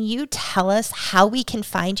 can you tell us how we can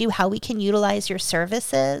find you, how we can utilize your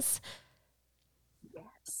services?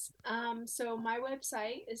 yes. So my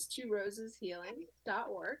website is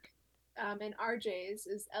tworoseshealing.org. And RJ's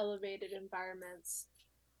is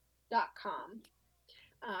elevatedenvironments.com.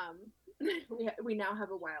 We now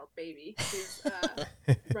have a wild baby who's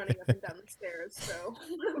running up and down the stairs, so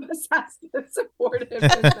one of us has to support him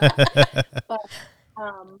in that. But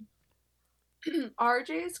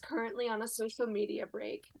RJ is currently on a social media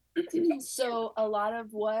break, so a lot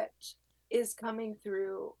of what is coming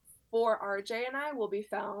through for RJ and I will be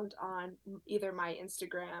found on either my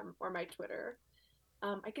Instagram or my Twitter.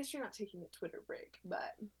 I guess you're not taking a Twitter break,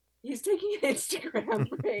 but he's taking an Instagram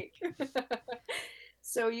break.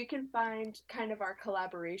 So you can find kind of our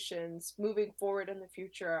collaborations moving forward in the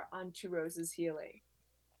future on Two Roses Healing.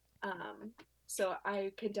 So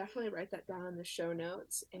I could definitely write that down in the show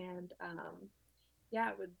notes, and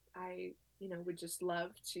yeah, would just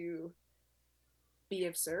love to be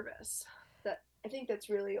of service. That I think that's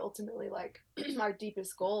really ultimately like our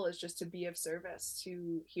deepest goal, is just to be of service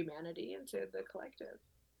to humanity and to the collective.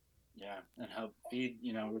 Yeah, and help feed.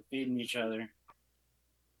 We're feeding each other.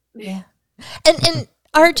 Yeah. And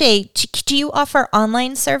RJ, do you offer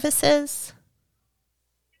online services?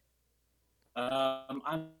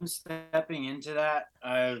 I'm stepping into that.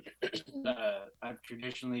 I've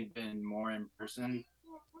traditionally been more in person,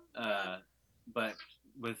 but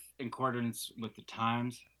in accordance with the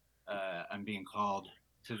times, I'm being called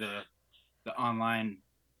to the online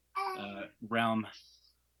realm.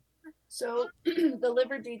 So the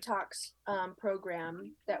liver detox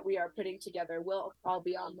program that we are putting together will all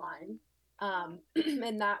be online.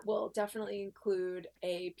 And that will definitely include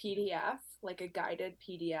a PDF, like a guided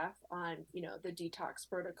PDF on, the detox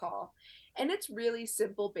protocol. And it's really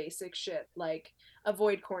simple, basic shit like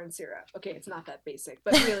avoid corn syrup. Okay, it's not that basic,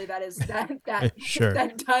 but really that Sure.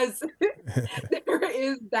 that does there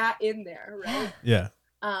is that in there, right? Yeah.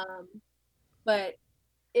 But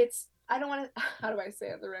it's I don't want to. How do I say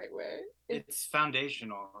it the right way? It's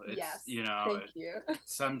foundational. It's, yes. Thank you.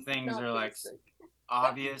 Some things Not are like basic.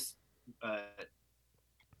 obvious, but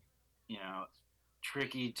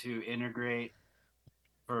tricky to integrate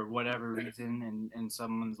for whatever reason in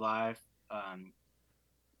someone's life.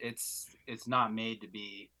 It's not made to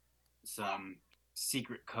be some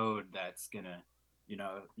secret code that's gonna,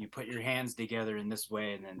 you put your hands together in this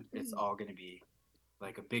way, and then it's all gonna be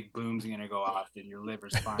like a big boom's gonna go off, and your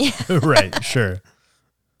liver's fine. Right. Sure.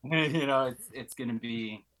 It's gonna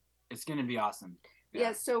be awesome.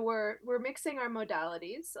 Yeah, so we're mixing our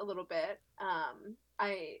modalities a little bit.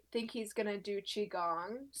 I think he's gonna do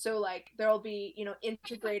qigong, so like there'll be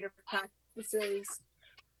integrative practices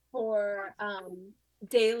for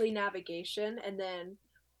daily navigation, and then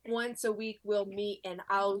once a week we'll meet and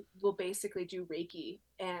we'll basically do Reiki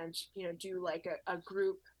and do like a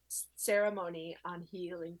group ceremony on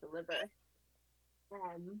healing the liver.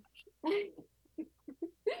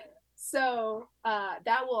 So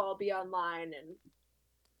that will all be online, and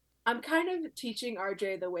I'm kind of teaching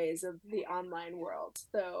RJ the ways of the online world,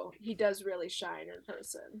 though he does really shine in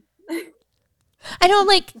person. I know,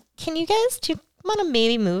 like, can you guys want to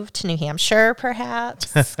maybe move to New Hampshire,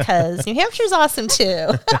 perhaps? Because New Hampshire's awesome, too.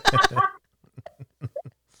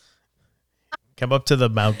 Come up to the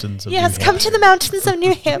mountains of Yes, New come to the Hampshire. mountains of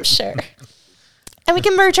New Hampshire. And we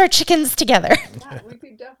can merge our chickens together. Yeah, we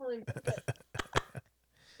could definitely.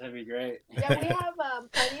 That'd be great. Yeah, we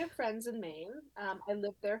have plenty of friends in Maine. I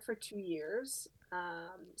lived there for 2 years.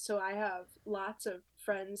 So I have lots of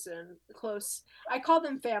friends and close. I call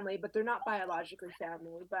them family, but they're not biologically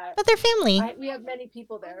family. But But they're family. we have many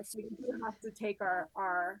people there, so we have to take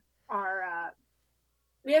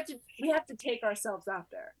we have to take ourselves out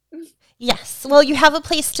there. Yes. Well, you have a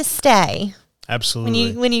place to stay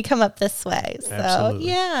Absolutely. when you come up this way. So, Absolutely.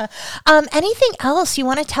 yeah. Anything else you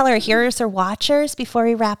want to tell our hearers or watchers before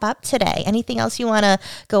we wrap up today? Anything else you want to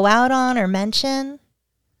go out on or mention?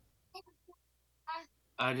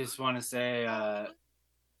 I just want to say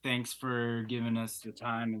thanks for giving us the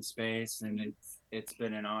time and space, and it's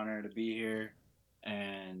been an honor to be here,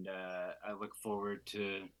 and I look forward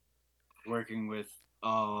to working with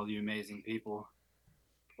all you amazing people.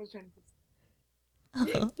 And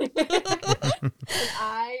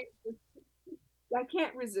I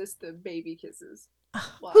can't resist the baby kisses.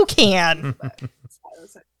 Well, Who can? but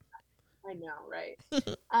I know, right?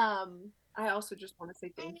 I also just want to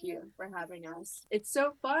say thank you for having us. It's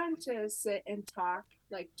so fun to sit and talk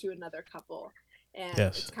like to another couple, and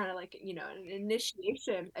Yes. it's kind of like an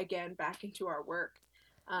initiation again back into our work.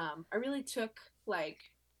 I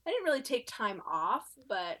didn't really take time off,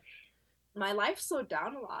 but my life slowed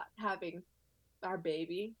down a lot having our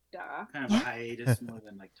baby. Duh. Kind of a hiatus more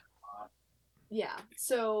than like time off. Yeah,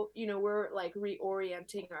 so we're like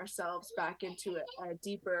reorienting ourselves back into a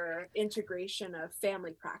deeper integration of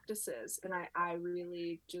family practices, and I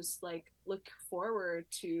really just like look forward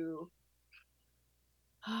to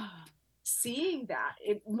seeing that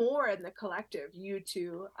more in the collective. You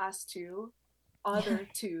two, us two, other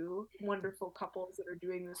two wonderful couples that are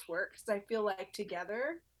doing this work, because I feel like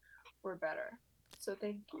together we're better. So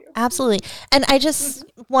thank you. Absolutely. And I just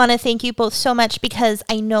want to thank you both so much, because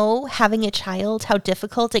I know having a child, how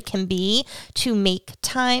difficult it can be to make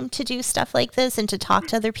time to do stuff like this and to talk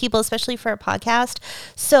to other people, especially for a podcast.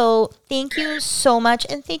 So thank you so much.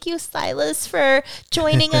 And thank you, Silas, for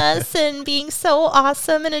joining us and being so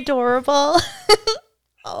awesome and adorable.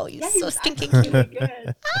 Oh, he's so stinking cute. Really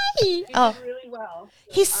good. Hi. He Oh, did really well.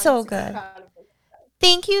 he's so I'm super good. proud of him.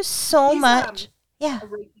 Thank you so He's, much. Yeah. A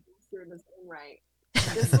Reiki master in his own right.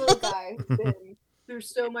 This little guy has been through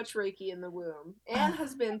so much Reiki in the womb and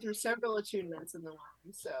has been through several attunements in the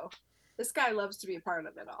womb. So this guy loves to be a part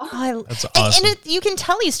of it all. Oh, That's awesome. and you can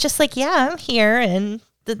tell he's just like, yeah, I'm here, and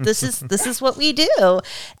This is what we do.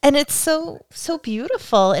 And it's so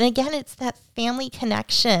beautiful. And again, it's that family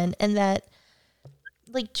connection and that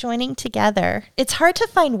like joining together. It's hard to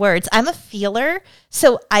find words. I'm a feeler,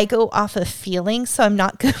 so I go off of feeling, so I'm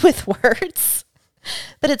not good with words.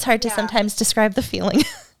 But it's hard to sometimes describe the feeling.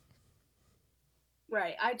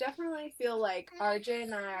 Right. I definitely feel like RJ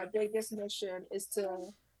and I, our biggest mission is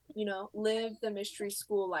to, live the mystery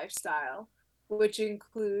school lifestyle, which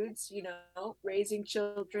includes, raising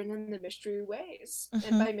children in the mystery ways.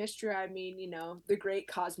 And by mystery, I mean, the great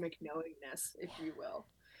cosmic knowingness, if you will.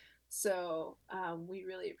 So we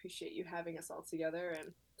really appreciate you having us all together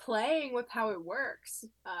and playing with how it works,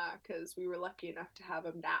 because we were lucky enough to have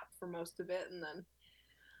him nap for most of it, and then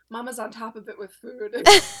Mama's on top of it with food.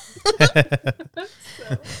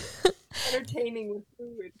 So entertaining with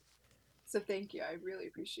food. So thank you. I really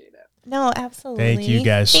appreciate it. No, absolutely. Thank you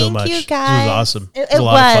guys so much. Thank you This guys. was awesome. It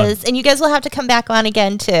was. And you guys will have to come back on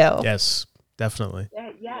again too. Yes, definitely.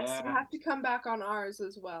 Yes, you have to come back on ours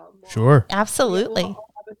as well. Sure. Absolutely. We'll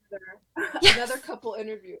have another couple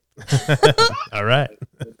interviews. All right.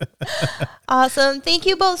 Awesome. Thank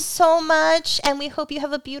you both so much. And we hope you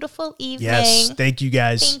have a beautiful evening. Yes. Thank you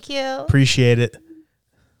guys. Thank you. Appreciate it.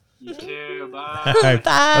 You too. Bye. All right. Bye.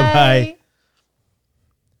 Bye-bye.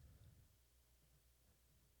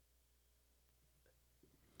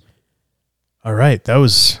 All right. That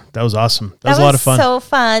was awesome. That was a lot of fun. So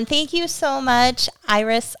fun. Thank you so much,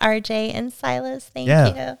 Iris, RJ, and Silas. Thank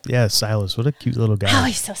you. Yeah, Silas. What a cute little guy. Oh,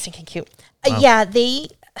 he's so stinking cute. Wow. Yeah, they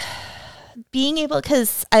being able,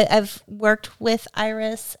 because I've worked with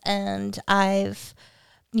Iris and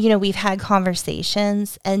we've had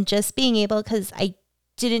conversations, and just being able, because I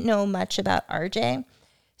didn't know much about RJ.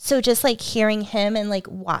 So just like hearing him and like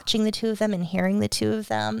watching the two of them and hearing the two of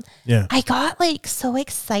them, I got like so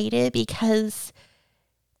excited, because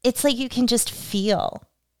it's like you can just feel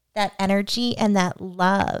that energy and that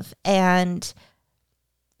love. And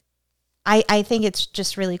I think it's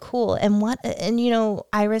just really cool. And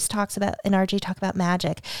Iris talks about and RJ talk about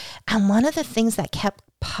magic. And one of the things that kept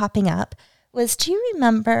popping up was, do you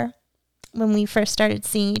remember when we first started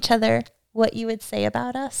seeing each other, what you would say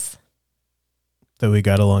about us? That we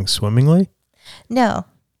got along swimmingly? No,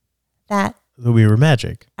 that we were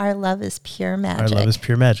magic. Our love is pure magic. Our love is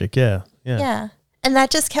pure magic. Yeah. Yeah. And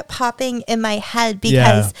that just kept popping in my head,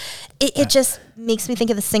 because it just makes me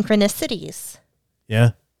think of the synchronicities.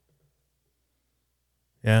 Yeah.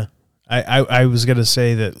 Yeah. I was going to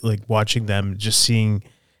say that, like, watching them, just seeing,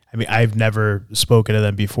 I mean, I've never spoken to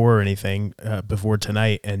them before or anything before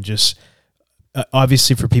tonight. And just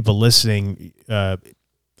obviously for people listening,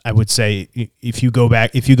 I would say if you go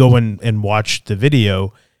and watch the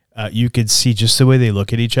video, you could see just the way they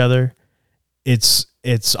look at each other.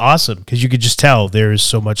 It's awesome, because you could just tell there's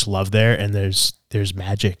so much love there, and there's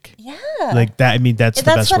magic. Yeah. Like that. I mean, that's the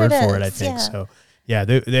best word for it, I think. Yeah. So yeah,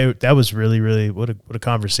 that was really, really, what a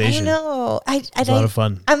conversation. I know. It was a lot of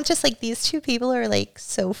fun. I'm just like, these two people are like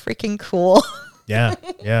so freaking cool. Yeah.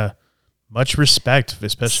 Yeah. Much respect,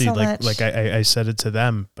 especially So like much. I said it to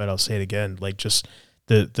them, but I'll say it again. Like, just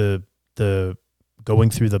the going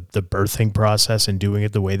through the birthing process and doing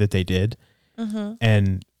it the way that they did,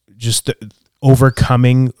 and just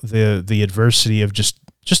overcoming the adversity of just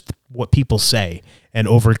what people say, and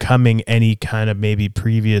overcoming any kind of maybe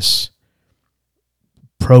previous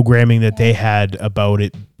programming that they had about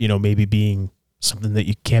it, maybe being something that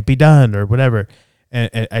you can't be done or whatever.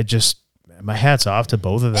 And I just, my hat's off to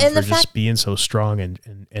both of them And for the just fact- being so strong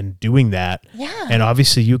and doing that. Yeah. And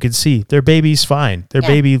obviously you can see their baby's fine. Their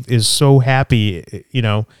baby is so happy,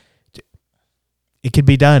 it could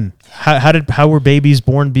be done. How were babies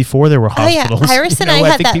born before there were hospitals? Oh yeah, Iris and I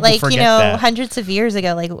had think that, people like, forget that. hundreds of years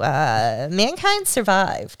ago. Like, mankind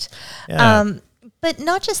survived. Yeah. But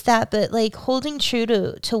not just that, but like holding true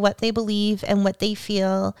to what they believe and what they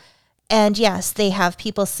feel. And yes, they have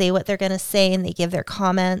people say what they're going to say, and they give their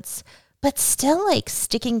comments, but still like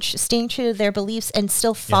staying true to their beliefs, and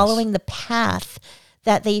still following the path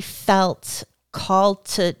that they felt called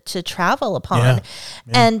to travel upon. Yeah.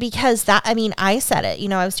 And because that, I mean, I said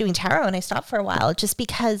it, I was doing tarot and I stopped for a while, just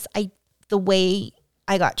because the way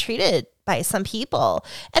I got treated by some people,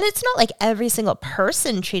 and it's not like every single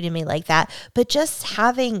person treated me like that, but just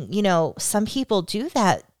having, some people do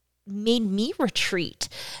that made me retreat.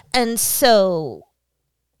 And so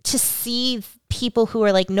to see people who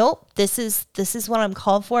are like, nope, this is what I'm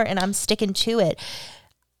called for, and I'm sticking to it,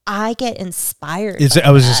 I get inspired.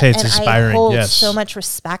 I was going to say, it's and inspiring. I hold Yes. so much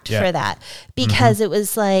respect for that, because it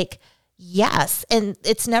was like, yes, and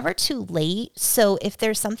it's never too late. So if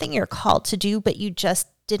there's something you're called to do, but you just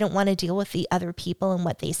didn't want to deal with the other people and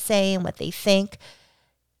what they say and what they think,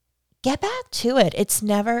 get back to it. It's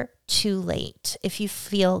never too late if you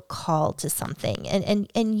feel called to something,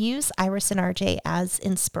 and use Iris and RJ as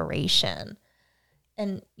inspiration.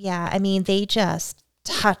 And yeah, I mean, they just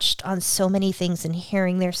touched on so many things and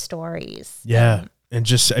hearing their stories. Yeah. And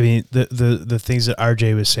just, I mean, the things that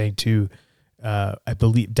RJ was saying too, I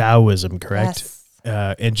believe Taoism, correct?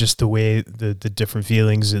 Yes. And just the way the different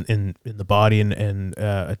feelings in the body and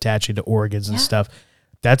attaching to organs and stuff.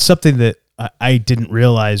 That's something that I didn't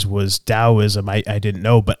realize was Taoism. I didn't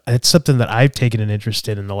know, but it's something that I've taken an interest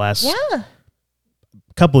in the last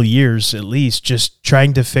couple of years, at least, just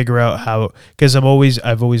trying to figure out how, because I've always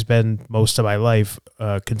been most of my life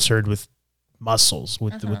concerned with muscles,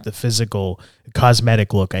 with the physical,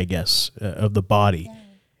 cosmetic look, I guess, of the body.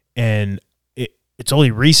 And it's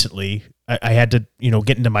only recently I had to,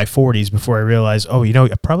 get into my 40s before I realized, I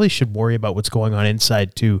probably should worry about what's going on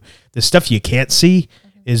inside too. The stuff you can't see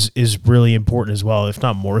is really important as well, if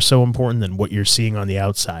not more so important than what you're seeing on the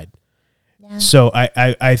outside. Yeah. So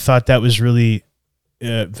I thought that was really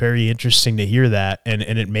very interesting to hear that, and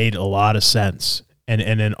it made a lot of sense.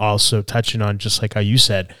 And then also touching on, just like how you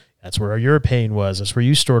said, that's where your pain was. That's where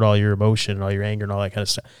you stored all your emotion and all your anger and all that kind of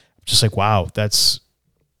stuff. Just like, wow, that's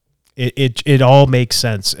it all makes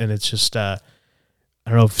sense. And it's just, I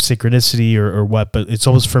don't know if synchronicity or what, but it's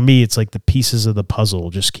almost, for me, it's like the pieces of the puzzle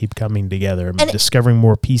just keep coming together and discovering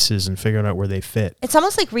more pieces and figuring out where they fit. It's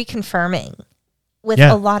almost like reconfirming with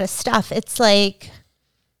a lot of stuff. It's like,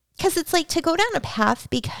 because it's like to go down a path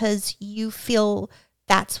because you feel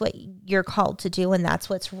that's what you're called to do and that's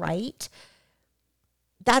what's right.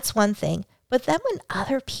 That's one thing. But then when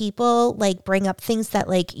other people like bring up things that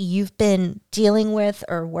like you've been dealing with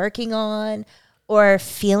or working on or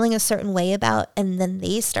feeling a certain way about, and then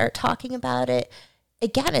they start talking about it,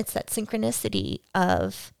 again, it's that synchronicity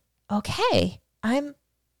of, okay, I am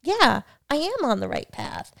on the right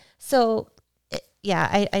path. So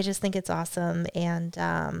I just think it's awesome. And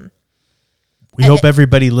we hope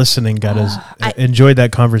everybody listening enjoyed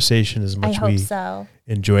that conversation as much as we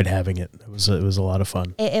enjoyed having it. It was a lot of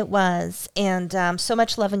fun. It was. And so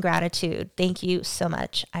much love and gratitude. Thank you so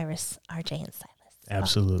much, Iris, RJ, and Silas.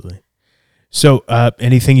 Absolutely. So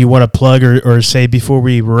anything you want to plug or say before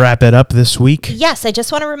we wrap it up this week? Yes, I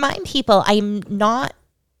just want to remind people I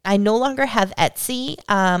no longer have Etsy.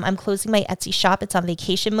 I'm closing my Etsy shop. It's on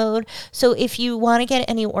vacation mode. So if you want to get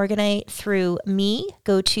any Organite through me,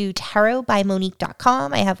 go to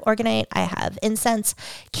tarotbymonique.com. I have Organite. I have incense,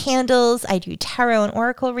 candles. I do tarot and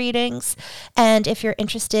oracle readings. And if you're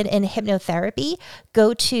interested in hypnotherapy,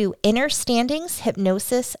 go to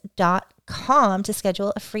innerstandingshypnosis.com to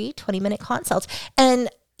schedule a free 20-minute consult. And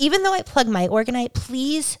even though I plug my Organite,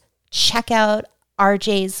 please check out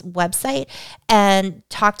RJ's website and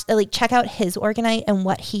check out his Organite and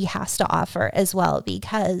what he has to offer as well,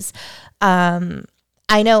 because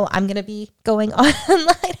I know I'm going to be going online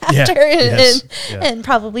after and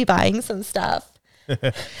probably buying some stuff.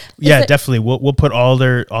 Definitely. We'll put all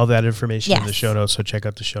that information in the show notes. So check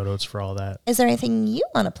out the show notes for all that. Is there anything you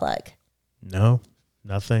want to plug? No,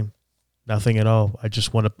 nothing at all. I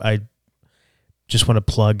just want to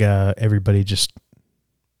plug everybody. Just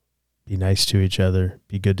be nice to each other.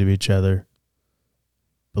 Be good to each other.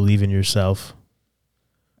 Believe in yourself.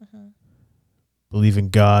 Believe in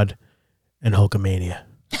God and Hulkamania.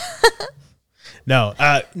 No,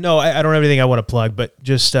 I don't have anything I want to plug, but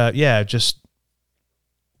just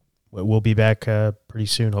we'll be back pretty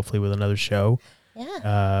soon, hopefully with another show.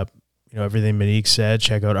 Yeah. Everything Monique said,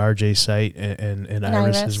 check out RJ's site and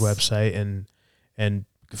Iris's website and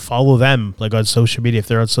follow them like on social media. If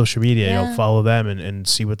they're on social media, follow them and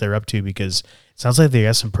see what they're up to, because it sounds like they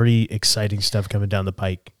got some pretty exciting stuff coming down the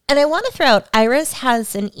pike. And I want to throw out, Iris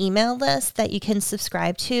has an email list that you can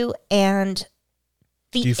subscribe to, and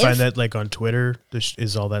do you find that like on Twitter?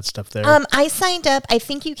 Is all that stuff there? I signed up. I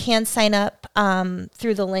think you can sign up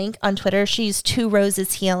through the link on Twitter. She's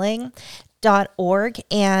 2roseshealing.org,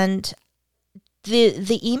 and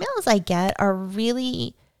the emails I get are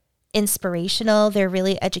really inspirational. They're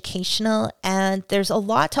really educational, and there's a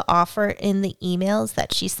lot to offer in the emails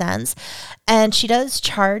that she sends. And she does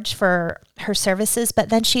charge for her services, but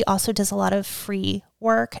then she also does a lot of free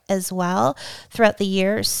work as well throughout the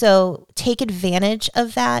year. So take advantage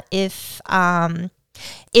of that. If money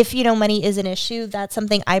is an issue, that's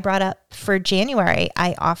something I brought up for January.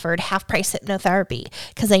 I offered half price hypnotherapy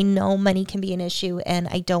because I know money can be an issue, and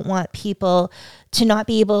I don't want people to not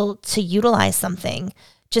be able to utilize something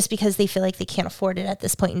just because they feel like they can't afford it at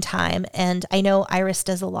this point in time. And I know Iris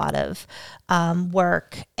does a lot of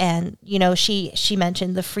work, and she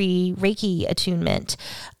mentioned the free Reiki attunement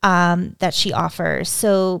that she offers.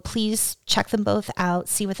 So please check them both out,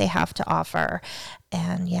 see what they have to offer,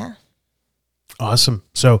 and yeah. Awesome.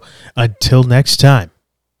 So until next time,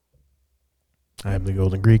 I am the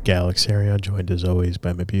Golden Greek, Alex Arion, joined as always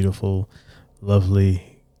by my beautiful,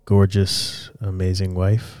 lovely, gorgeous, amazing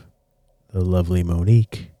wife, the lovely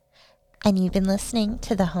Monique. And you've been listening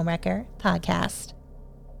to the Homewrecker Podcast.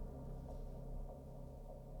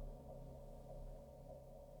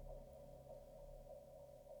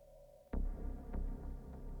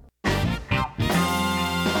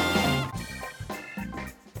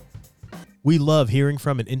 We love hearing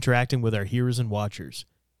from and interacting with our hearers and watchers.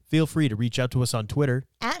 Feel free to reach out to us on Twitter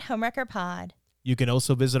At Homewrecker Pod. You can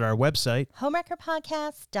also visit our website,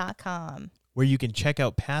 homewreckerpodcast.com, where you can check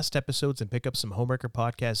out past episodes and pick up some Homewrecker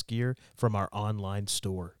Podcast gear from our online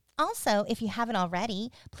store. Also, if you haven't already,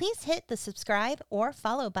 please hit the subscribe or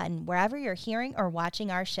follow button wherever you're hearing or watching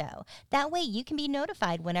our show. That way you can be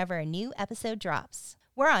notified whenever a new episode drops.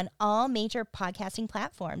 We're on all major podcasting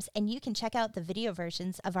platforms, and you can check out the video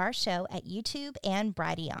versions of our show at YouTube and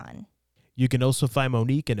Brighteon. You can also find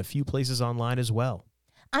Monique in a few places online as well.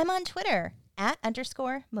 I'm on Twitter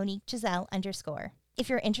 @_MoniqueGiselle_. If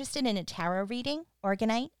you're interested in a tarot reading,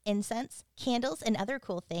 organite, incense, candles, and other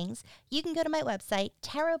cool things, you can go to my website,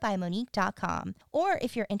 tarotbymonique.com. Or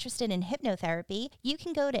if you're interested in hypnotherapy, you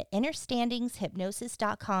can go to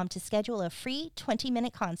innerstandingshypnosis.com to schedule a free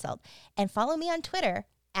 20-minute consult. And follow me on Twitter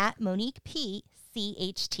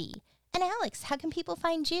 @MoniquePCHT. And Alex, how can people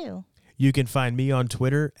find you? You can find me on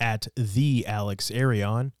Twitter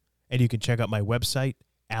 @TheAlexArion, and you can check out my website,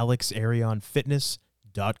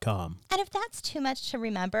 AlexArionFitness.com. And if that's too much to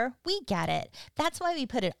remember, we get it. That's why we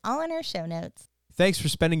put it all in our show notes. Thanks for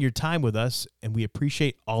spending your time with us, and we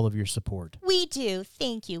appreciate all of your support. We do.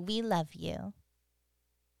 Thank you. We love you.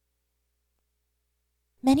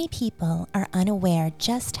 Many people are unaware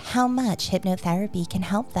just how much hypnotherapy can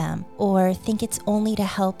help them, or think it's only to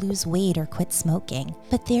help lose weight or quit smoking.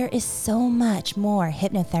 But there is so much more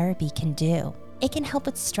hypnotherapy can do. It can help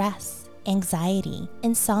with stress, anxiety,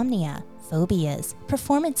 insomnia, phobias,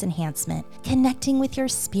 performance enhancement, connecting with your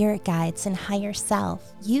spirit guides and higher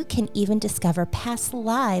self. You can even discover past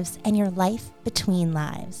lives and your life between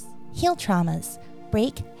lives. Heal traumas,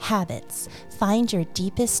 break habits, find your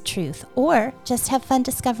deepest truth, or just have fun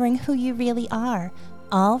discovering who you really are,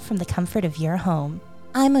 all from the comfort of your home.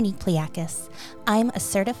 I'm Monique Pliakis. I'm a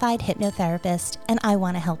certified hypnotherapist, and I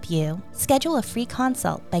want to help you. Schedule a free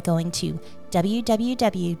consult by going to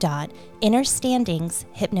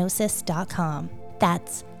www.innerstandingshypnosis.com.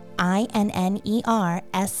 That's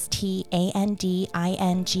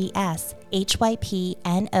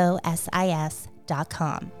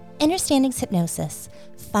INNERSTANDINGSHYPNOSIS.com. Inner Standings Hypnosis.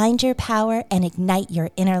 Find your power and ignite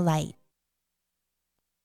your inner light.